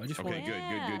menu. I just Okay, want good,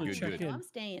 Yeah. good, good, check good, good. in. I'm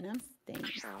staying. I'm staying.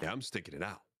 Yeah, I'm sticking it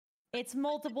out. It's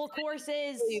multiple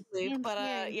courses. Please,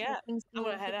 but yeah, I'm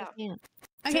gonna head out. Okay,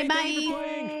 Tay, bye. thank you for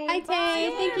playing. Hi,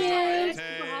 Tay. Thank you.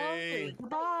 Hey.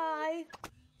 Bye.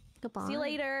 Goodbye. See you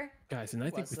later. Guys, and I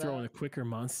think What's we throw in that? a quicker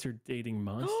monster dating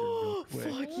monster real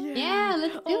quick. Yeah,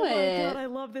 let's do Oh my it. god, I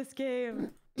love this game.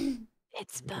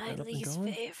 It's Get my that up and least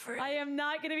going. favorite. I am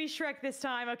not gonna be Shrek this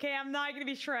time, okay? I'm not gonna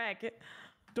be Shrek.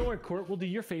 Don't worry, Court. We'll do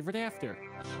your favorite after.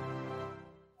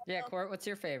 Yeah, Court, what's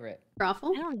your favorite?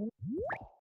 Ruffle? I don't know.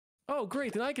 Oh,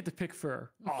 great. Then I get to pick fur.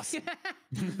 Awesome.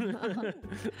 I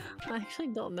actually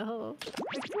don't know.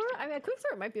 Quicksort? I mean,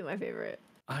 Quicksort might be my favorite.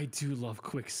 I do love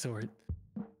quick sort.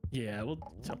 Yeah, we'll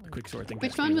jump the quick sort thing.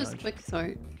 Which one was quick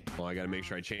sort? Well, I gotta make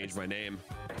sure I change my name.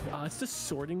 It's the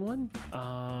sorting one.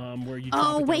 Where you.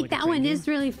 Oh, drop it down wait, like a that train one game. is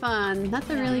really fun. That's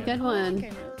a really good one.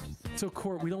 So,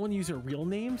 Court, we don't want to use our real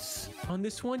names on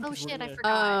this one. Oh 'cause we're shit, I gonna-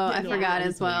 forgot. Oh, I no, forgot no,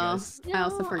 as no, well. guys. I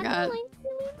also forgot.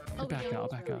 I'll back out.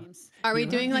 Back out. Are we You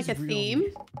don't doing have like a these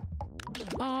real- theme?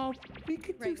 Oh, we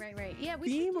could do Right. Yeah, we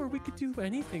theme, or we could do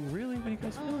anything. Really, what do you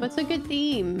guys think? What's a good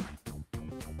theme?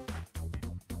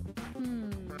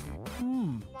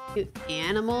 Do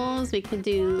animals. We could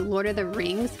do Lord of the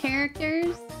Rings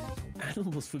characters.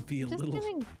 Animals would be a just little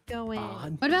gonna go in.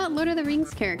 odd. What about Lord of the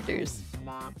Rings characters?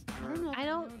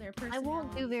 I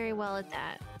won't do very well at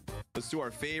that. Let's do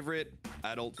our favorite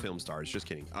adult film stars. Just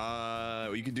kidding.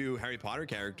 You could do Harry Potter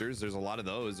characters. There's a lot of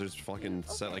those. There's fucking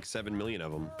like 7 million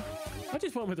of them. I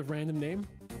just went with a random name.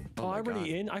 Oh my I'm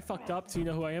already God. in. I fucked up, so you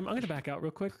know who I am. I'm gonna back out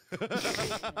real quick.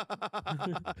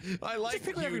 I like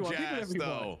Pick whatever you you, want. Pick Jazz, whatever you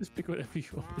though. want. Just pick whatever you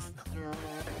want.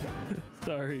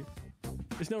 Sorry.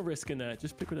 There's no risk in that.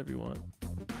 Just pick whatever you want.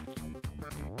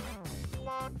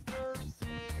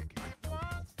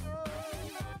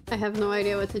 I have no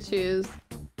idea what to choose.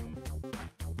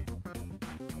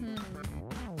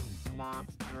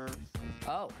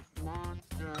 Oh.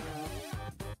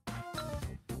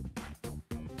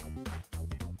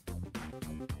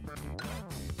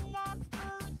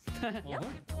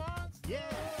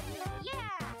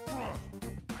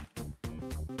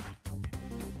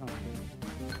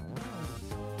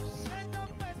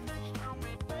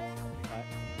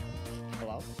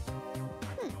 Hello?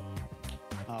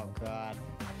 Oh god.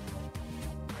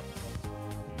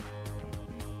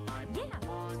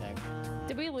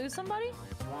 Did we lose somebody?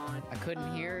 I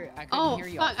couldn't hear. I couldn't Oh, hear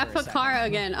you. fuck. I put Kara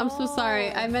again. I'm so sorry.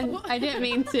 I didn't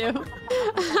mean to.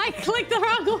 I clicked the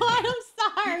wrong one. I'm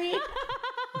sorry.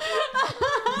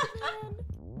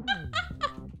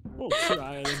 We'll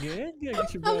try it again. Yeah,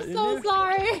 get your butt I'm in so there.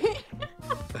 sorry.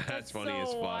 That's funny as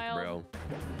so fuck, wild. bro.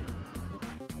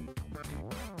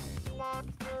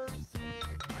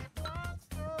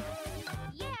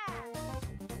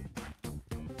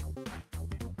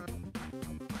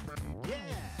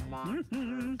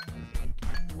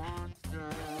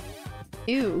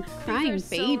 Ew, crying These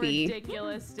are so baby.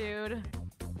 ridiculous, dude.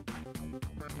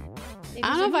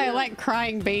 I don't know if I like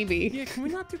crying baby. Yeah, can we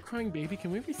not do crying baby?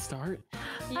 Can we restart?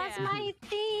 That's my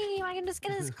theme. I'm just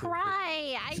gonna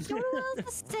cry. I don't know what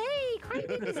else to say. Crying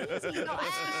baby's easy. Go,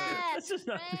 Let's just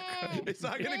not do crying. It's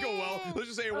not gonna go well. Let's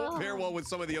just say it won't pair well with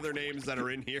some of the other names that are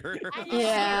in here.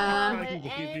 Yeah.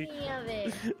 any of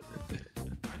it.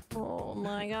 Oh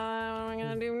my god, what am I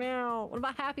gonna do now? What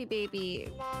about Happy Baby?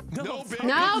 No, baby.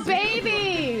 No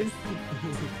babies.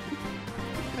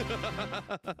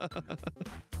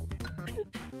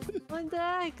 What the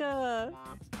heck? I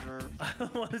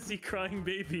don't want to see crying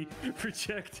baby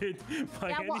rejected by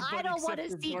Yeah, well, I anybody don't want to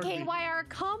except for see Barbie. KYR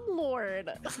come, Lord.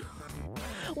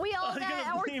 We all I got gotta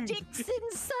our blame- dicks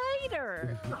inside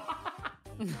her.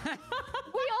 We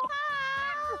all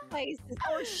have places.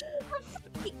 Oh, she's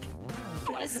a freak.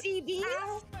 Want to see these?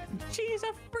 She's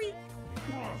a freak.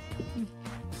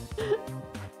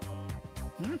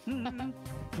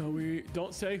 So we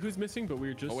don't say who's missing, but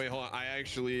we're just. Oh wait, hold on. I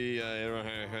actually. Okay,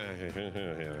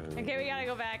 we gotta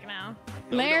go back now.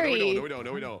 Larry. No, we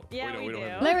don't. Yeah, we do.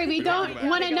 Larry, we don't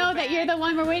want to know that you're the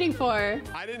one we're waiting for.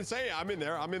 I didn't say it. I'm in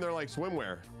there. I'm in there like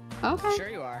swimwear. Okay. Sure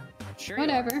you are. Sure.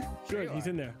 Whatever. You are. Good. He's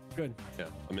in there. Good. Yeah,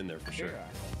 I'm in there for Sure sure. you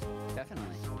are.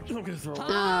 Definitely. I'm gonna throw.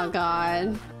 Oh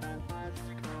God.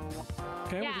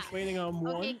 Okay, we're just waiting on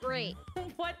one. Okay, great.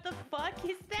 What the fuck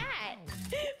is that?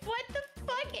 What the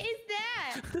fuck is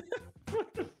that?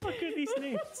 What the fuck are these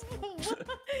names?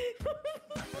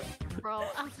 Bro,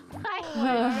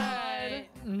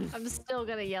 I'm still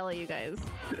gonna yell at you guys.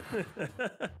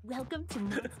 Welcome to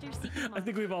Monster Secret. I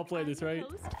think we've all played this, right?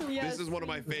 This is one of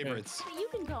my favorites. You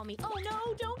can call me. Oh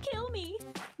no, don't kill me.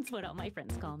 It's what all my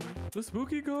friends call me. The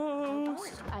spooky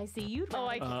ghost. I see you. Oh,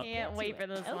 I can't wait for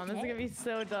this one. This is gonna be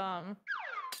so dumb.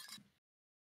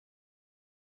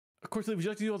 Courtilly, would you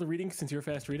like to do all the reading since you're a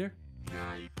fast reader?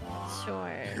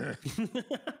 Sure.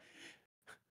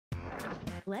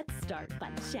 Let's start by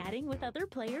chatting with other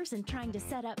players and trying to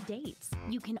set up dates.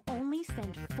 You can only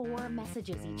send 4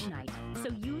 messages each night, so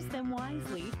use them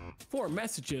wisely. 4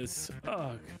 messages?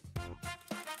 Ugh.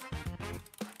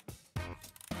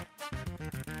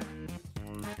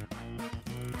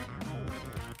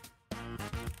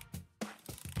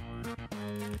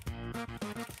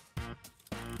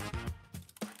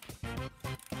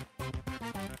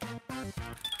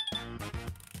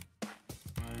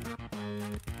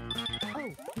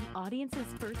 The audience's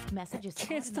first message is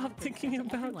Can't stop thinking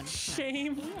about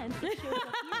shame. And it shows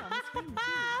up here on the screen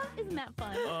too. Isn't that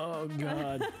fun? Oh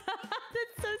God.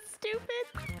 That's so stupid.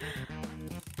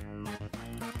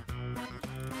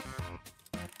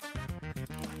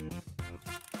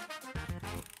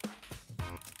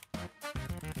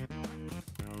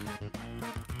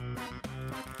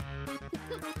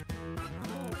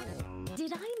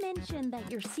 Did I mention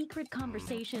that your secret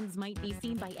conversations might be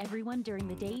seen by everyone during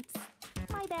the dates?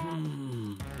 My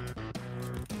bad.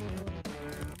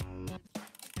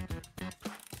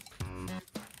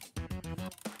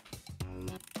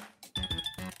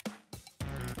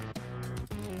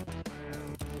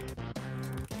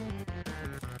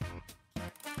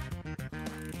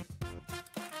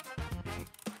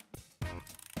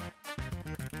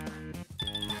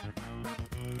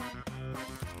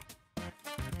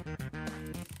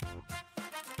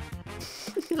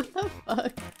 What the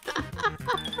fuck?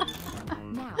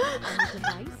 Now, on the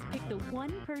device, pick the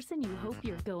one person you hope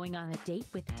you're going on a date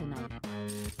with tonight.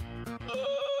 It's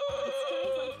times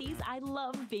like these I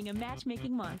love being a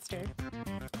matchmaking monster.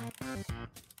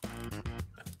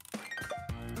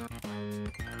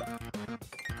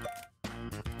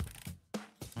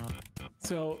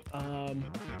 So,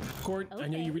 Court, I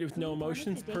know you read it with no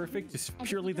emotions. Perfect. Just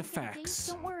purely the facts.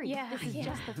 Don't worry, this is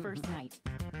just the first night.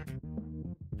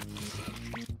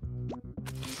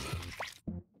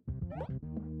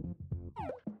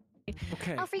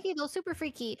 Okay. How freaky though, super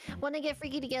freaky. Wanna get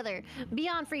freaky together.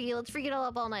 Beyond freaky, let's freak it all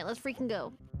up all night. Let's freaking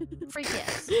go. Freak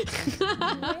yes.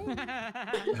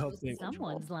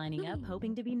 Someone's lining up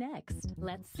hoping to be next.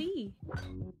 Let's see.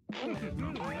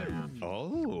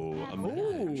 Oh, a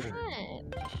match.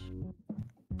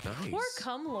 Nice. Poor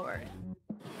Cumlord.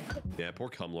 Yeah, poor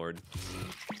Cumlord.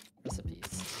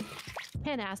 Recipes.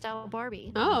 Ken asked out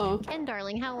Barbie. Oh. Ken,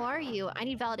 darling, how are you? I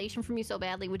need validation from you so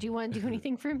badly. Would you want to do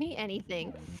anything for me?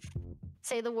 Anything.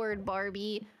 Say the word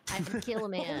Barbie. I would kill a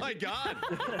man. Oh my God.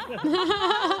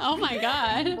 Oh my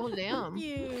God. Oh damn.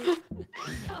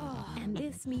 And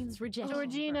this means rejection.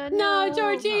 Georgina, No,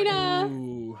 Georgina.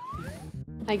 Ooh.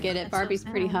 I get it. Barbie's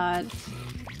pretty hot.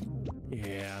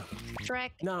 Yeah.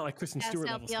 Shrek. Not like Kristen Asked Stewart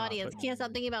out level the stuff, audience. but- Can't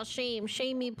stop thinking about shame.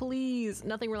 Shame me, please.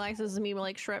 Nothing relaxes me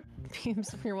like Shrek.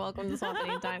 You're welcome to swap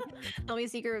anytime. Tell me a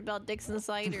secret about dicks in the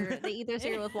cider. They eat their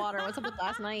cereal with water. What's up with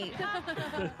last night?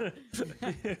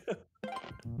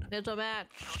 It's a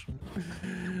match.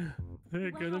 They're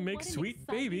gonna make what an sweet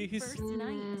exciting babies. First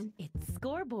night. It's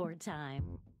scoreboard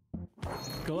time.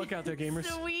 Good luck out there, gamers.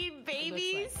 Sweet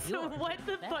babies? What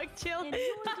the fuck, Chill?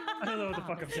 I don't know what the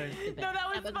fuck I'm saying. No,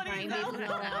 that was funny. That was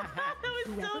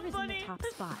Whoever so is in funny. the top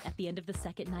spot at the end of the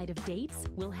second night of dates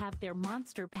will have their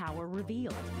monster power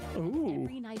revealed. Ooh.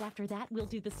 Every night after that, we'll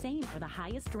do the same for the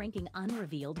highest ranking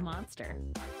unrevealed monster.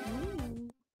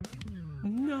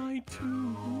 Night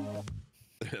 2.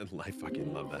 I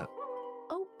fucking love that.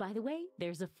 Oh, by the way,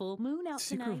 there's a full moon out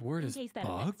Secret tonight. word in is case that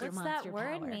bug? affects your What's that monster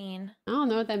word power. mean? I don't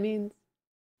know what that means.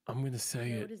 I'm gonna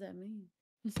say What it. does that mean?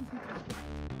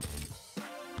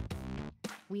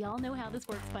 We all know how this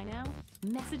works by now.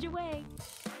 Message away.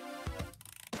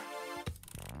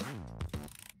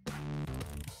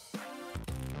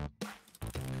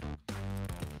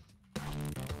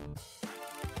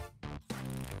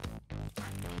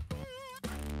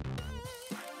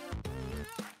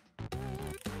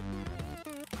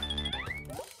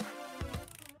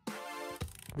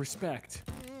 Respect.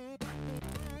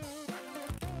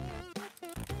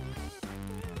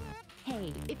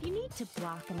 Hey, if you need to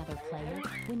block another player,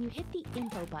 when you hit the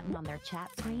info button on their chat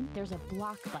screen, there's a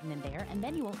block button in there, and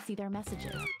then you won't see their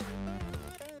messages.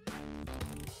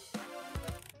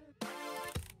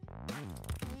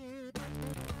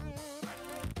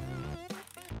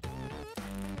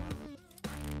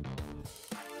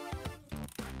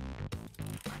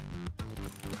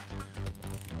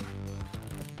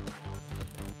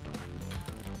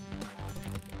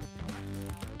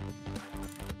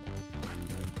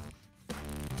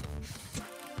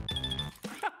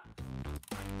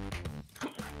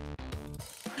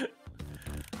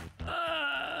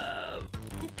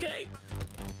 Okay.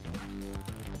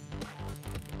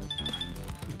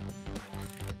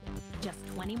 Just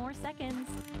 20 more seconds.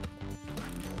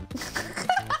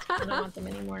 I don't want them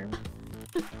anymore.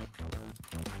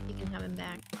 You can have him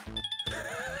back.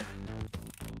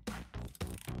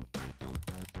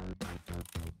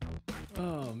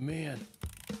 Oh man.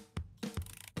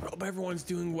 Hope everyone's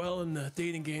doing well in the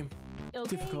dating game.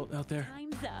 Okay, Difficult out there.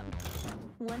 time's up.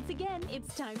 Once again,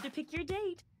 it's time to pick your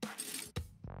date.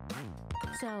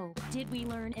 So, did we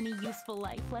learn any useful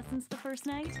life lessons the first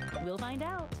night? We'll find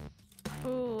out.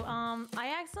 Ooh,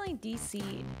 I accidentally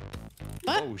DC'd.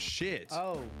 Oh shit.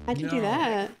 Oh. How'd you do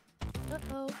that?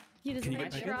 Uh-oh. You just Can you I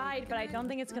get back in? tried, but I don't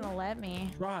think it's gonna let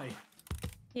me. Try.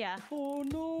 Yeah. Oh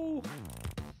no.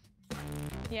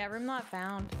 Yeah, room not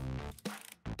found.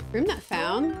 Room not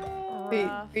found?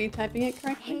 Are you typing it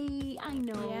correctly? Hey, I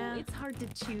know Yeah. it's hard to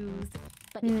choose,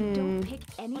 but if you don't pick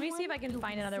anyone, Let me see if I can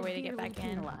find another way to get back in.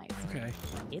 penalized. Okay.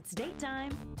 It's date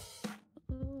time.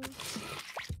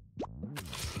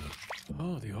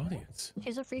 Oh, the audience.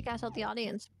 She's a freak ass out the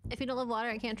audience. If you don't love water,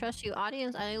 I can't trust you.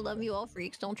 Audience, I love you all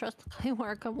freaks. Don't trust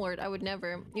Kaimar, come Lord. I would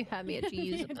never. You have me at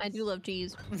cheese. I do love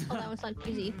cheese. Oh, that one's not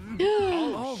cheesy.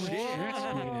 Oh,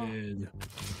 rejected.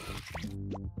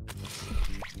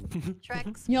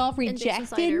 Trex. Y'all and Dixon rejected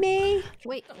cider. me?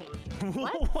 Wait.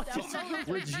 What?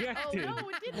 Rejected. Oh,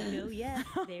 it didn't. Oh, yes,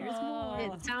 there's more.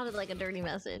 It sounded like a dirty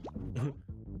message.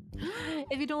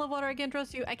 If you don't love water, I can't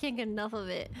trust you. I can't get enough of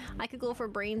it. I could go for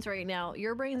brains right now.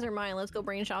 Your brains are mine. Let's go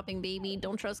brain shopping, baby.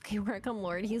 Don't trust Kaimar, come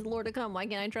Lord. He's the Lord to come. Why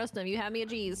can't I trust him? You have me at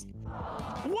cheese.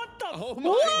 What the? Oh my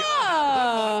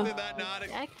god. Whoa! Did that not?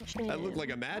 That looked like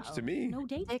a match to me. No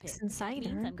date pick. Dixon cider.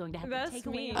 Means I'm going to have That's to take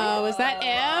away. me. Oh, was that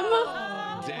M?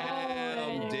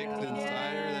 Damn, Dixon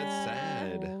Cider. That's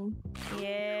sad.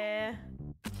 Yeah.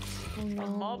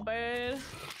 My bad.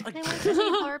 I want to see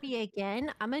Barbie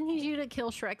again. I'm gonna need you to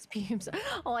kill Shrek's beams.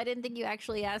 Oh, I didn't think you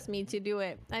actually asked me to do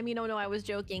it. I mean, oh no, I was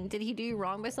joking. Did he do you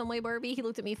wrong by some way, Barbie? He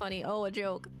looked at me funny. Oh, a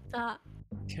joke.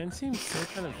 Ken seems so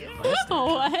kind of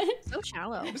What? So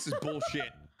shallow. This is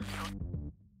bullshit.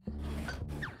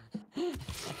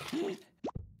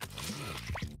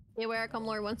 Yeah, where I come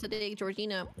Lord wants to date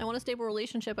Georgina. I want a stable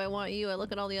relationship. I want you. I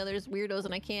look at all the others weirdos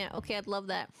and I can't. Okay, I'd love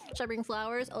that. Should I bring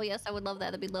flowers? Oh yes, I would love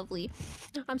that. That'd be lovely.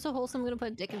 I'm so wholesome. I'm gonna put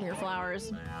a dick in your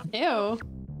flowers. Ew.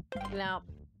 Now.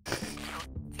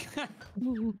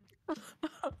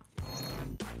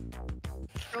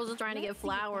 Girls are trying to get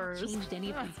flowers. Changed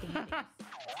any of these standings.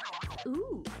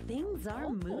 Ooh, things are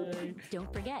moving.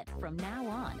 Don't forget, from now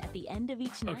on, at the end of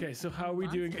each night. Okay, so how are we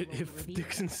doing it if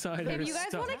Dixon Cider If is you guys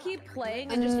stuck? want to keep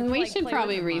playing and just We like, should play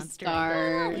probably with the monster.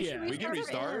 restart. Yeah. We can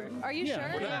restart. Are you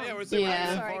Yeah. sure? Yeah, we're saying Yeah.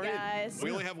 we're Sorry, far in. guys.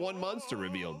 We only have one monster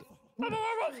revealed.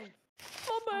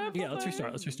 Yeah, let's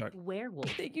restart. Let's restart. Werewolf.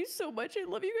 Thank you so much. I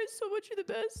love you guys so much. You're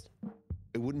the best.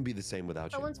 It wouldn't be the same without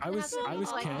you. Someone's I gonna was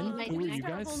have to Ken. like, Who were you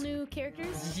Couple guys? new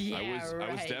characters. I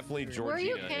was definitely Were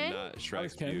you Georgina Ken? and not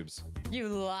Shrek's Ken. pubes. You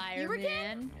liar, You were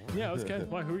man. Yeah, I was Ken.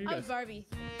 Why? Who are you I was guys? Barbie.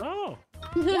 Oh.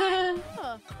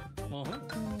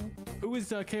 Who is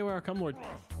KYR Cumlord?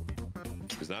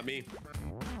 It's not me.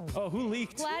 Oh, who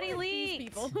leaked? Gladdy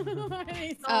leaked.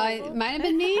 It might have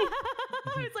been me.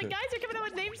 It's like, guys, you're coming up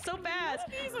with names so fast.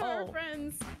 These are our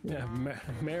friends. Yeah,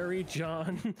 Mary,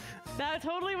 John. That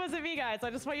totally wasn't me, guys. I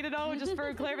just want you to know, just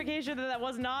for clarification, that that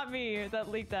was not me that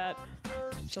leaked that.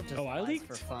 Oh, I leaked?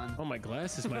 For fun. Oh, my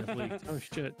glasses might have leaked. Oh,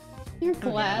 shit. Your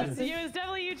glasses. It was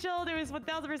definitely you, Chilled. It was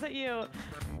 1000% you.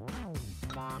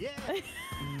 Yeah.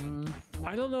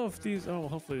 I don't know if these... Oh,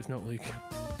 hopefully there's no leak.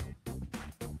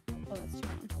 Oh, that's true.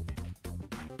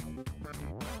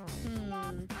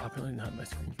 Apparently not my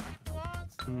screen.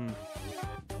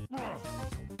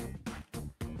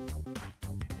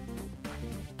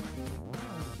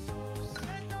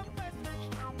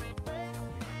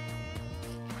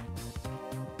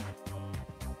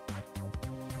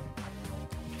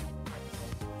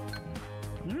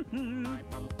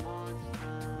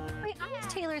 Wait, I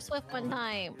was Taylor Swift one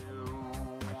time.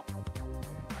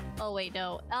 Oh wait,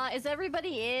 no. Is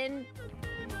everybody in?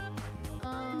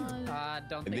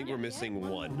 Don't I think we're missing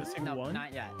one. Missing no, one?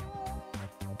 not yet.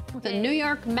 The New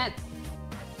York Mets.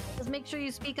 Just make sure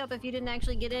you speak up if you didn't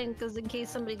actually get in, because in case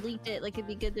somebody leaked it, like it'd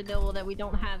be good to know that we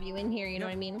don't have you in here. You know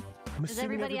what I mean? I'm Is assuming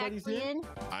everybody everybody's actually in?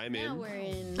 I'm Yeah, in. we're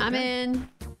in. I'm in.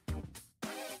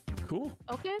 Cool.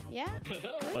 Okay. Yeah.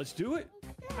 Let's do it.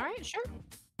 All right. Sure.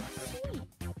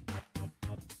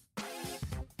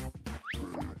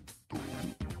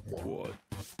 What?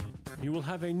 You will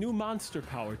have a new monster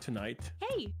power tonight.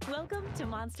 Hey, welcome to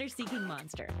Monster Seeking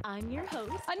Monster. I'm your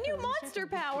host. A new monster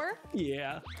power.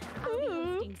 Yeah. I'll be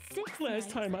hosting 6 Last nights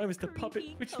time I of was the puppet,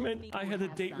 creepy which meant I had to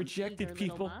have date some rejected eager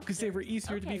little people because they were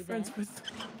easier to be Okay, friends then. with.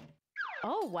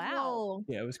 Oh wow.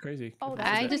 Yeah, it was crazy. Oh,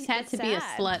 I that's just had to be a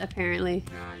sad. slut, apparently.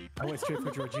 I went straight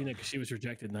for Georgina because she was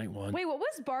rejected night one. Wait, what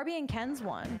was Barbie and Ken's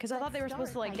one? Because I thought they were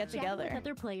supposed to like get Chatting with together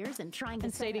other players and trying to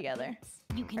and stay set up together. dates.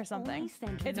 You can or something. only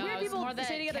send It's No, weird it was people more that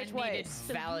stay together Ken needed twice.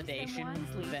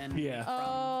 validation than Yeah.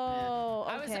 Oh,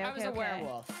 I was okay, I was okay, a okay.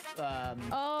 werewolf.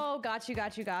 Oh, got you.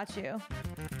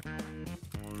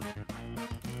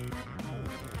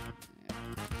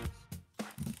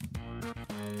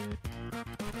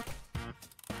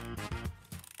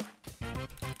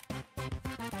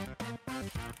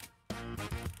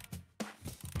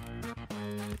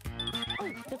 Oh,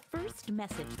 the first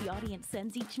message the audience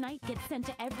sends each night gets sent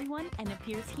to everyone and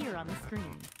appears here on the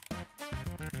screen.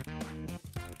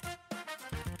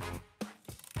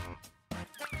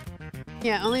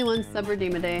 Yeah, only one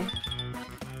sub-redeem a day.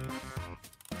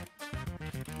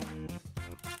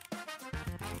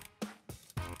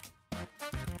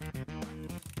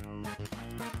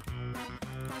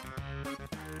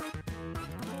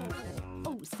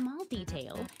 Oh, small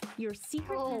detail. Your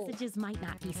secret messages might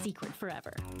not be secret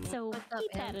forever. So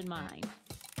keep that in mind.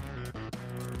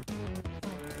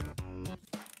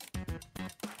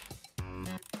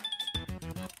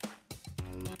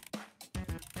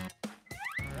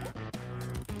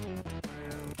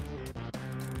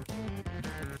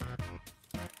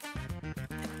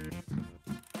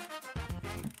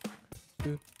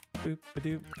 Boop, boop,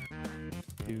 ba-doop.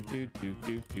 Do, do, do,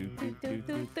 do, do, do, do,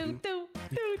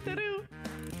 do, do.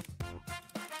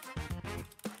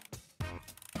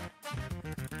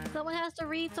 Someone has to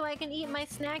read so I can eat my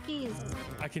snackies.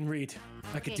 I can read.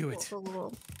 I can Okay, do cool, it. cool,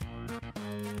 cool.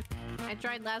 I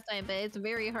tried last time, but it's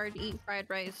very hard to eat fried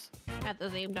rice at the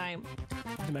same time.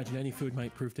 Imagine any food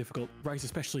might prove difficult. Rice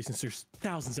especially since there's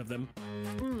thousands of them.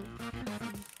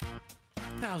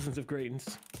 Thousands of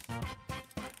grains.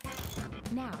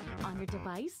 Now, on your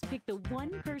device, pick the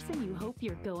one person you hope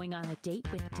you're going on a date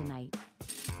with tonight.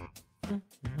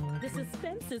 The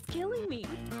suspense is killing me.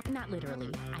 Not literally,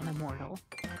 I'm immortal.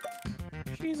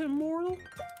 She's immortal?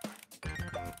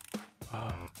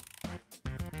 Oh.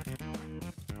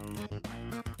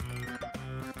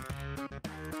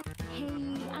 Hey,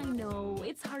 I know,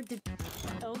 it's hard to...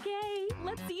 Okay,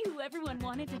 let's see who everyone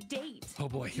wanted to date. Oh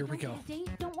boy, here we go. Date?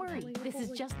 Don't worry, this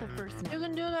is just the first night. You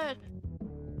can do that.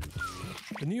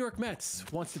 The New York Mets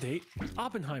wants to date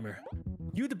Oppenheimer.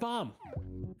 You the bomb.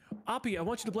 Oppie, I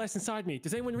want you to blast inside me.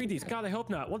 Does anyone read these? God, I hope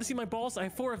not. Want to see my balls? I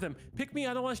have 4 of them. Pick me,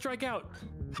 I don't want to strike out.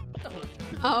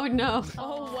 Oh no.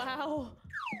 Oh wow.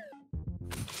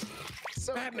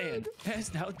 Batman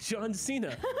has now John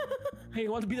Cena. Hey,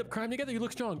 you want to beat up crime together? You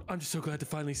look strong. I'm just so glad to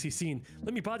finally see Scene.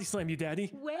 Let me body slam you,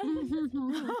 Daddy. When?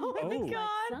 Oh my Like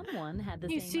god. someone had the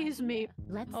He same sees me.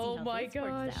 Let's see Oh how my this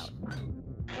works gosh. out.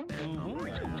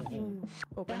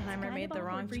 Oppenheimer That's made the kind of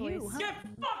wrong awkward for you, choice. huh? Get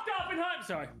fucked, Oppenheimer!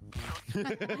 Sorry.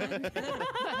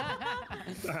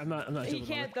 I'm not You Jill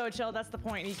can't though, Chill. That's the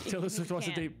point. You Taylor Swift wants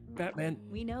to can't. date Batman.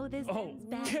 We know this Oh, ends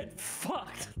bad. get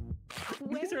fucked!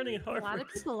 He's earning it A lot Harvard.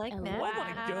 of people like Oh, that. Oh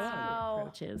my god. Wow.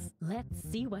 Approaches.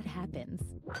 Let's see what happens.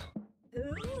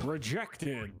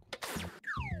 Rejected.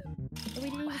 We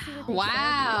didn't even see what they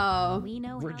Wow. said. We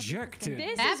know how Rejected.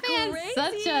 This That is man's crazy.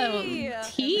 such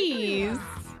a tease.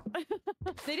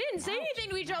 They didn't say anything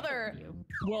to each other.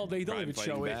 Well, they don't Crime even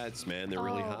fighting show it. bats, man. They're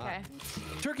really hot. Okay.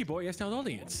 Turkey Boy asked our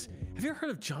audience, have you ever heard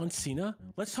of John Cena?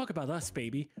 Let's talk about us,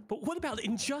 baby. But what about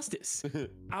injustice?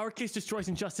 Our case destroys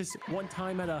injustice one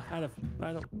time I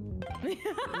don't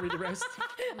read the rest.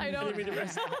 I I know. didn't read the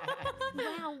rest.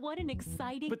 Wow, what an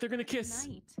exciting But they're gonna kiss.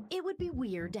 night. It would be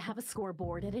weird to have a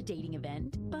scoreboard at a dating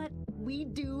event, but we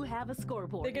do have a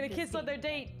scoreboard. They're gonna at this kiss on their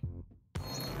date.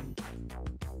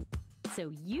 So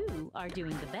you are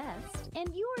doing the best,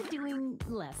 and you are doing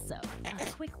less so. A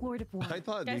quick word of warning. I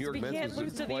thought New Guys, York we Mets can't was lose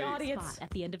just to the quite... audience. Spot at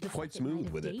the end of the Quite second night smooth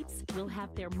of with it. dates, we'll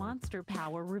have their monster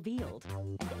power revealed,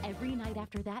 and every night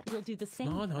after that, we'll do the same.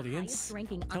 Come on, for the audience. highest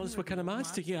ranking Tell us what kind of unrevealed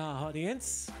monster you are,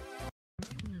 audience.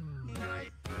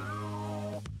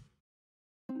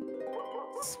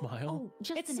 Smile?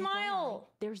 Just It's an Smile.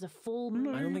 FYI, there's a full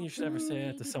moon. I don't think you should ever say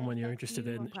that to Maybe someone you're affects interested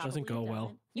you, in. or It doesn't go probably well.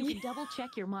 doesn't. You can double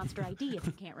check your monster ID if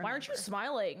you can't remember. Why aren't you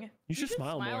smiling? You should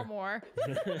smile more. more.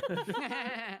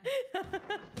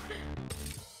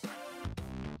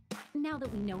 Now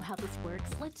that we know how this works,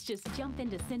 let's just jump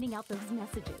into sending out those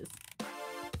messages.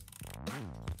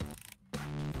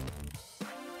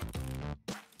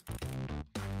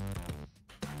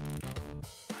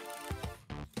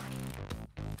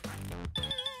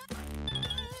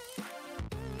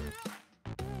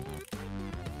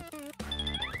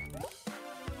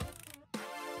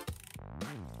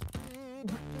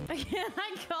 Can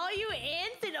I call you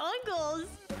aunts and uncles?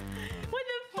 What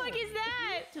the fuck is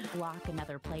that? To block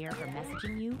another player from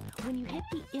messaging you, when you hit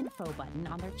the info button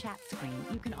on their chat screen,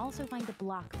 you can also find the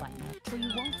block button, so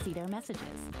you won't see their messages.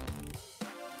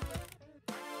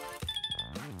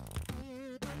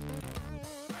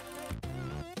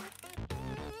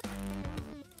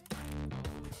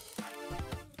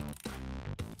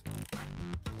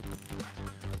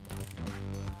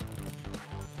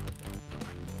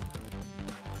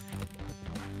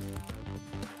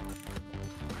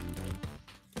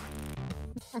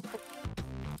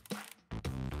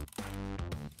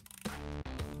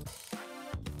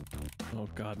 Oh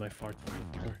god, my fart.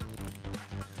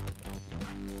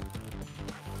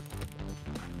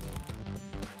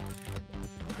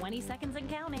 20 seconds and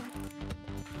counting.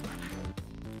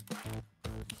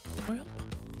 Well,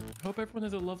 I hope everyone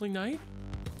has a lovely night.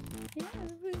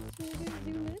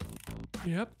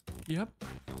 Yep, yep.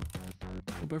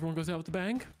 Hope everyone goes out with a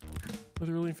bang.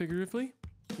 Literally and figuratively.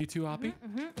 You too, Oppie.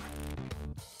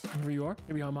 Whoever you are.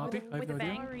 Maybe I'm Oppie. I have no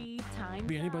idea. Sorry, time.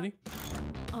 Be anybody.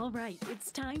 All right,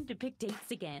 it's time to pick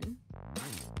dates again.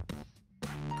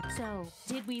 So,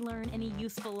 did we learn any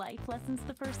useful life lessons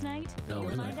the first night? No, We'll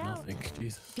we find learned out. nothing.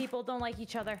 Jesus. People don't like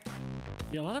each other.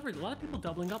 Yeah, a lot of people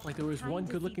doubling up. Like there was Time one to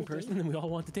see good-looking the person, and we all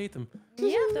want to date them.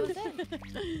 Yeah, that was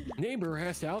it. Neighbor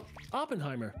asked out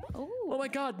Oppenheimer. Oh my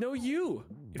God, no you!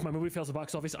 If my movie fails the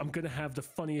box office, I'm gonna have the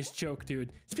funniest joke,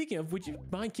 dude. Speaking of, would you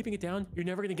mind keeping it down? You're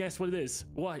never gonna guess what it is.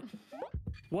 What?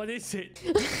 What is it?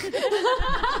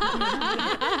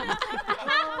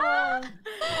 I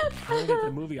don't get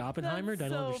the movie Oppenheimer. I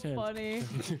don't understand. Funny.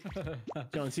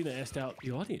 John Cena asked out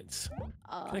the audience.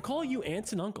 Can I call you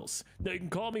aunts and uncles? They can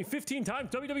call me 15 times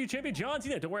WWE champion John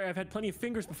Cena. Don't worry, I've had plenty of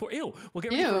fingers before. Ew. We'll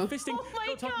get ready for Ew. a fisting. Oh my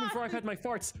Don't talk to me God. before I've had my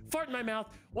farts. Fart in my mouth.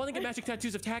 Want to get magic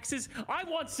tattoos of taxes? I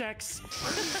want sex.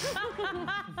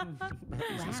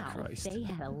 Jesus Wow, Christ. they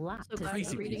had a lot to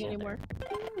Crazy say. reading together.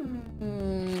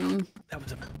 anymore. That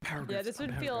was a paragraph. Yeah, this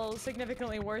would feel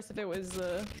significantly worse if it was.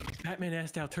 Batman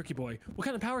asked out Turkey Boy, what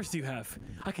kind of powers do you have?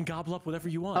 I can gobble up whatever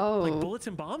you want. Oh. Like bullets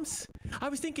and bombs? I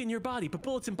was thinking your body, but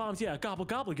bullets and bombs, yeah, gobble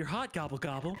gobble, you're hot, gobble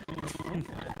gobble.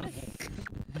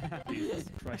 Jesus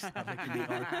Christ, stop making me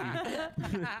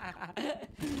RP.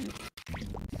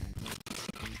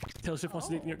 Taylor Swift wants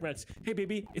to date New York Mets. Hey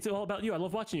baby, it's all about you. I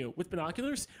love watching you. With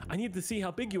binoculars, I need to see how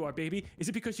big you are, baby. Is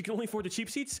it because you can only afford the cheap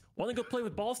seats? Want to go play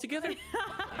with balls together?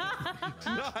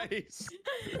 Nice.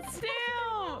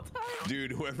 Damn!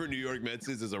 Dude, whoever New York Mets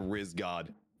is a Riz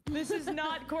god. This is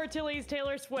not Courtilly's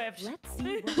Taylor Swift. Let's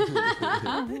see.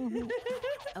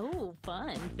 Oh,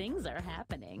 fun. Things are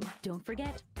happening. Don't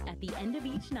forget, at the end of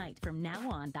each night from now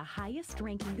on, the highest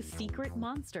ranking secret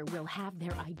monster will have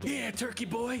their identity. Yeah, Turkey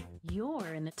Boy.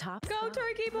 You're in the top Go, spot.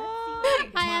 Turkey Boy!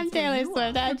 I am Taylor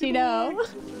Swift. How'd you know?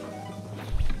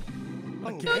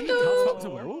 Again? Top spot was a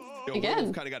werewolf? Yo, Again.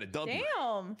 werewolf kind of got a W.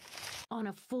 Damn! On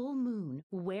a full moon,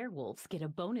 werewolves get a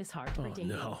bonus heart for Oh, dating,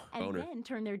 no. and Boner. then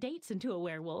turn their dates into a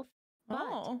werewolf. But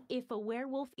Oh. if a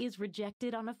werewolf is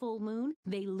rejected on a full moon,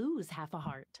 they lose half a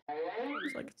heart.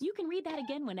 You can read that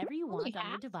again whenever you want on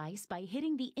your device by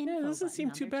hitting the info Yeah, it doesn't button seem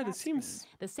on too their bad. It chat seems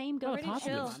screen. The same goes Pretty for the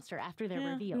chill. monster after they're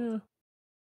Yeah. revealed. yeah.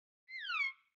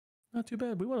 Not too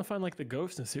bad. We want to find like the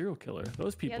ghost and serial killer.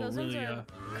 Those people Yeah, those really, ones are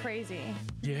crazy.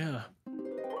 yeah.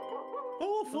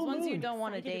 Oh, Those full ones you moon. don't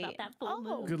want to Excited date. about that full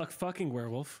moon. Good luck fucking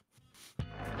werewolf.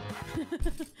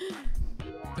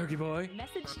 Turkey Boy.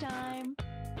 Message time.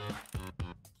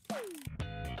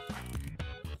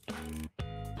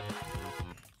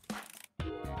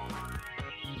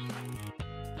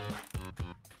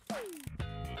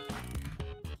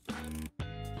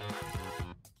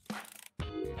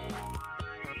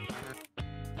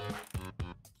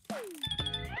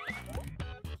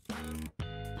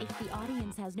 If the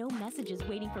audience has no messages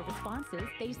waiting for responses,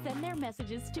 they send their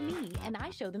messages to me, and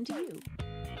I show them to you.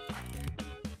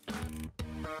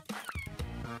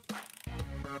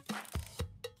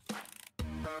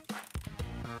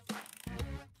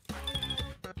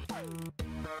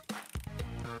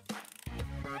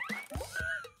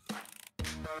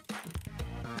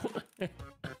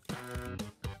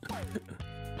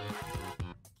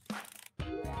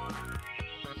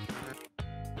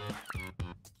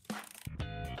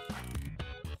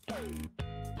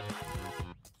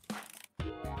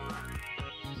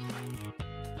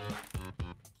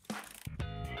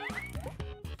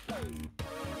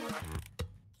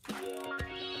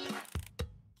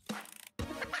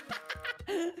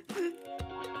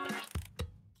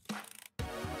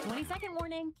 Second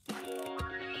warning.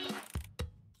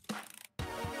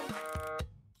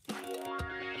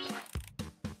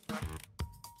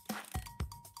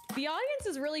 The audience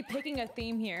is really picking a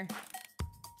theme here.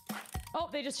 Oh,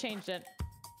 they just changed it.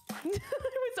 It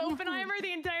was Oppenheimer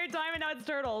the entire time, and now it's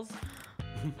Turtles.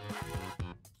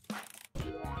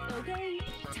 Okay,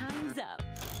 time's up.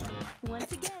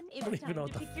 Once again, I don't it's even know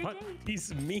time what to the pick your fuck date.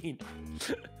 he's mean.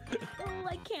 Oh,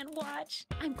 I can't watch.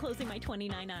 I'm closing my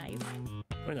 29 eyes.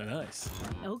 Why not nice?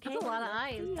 Okay. That's a lot of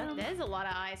eyes. That is a lot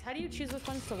of eyes. How do you choose which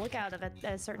ones to look out of at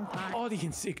a certain time?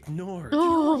 Audience ignored. Messages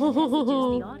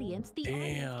the audience. The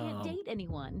audience can't Damn. date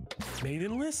anyone.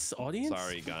 Maidenless audience?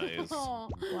 Sorry, guys. Oh,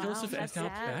 wow, Joseph that's asked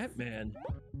out sad. Batman.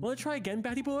 Want to try again,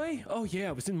 Batty Boy? Oh yeah,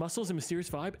 I was in Muscles and Mysterious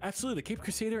Vibe. Absolutely, the Cape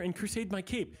Crusader and Crusade my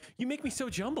Cape. You make me so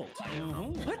jumbled.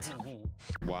 What?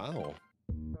 Wow.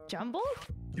 Jumbled?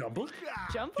 Jumbled?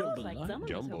 Jumbled? Like someone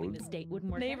was hoping this date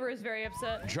wouldn't work. Neighbor is very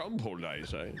upset. Jumbled, I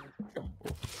say.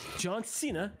 John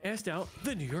Cena asked out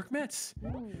the New York Mets.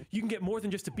 You can get more than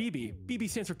just a BB. BB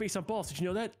stands for base on balls. Did you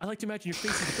know that? I like to imagine your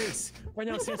face is the base. Right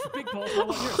now it stands for big balls. I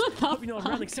want yours. Hope you know I'm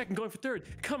rounding second, going for third.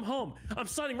 Come home. I'm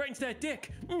sliding right into that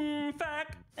dick.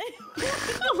 Fact.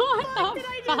 What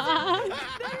the fuck?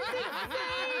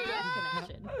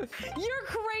 You're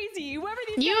crazy. Whoever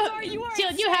these guys are, you are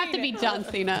Jill, you have to insane. be John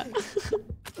Cena.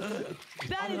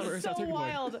 That is so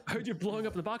wild. I heard you're blowing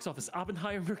up in the box office.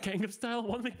 Oppenheimer, Gangnam Style.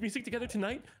 Want to make music together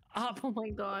tonight? Oh my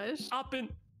gosh. Oppen.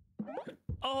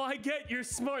 Oh, I get. You're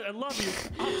smart. I love you.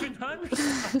 Oppenheimer.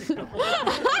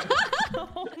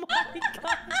 Oh my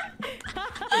god.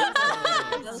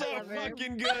 So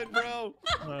fucking good, bro.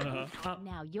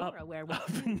 Now you're a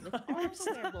werewolf. With arms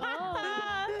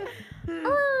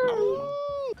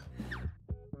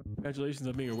Congratulations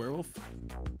on being a werewolf.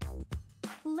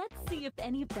 Let's see if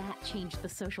any of that changed the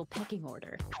social pecking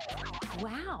order.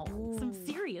 Wow, some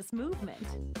serious movement.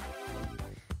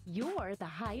 You're the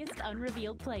highest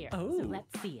unrevealed player, so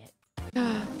let's see it.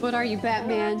 What are you,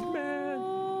 Batman?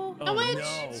 A witch!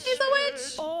 No. She's a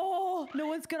witch! Oh, no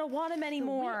one's gonna want him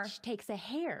anymore. The witch takes a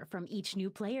hair from each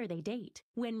new player they date.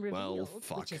 When revealed,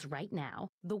 fuck. which is right now,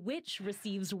 the witch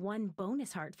receives 1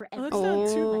 bonus heart for Oh, every that's not too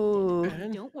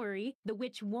selected. Don't worry, the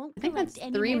witch won't I think collect that's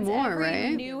any 3 more, Every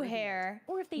right? new hair.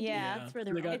 Or if they Yeah. do, it's for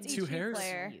their They got own 2 hairs?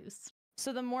 player. use.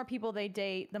 So the more people they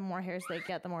date, the more hairs they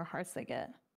get, the more hearts they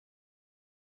get.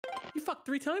 You fucked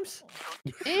 3 times?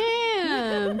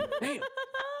 Damn. Damn.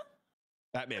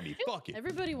 Batman be fucking.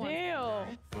 Everybody wants.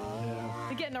 Ew.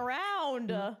 They're getting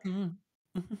around.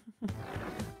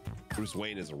 Bruce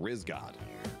Wayne is a Riz god.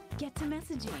 Get to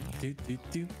messaging. Do, do,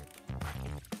 do.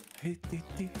 Hey, do,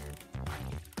 do.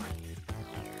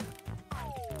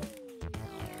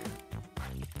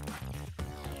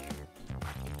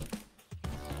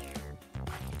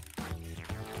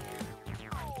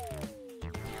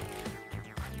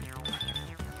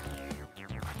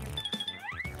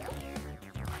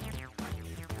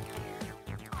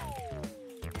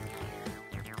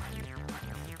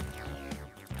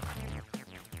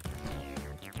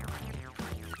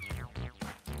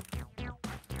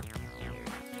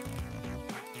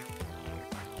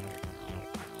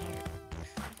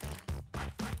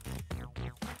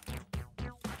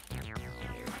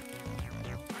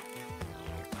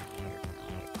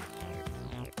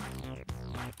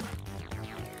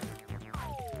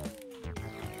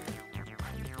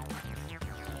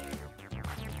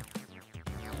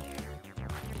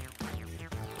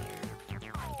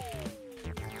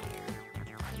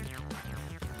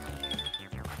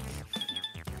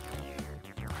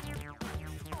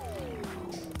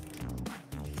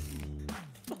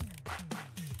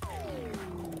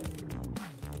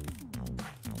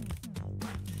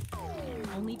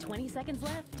 Only 20 seconds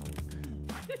left.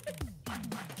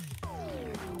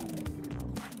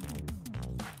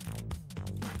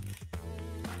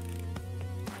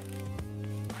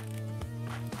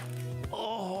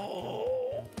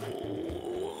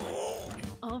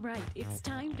 All right, it's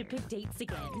time to pick dates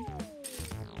again.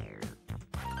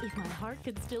 If my heart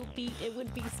could still beat, it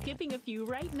would be skipping a few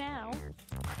right now.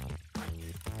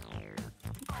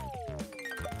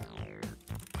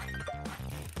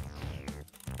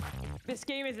 This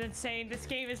game is insane. This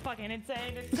game is fucking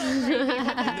insane. It's so crazy.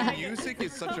 The music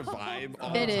is such a vibe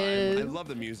all the time. I love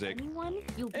the music.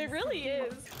 It really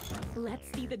is. Let's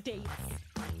see the dates.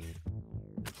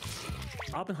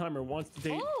 Oppenheimer wants to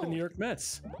date the New York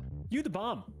Mets. You the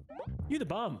bomb. You the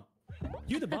bomb.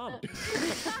 You the bomb.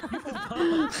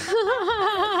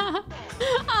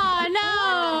 Oh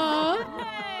no!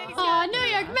 Oh, New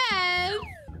York Mets!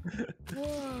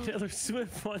 Taylor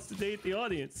Swift wants to date the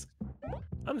audience.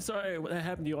 I'm sorry what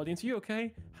happened to the audience. Are you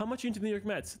okay? How much are you into the New York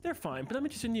Mets? They're fine, but I'm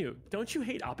interested in you. Don't you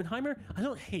hate Oppenheimer? I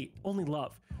don't hate, only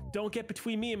love. Don't get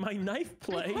between me and my knife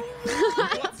play.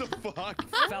 What the fuck?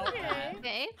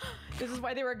 Okay. This is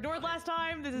why they were ignored last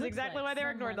time. This is exactly why they were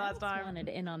ignored last time. Wanted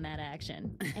in on that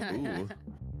action. Ooh.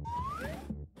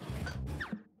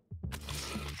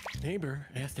 Neighbor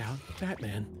asked out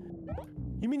Batman.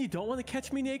 You mean you don't want to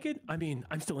catch me naked? I mean,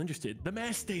 I'm still interested. The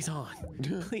mask stays on.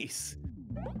 Please.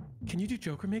 Can you do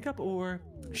Joker makeup or...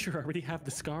 Sure, I already have the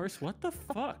scars. What the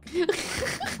fuck? What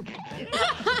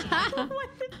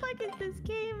the fuck is this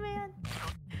game, man?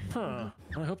 Huh.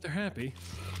 I hope they're happy.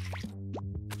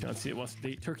 John C. wants to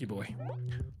date Turkey Boy.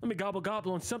 Let me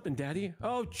gobble on something, Daddy.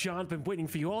 Oh, John, I've been waiting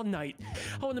for you all night.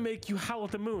 I want to make you howl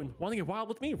at the moon. Want to get wild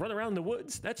with me? Run around in the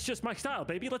woods? That's just my style,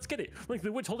 baby. Let's get it. Like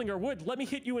the woods holding our wood. Let me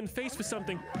hit you in the face with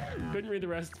something. Couldn't read the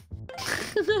rest.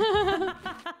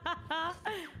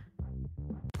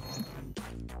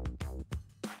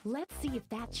 Let's see if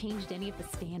that changed any of the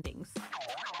standings.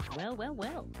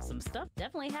 Well. Some stuff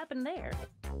definitely happened there.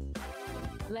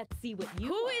 Let's see what you...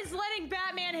 Who is letting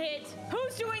Batman hit?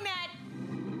 Who's doing that?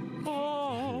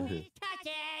 Oh.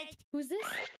 Who's this?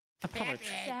 A puppet.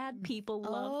 Sad people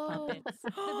love puppets.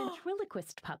 The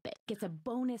ventriloquist puppet gets a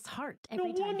bonus heart No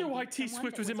every time. wonder they why hit T someone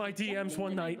Swift that was in my rejected DMs one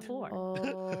the night night. before.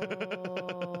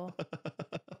 Oh.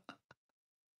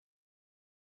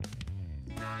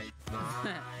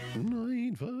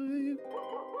 9-5.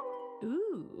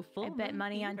 Ooh, full I bet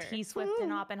money on T Swift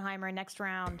and Oppenheimer next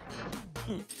round.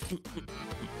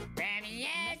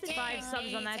 5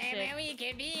 subs on that shit.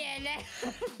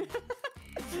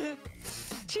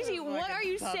 Cheesy, what are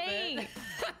you saying?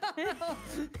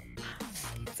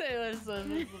 Taylor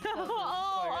Swift.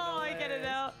 Oh, I get it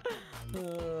now.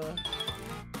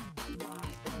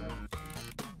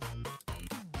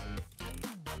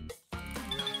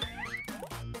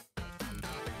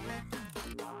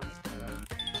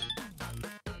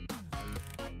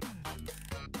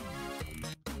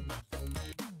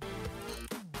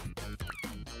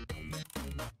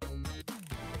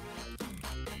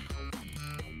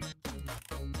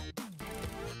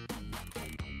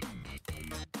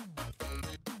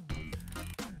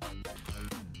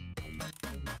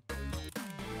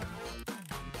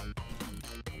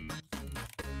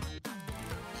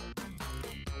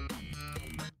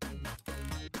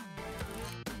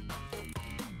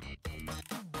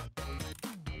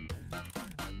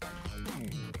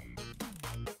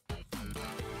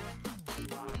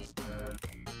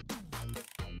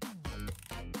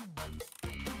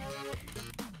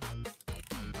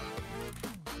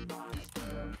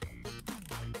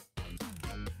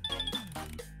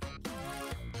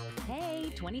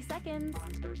 Hey, 20 seconds.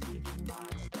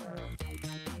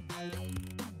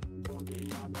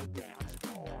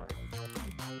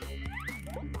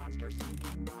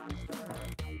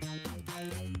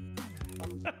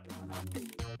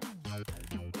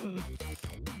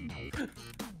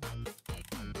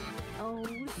 Oh,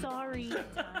 sorry.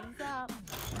 Time's up.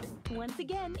 Once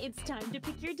again, it's time to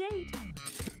pick your date.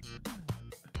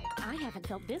 I haven't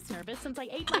felt this nervous since I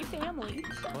ate my family.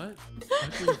 What?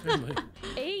 What's your family?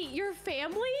 Ate your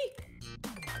family?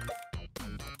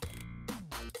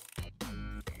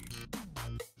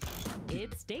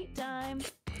 It's date time.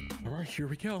 All right, here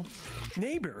we go.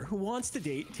 Neighbor who wants to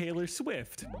date Taylor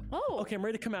Swift. Oh. Okay, I'm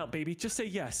ready to come out, baby. Just say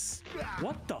yes.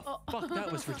 What the fuck?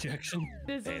 That was rejection.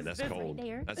 Man, that's cold.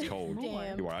 That's cold.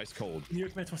 Damn. You are ice cold. New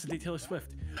York Mets wants to date Taylor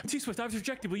Swift. T Swift, I was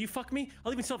rejected. Will you fuck me?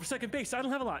 I'll even sell for second base. I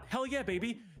don't have a lot. Hell yeah,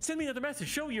 baby. Send me another message.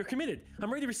 Show you're committed.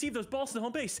 I'm ready to receive those balls to the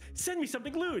home base. Send me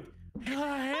something lewd.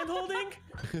 Hand holding?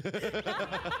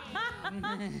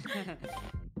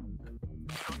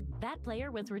 That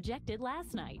player was rejected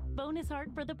last night. Bonus heart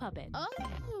for the puppet.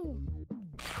 Oh.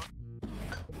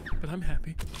 But I'm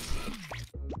happy.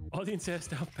 Audience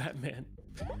asked out Batman.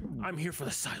 I'm here for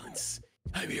the silence.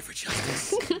 I'm here for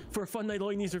justice. For a fun night,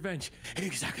 all you need is revenge.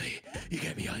 Exactly. You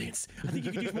get me, audience. I think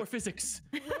you could use more physics.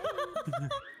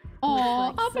 Aw,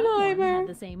 Looks like someone Oppenheimer. had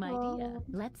the same idea.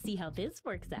 Let's see how this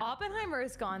works out. Oppenheimer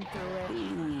has gone through it.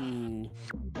 Ooh.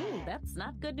 Ooh, that's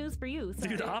not good news for you.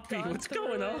 Sorry. Dude, Oppie, what's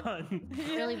going on?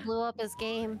 Really blew up his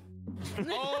game.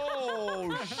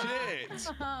 Oh, shit.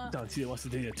 Don Cena wants to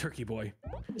date a turkey boy.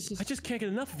 I just can't get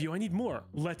enough of you. I need more.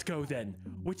 Let's go then.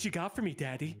 What you got for me,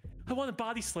 Daddy? I want to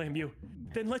body slam you,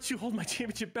 then let you hold my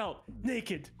championship belt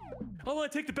naked. I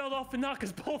want to take the belt off and knock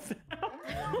us both out.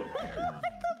 What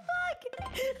the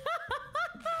fuck?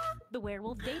 The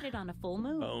werewolf dated on a full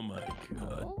moon. Oh my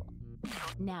god.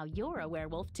 Now you're a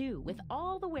werewolf too, with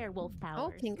all the werewolf powers.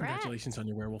 Oh, congrats. Congratulations on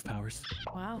your werewolf powers.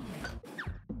 Wow.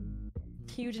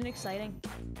 Huge and exciting.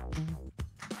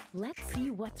 Let's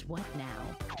see what's what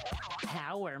now.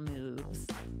 Power moves.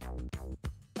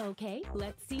 Okay,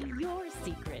 let's see your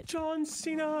secret. John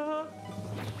Cena.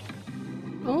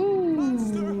 Oh.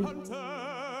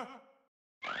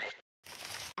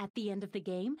 At the end of the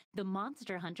game, the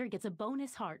monster hunter gets a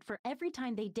bonus heart for every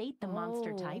time they date the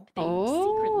monster type they've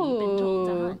secretly been told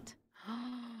to hunt.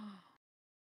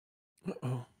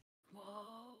 Uh-oh.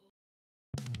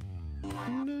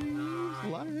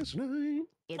 Last night.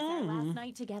 It's our last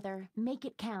night together. Make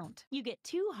it count. You get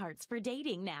 2 hearts for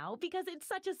dating now because it's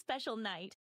such a special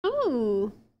night.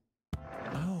 Oh.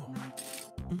 Oh.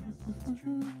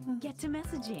 Get to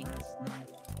messaging.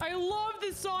 I love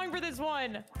this song for this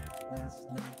one.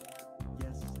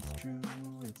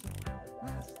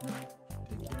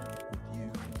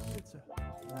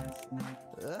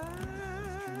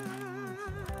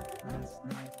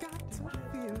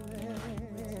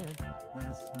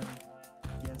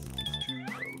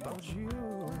 About you,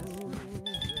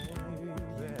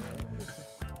 baby.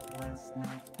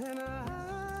 And I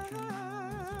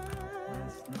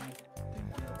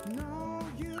know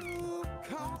you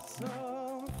caught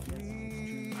some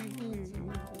feelings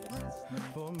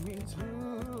for me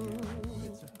too.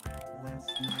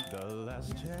 The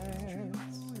last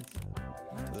chance,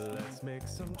 let's make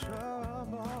some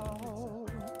trouble.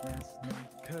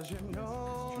 'Cause you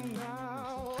know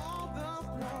now all the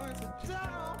points are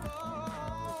double.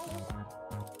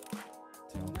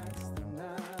 Tonight's the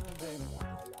night, baby.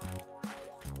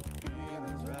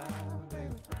 Feeling's right,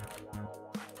 baby.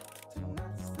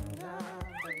 Tonight's the night,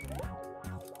 baby.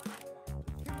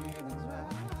 Feeling's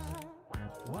right.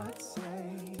 What say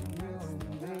you and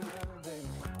me, baby?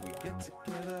 We get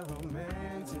together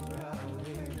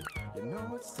romantically. You know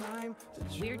it's time to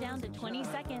We're down to 20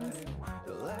 seconds.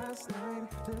 the last night,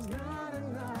 there's not a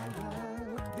night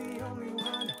left. The only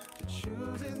one to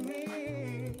choose is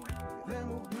me. Then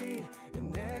we'll be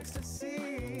in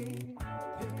ecstasy.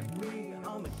 Pick me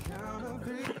on the count of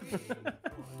 3.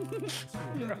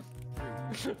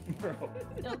 Bro.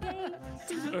 Okay,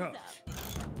 time's up.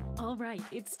 All right,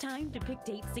 it's time to pick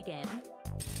dates again.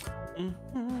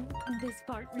 This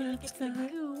part really gets the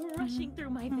goo rushing through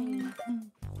my veins.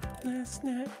 Last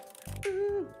night.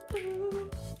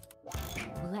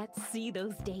 Let's see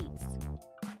those dates.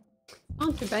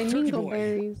 Sponsored by Turkey boy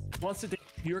Mingleberries. wants to date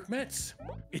New York Mets.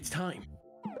 It's time.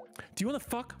 Do you want to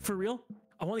fuck for real?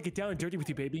 I want to get down and dirty with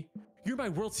you, baby. You're my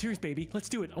World Series, baby. Let's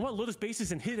do it. I want to load those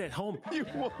bases and hit it at home. You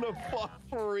want to fuck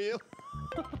for real?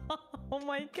 Oh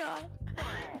my god.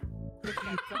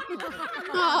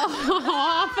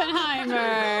 Oh,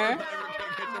 Oppenheimer.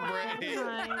 Oh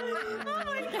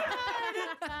my god.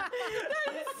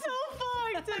 That is so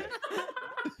fucked.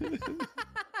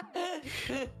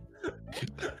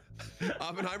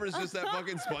 Oppenheimer's just that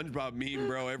fucking SpongeBob meme,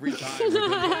 bro. Every time. You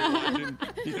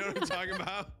know what I'm talking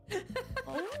about?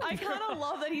 I kind of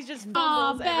love that he's just Oh,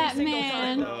 bubbles every single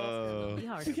Batman.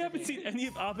 time. You haven't seen any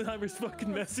of Oppenheimer's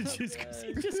fucking messages because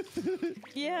he just.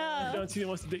 Yeah. Don Cena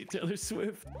wants to date Taylor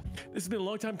Swift. This has been a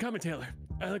long time coming, Taylor.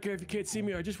 I don't care if you can't see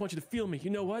me or I just want you to feel me.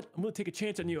 You know what? I'm gonna take a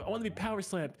chance on you. I want to be power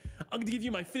slammed. I'm gonna give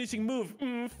you my finishing move.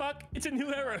 Fuck, it's a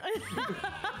new era.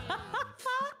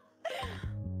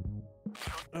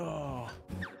 Oh,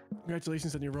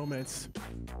 congratulations on your romance.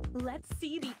 Let's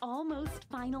see the almost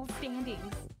final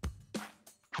standings.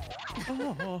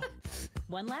 Oh.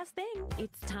 One last thing.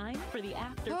 It's time for the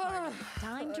after party.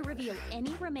 Time to reveal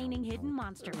any remaining hidden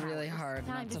monster powers. Really hard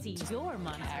Time not to to see just your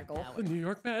monster haggle. The powers. New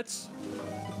York Mets.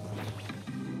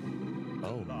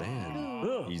 Oh, man.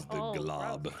 Ugh. He's the Oh,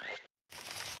 glob.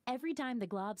 Every time the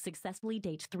glob successfully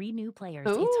dates 3 new players,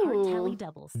 its heart tally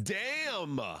doubles.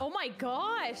 Damn! Oh my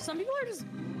gosh. Some people are just...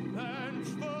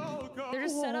 They're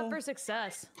just set up for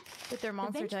success with their The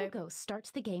monster Vengeful type. Ghost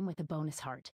starts the game with a bonus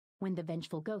heart. When the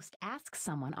Vengeful Ghost asks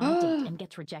someone on a date and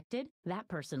gets rejected, that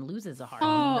person loses a heart.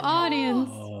 Oh, audience.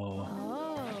 Oh.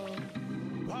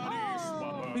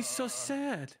 Oh. He's so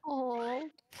sad. Oh.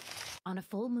 On a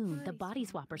full moon, the body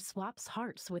swapper swaps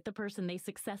hearts with the person they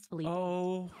successfully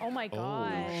Oh. Oh my gosh.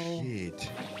 Oh,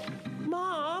 shit.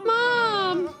 Mom.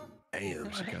 Mom.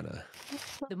 Damn, she kinda...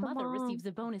 The mother receives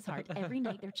a bonus heart every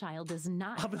night their child does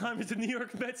not. Oppenheimer's the New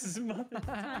York Mets' mother.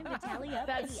 Time to tally up.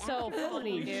 That's any so after-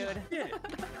 funny, dude.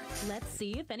 Let's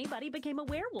see if anybody became a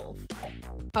werewolf.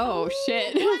 Oh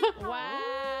shit. Wow.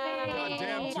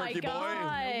 Goddamn, Oh my turkey boy.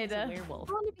 Who's a god. werewolf?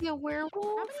 I want to be a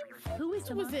werewolf. Who is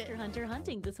the was monster it? hunter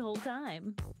hunting this whole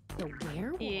time? The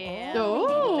werewolf. Yeah.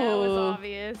 Oh. That was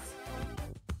obvious.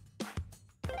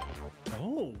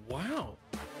 Oh, wow.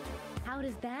 How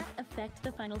does that affect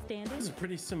the final standings?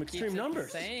 These are some Keeps extreme it the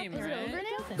numbers. Same, Is it over right?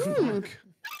 now?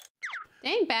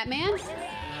 Dang, Batman. Oh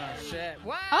shit!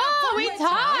 Wow. Oh, we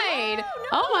tied.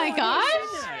 Oh my gosh.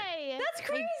 That's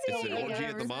crazy. It's an orgy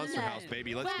at the Monster House,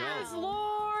 baby. Let's go.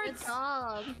 Lord. Good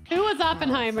job. Who was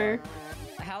Oppenheimer?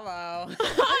 Hello.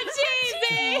 Oh,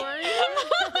 cheesy.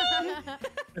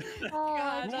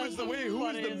 Oh, Who was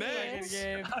the Mets?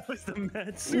 That was the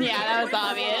Mets. Yeah, that was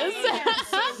obvious.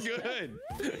 So good.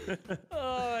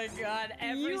 Oh my god!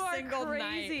 Every You are single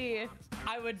night, crazy.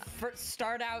 I would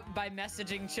start out by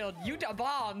messaging Chilled, "You da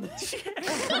bomb." And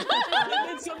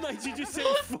then some nights you just say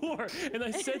 4, and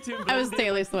I said to him, I was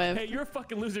Taylor Swift. "Hey, you're a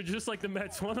fucking loser, just like the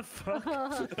Mets. Wanna fuck?"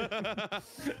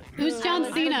 Who's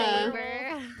John Cena?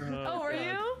 Oh, were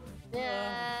you?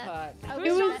 Yeah.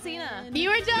 Who's John Cena? You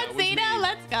were John That was Cena? me.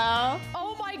 Let's go.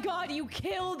 Oh my god, you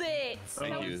killed it.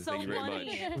 Thank That you. was so Thank you very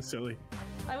funny. much. Silly.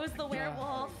 I was the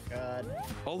werewolf. God.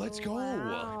 Oh, let's go.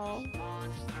 Wow.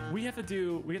 We have to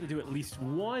do at least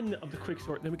one of the quick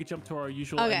sort, then we can jump to our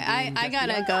usual. Okay, endgame I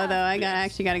gotta guest go though. I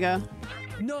actually gotta go.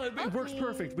 list. No, it works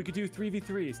perfect. We could do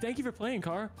 3v3s. Thank you for playing,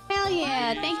 Car. Hell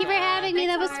yeah. Thank you for having me.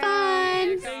 That was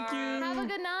fun. Thank you. Have a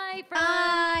good night,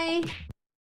 friends. Bye.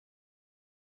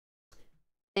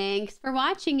 Thanks for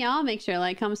watching, y'all. Make sure to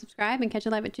like, comment, subscribe, and catch a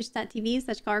live at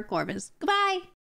twitch.tv/Corvus. Goodbye.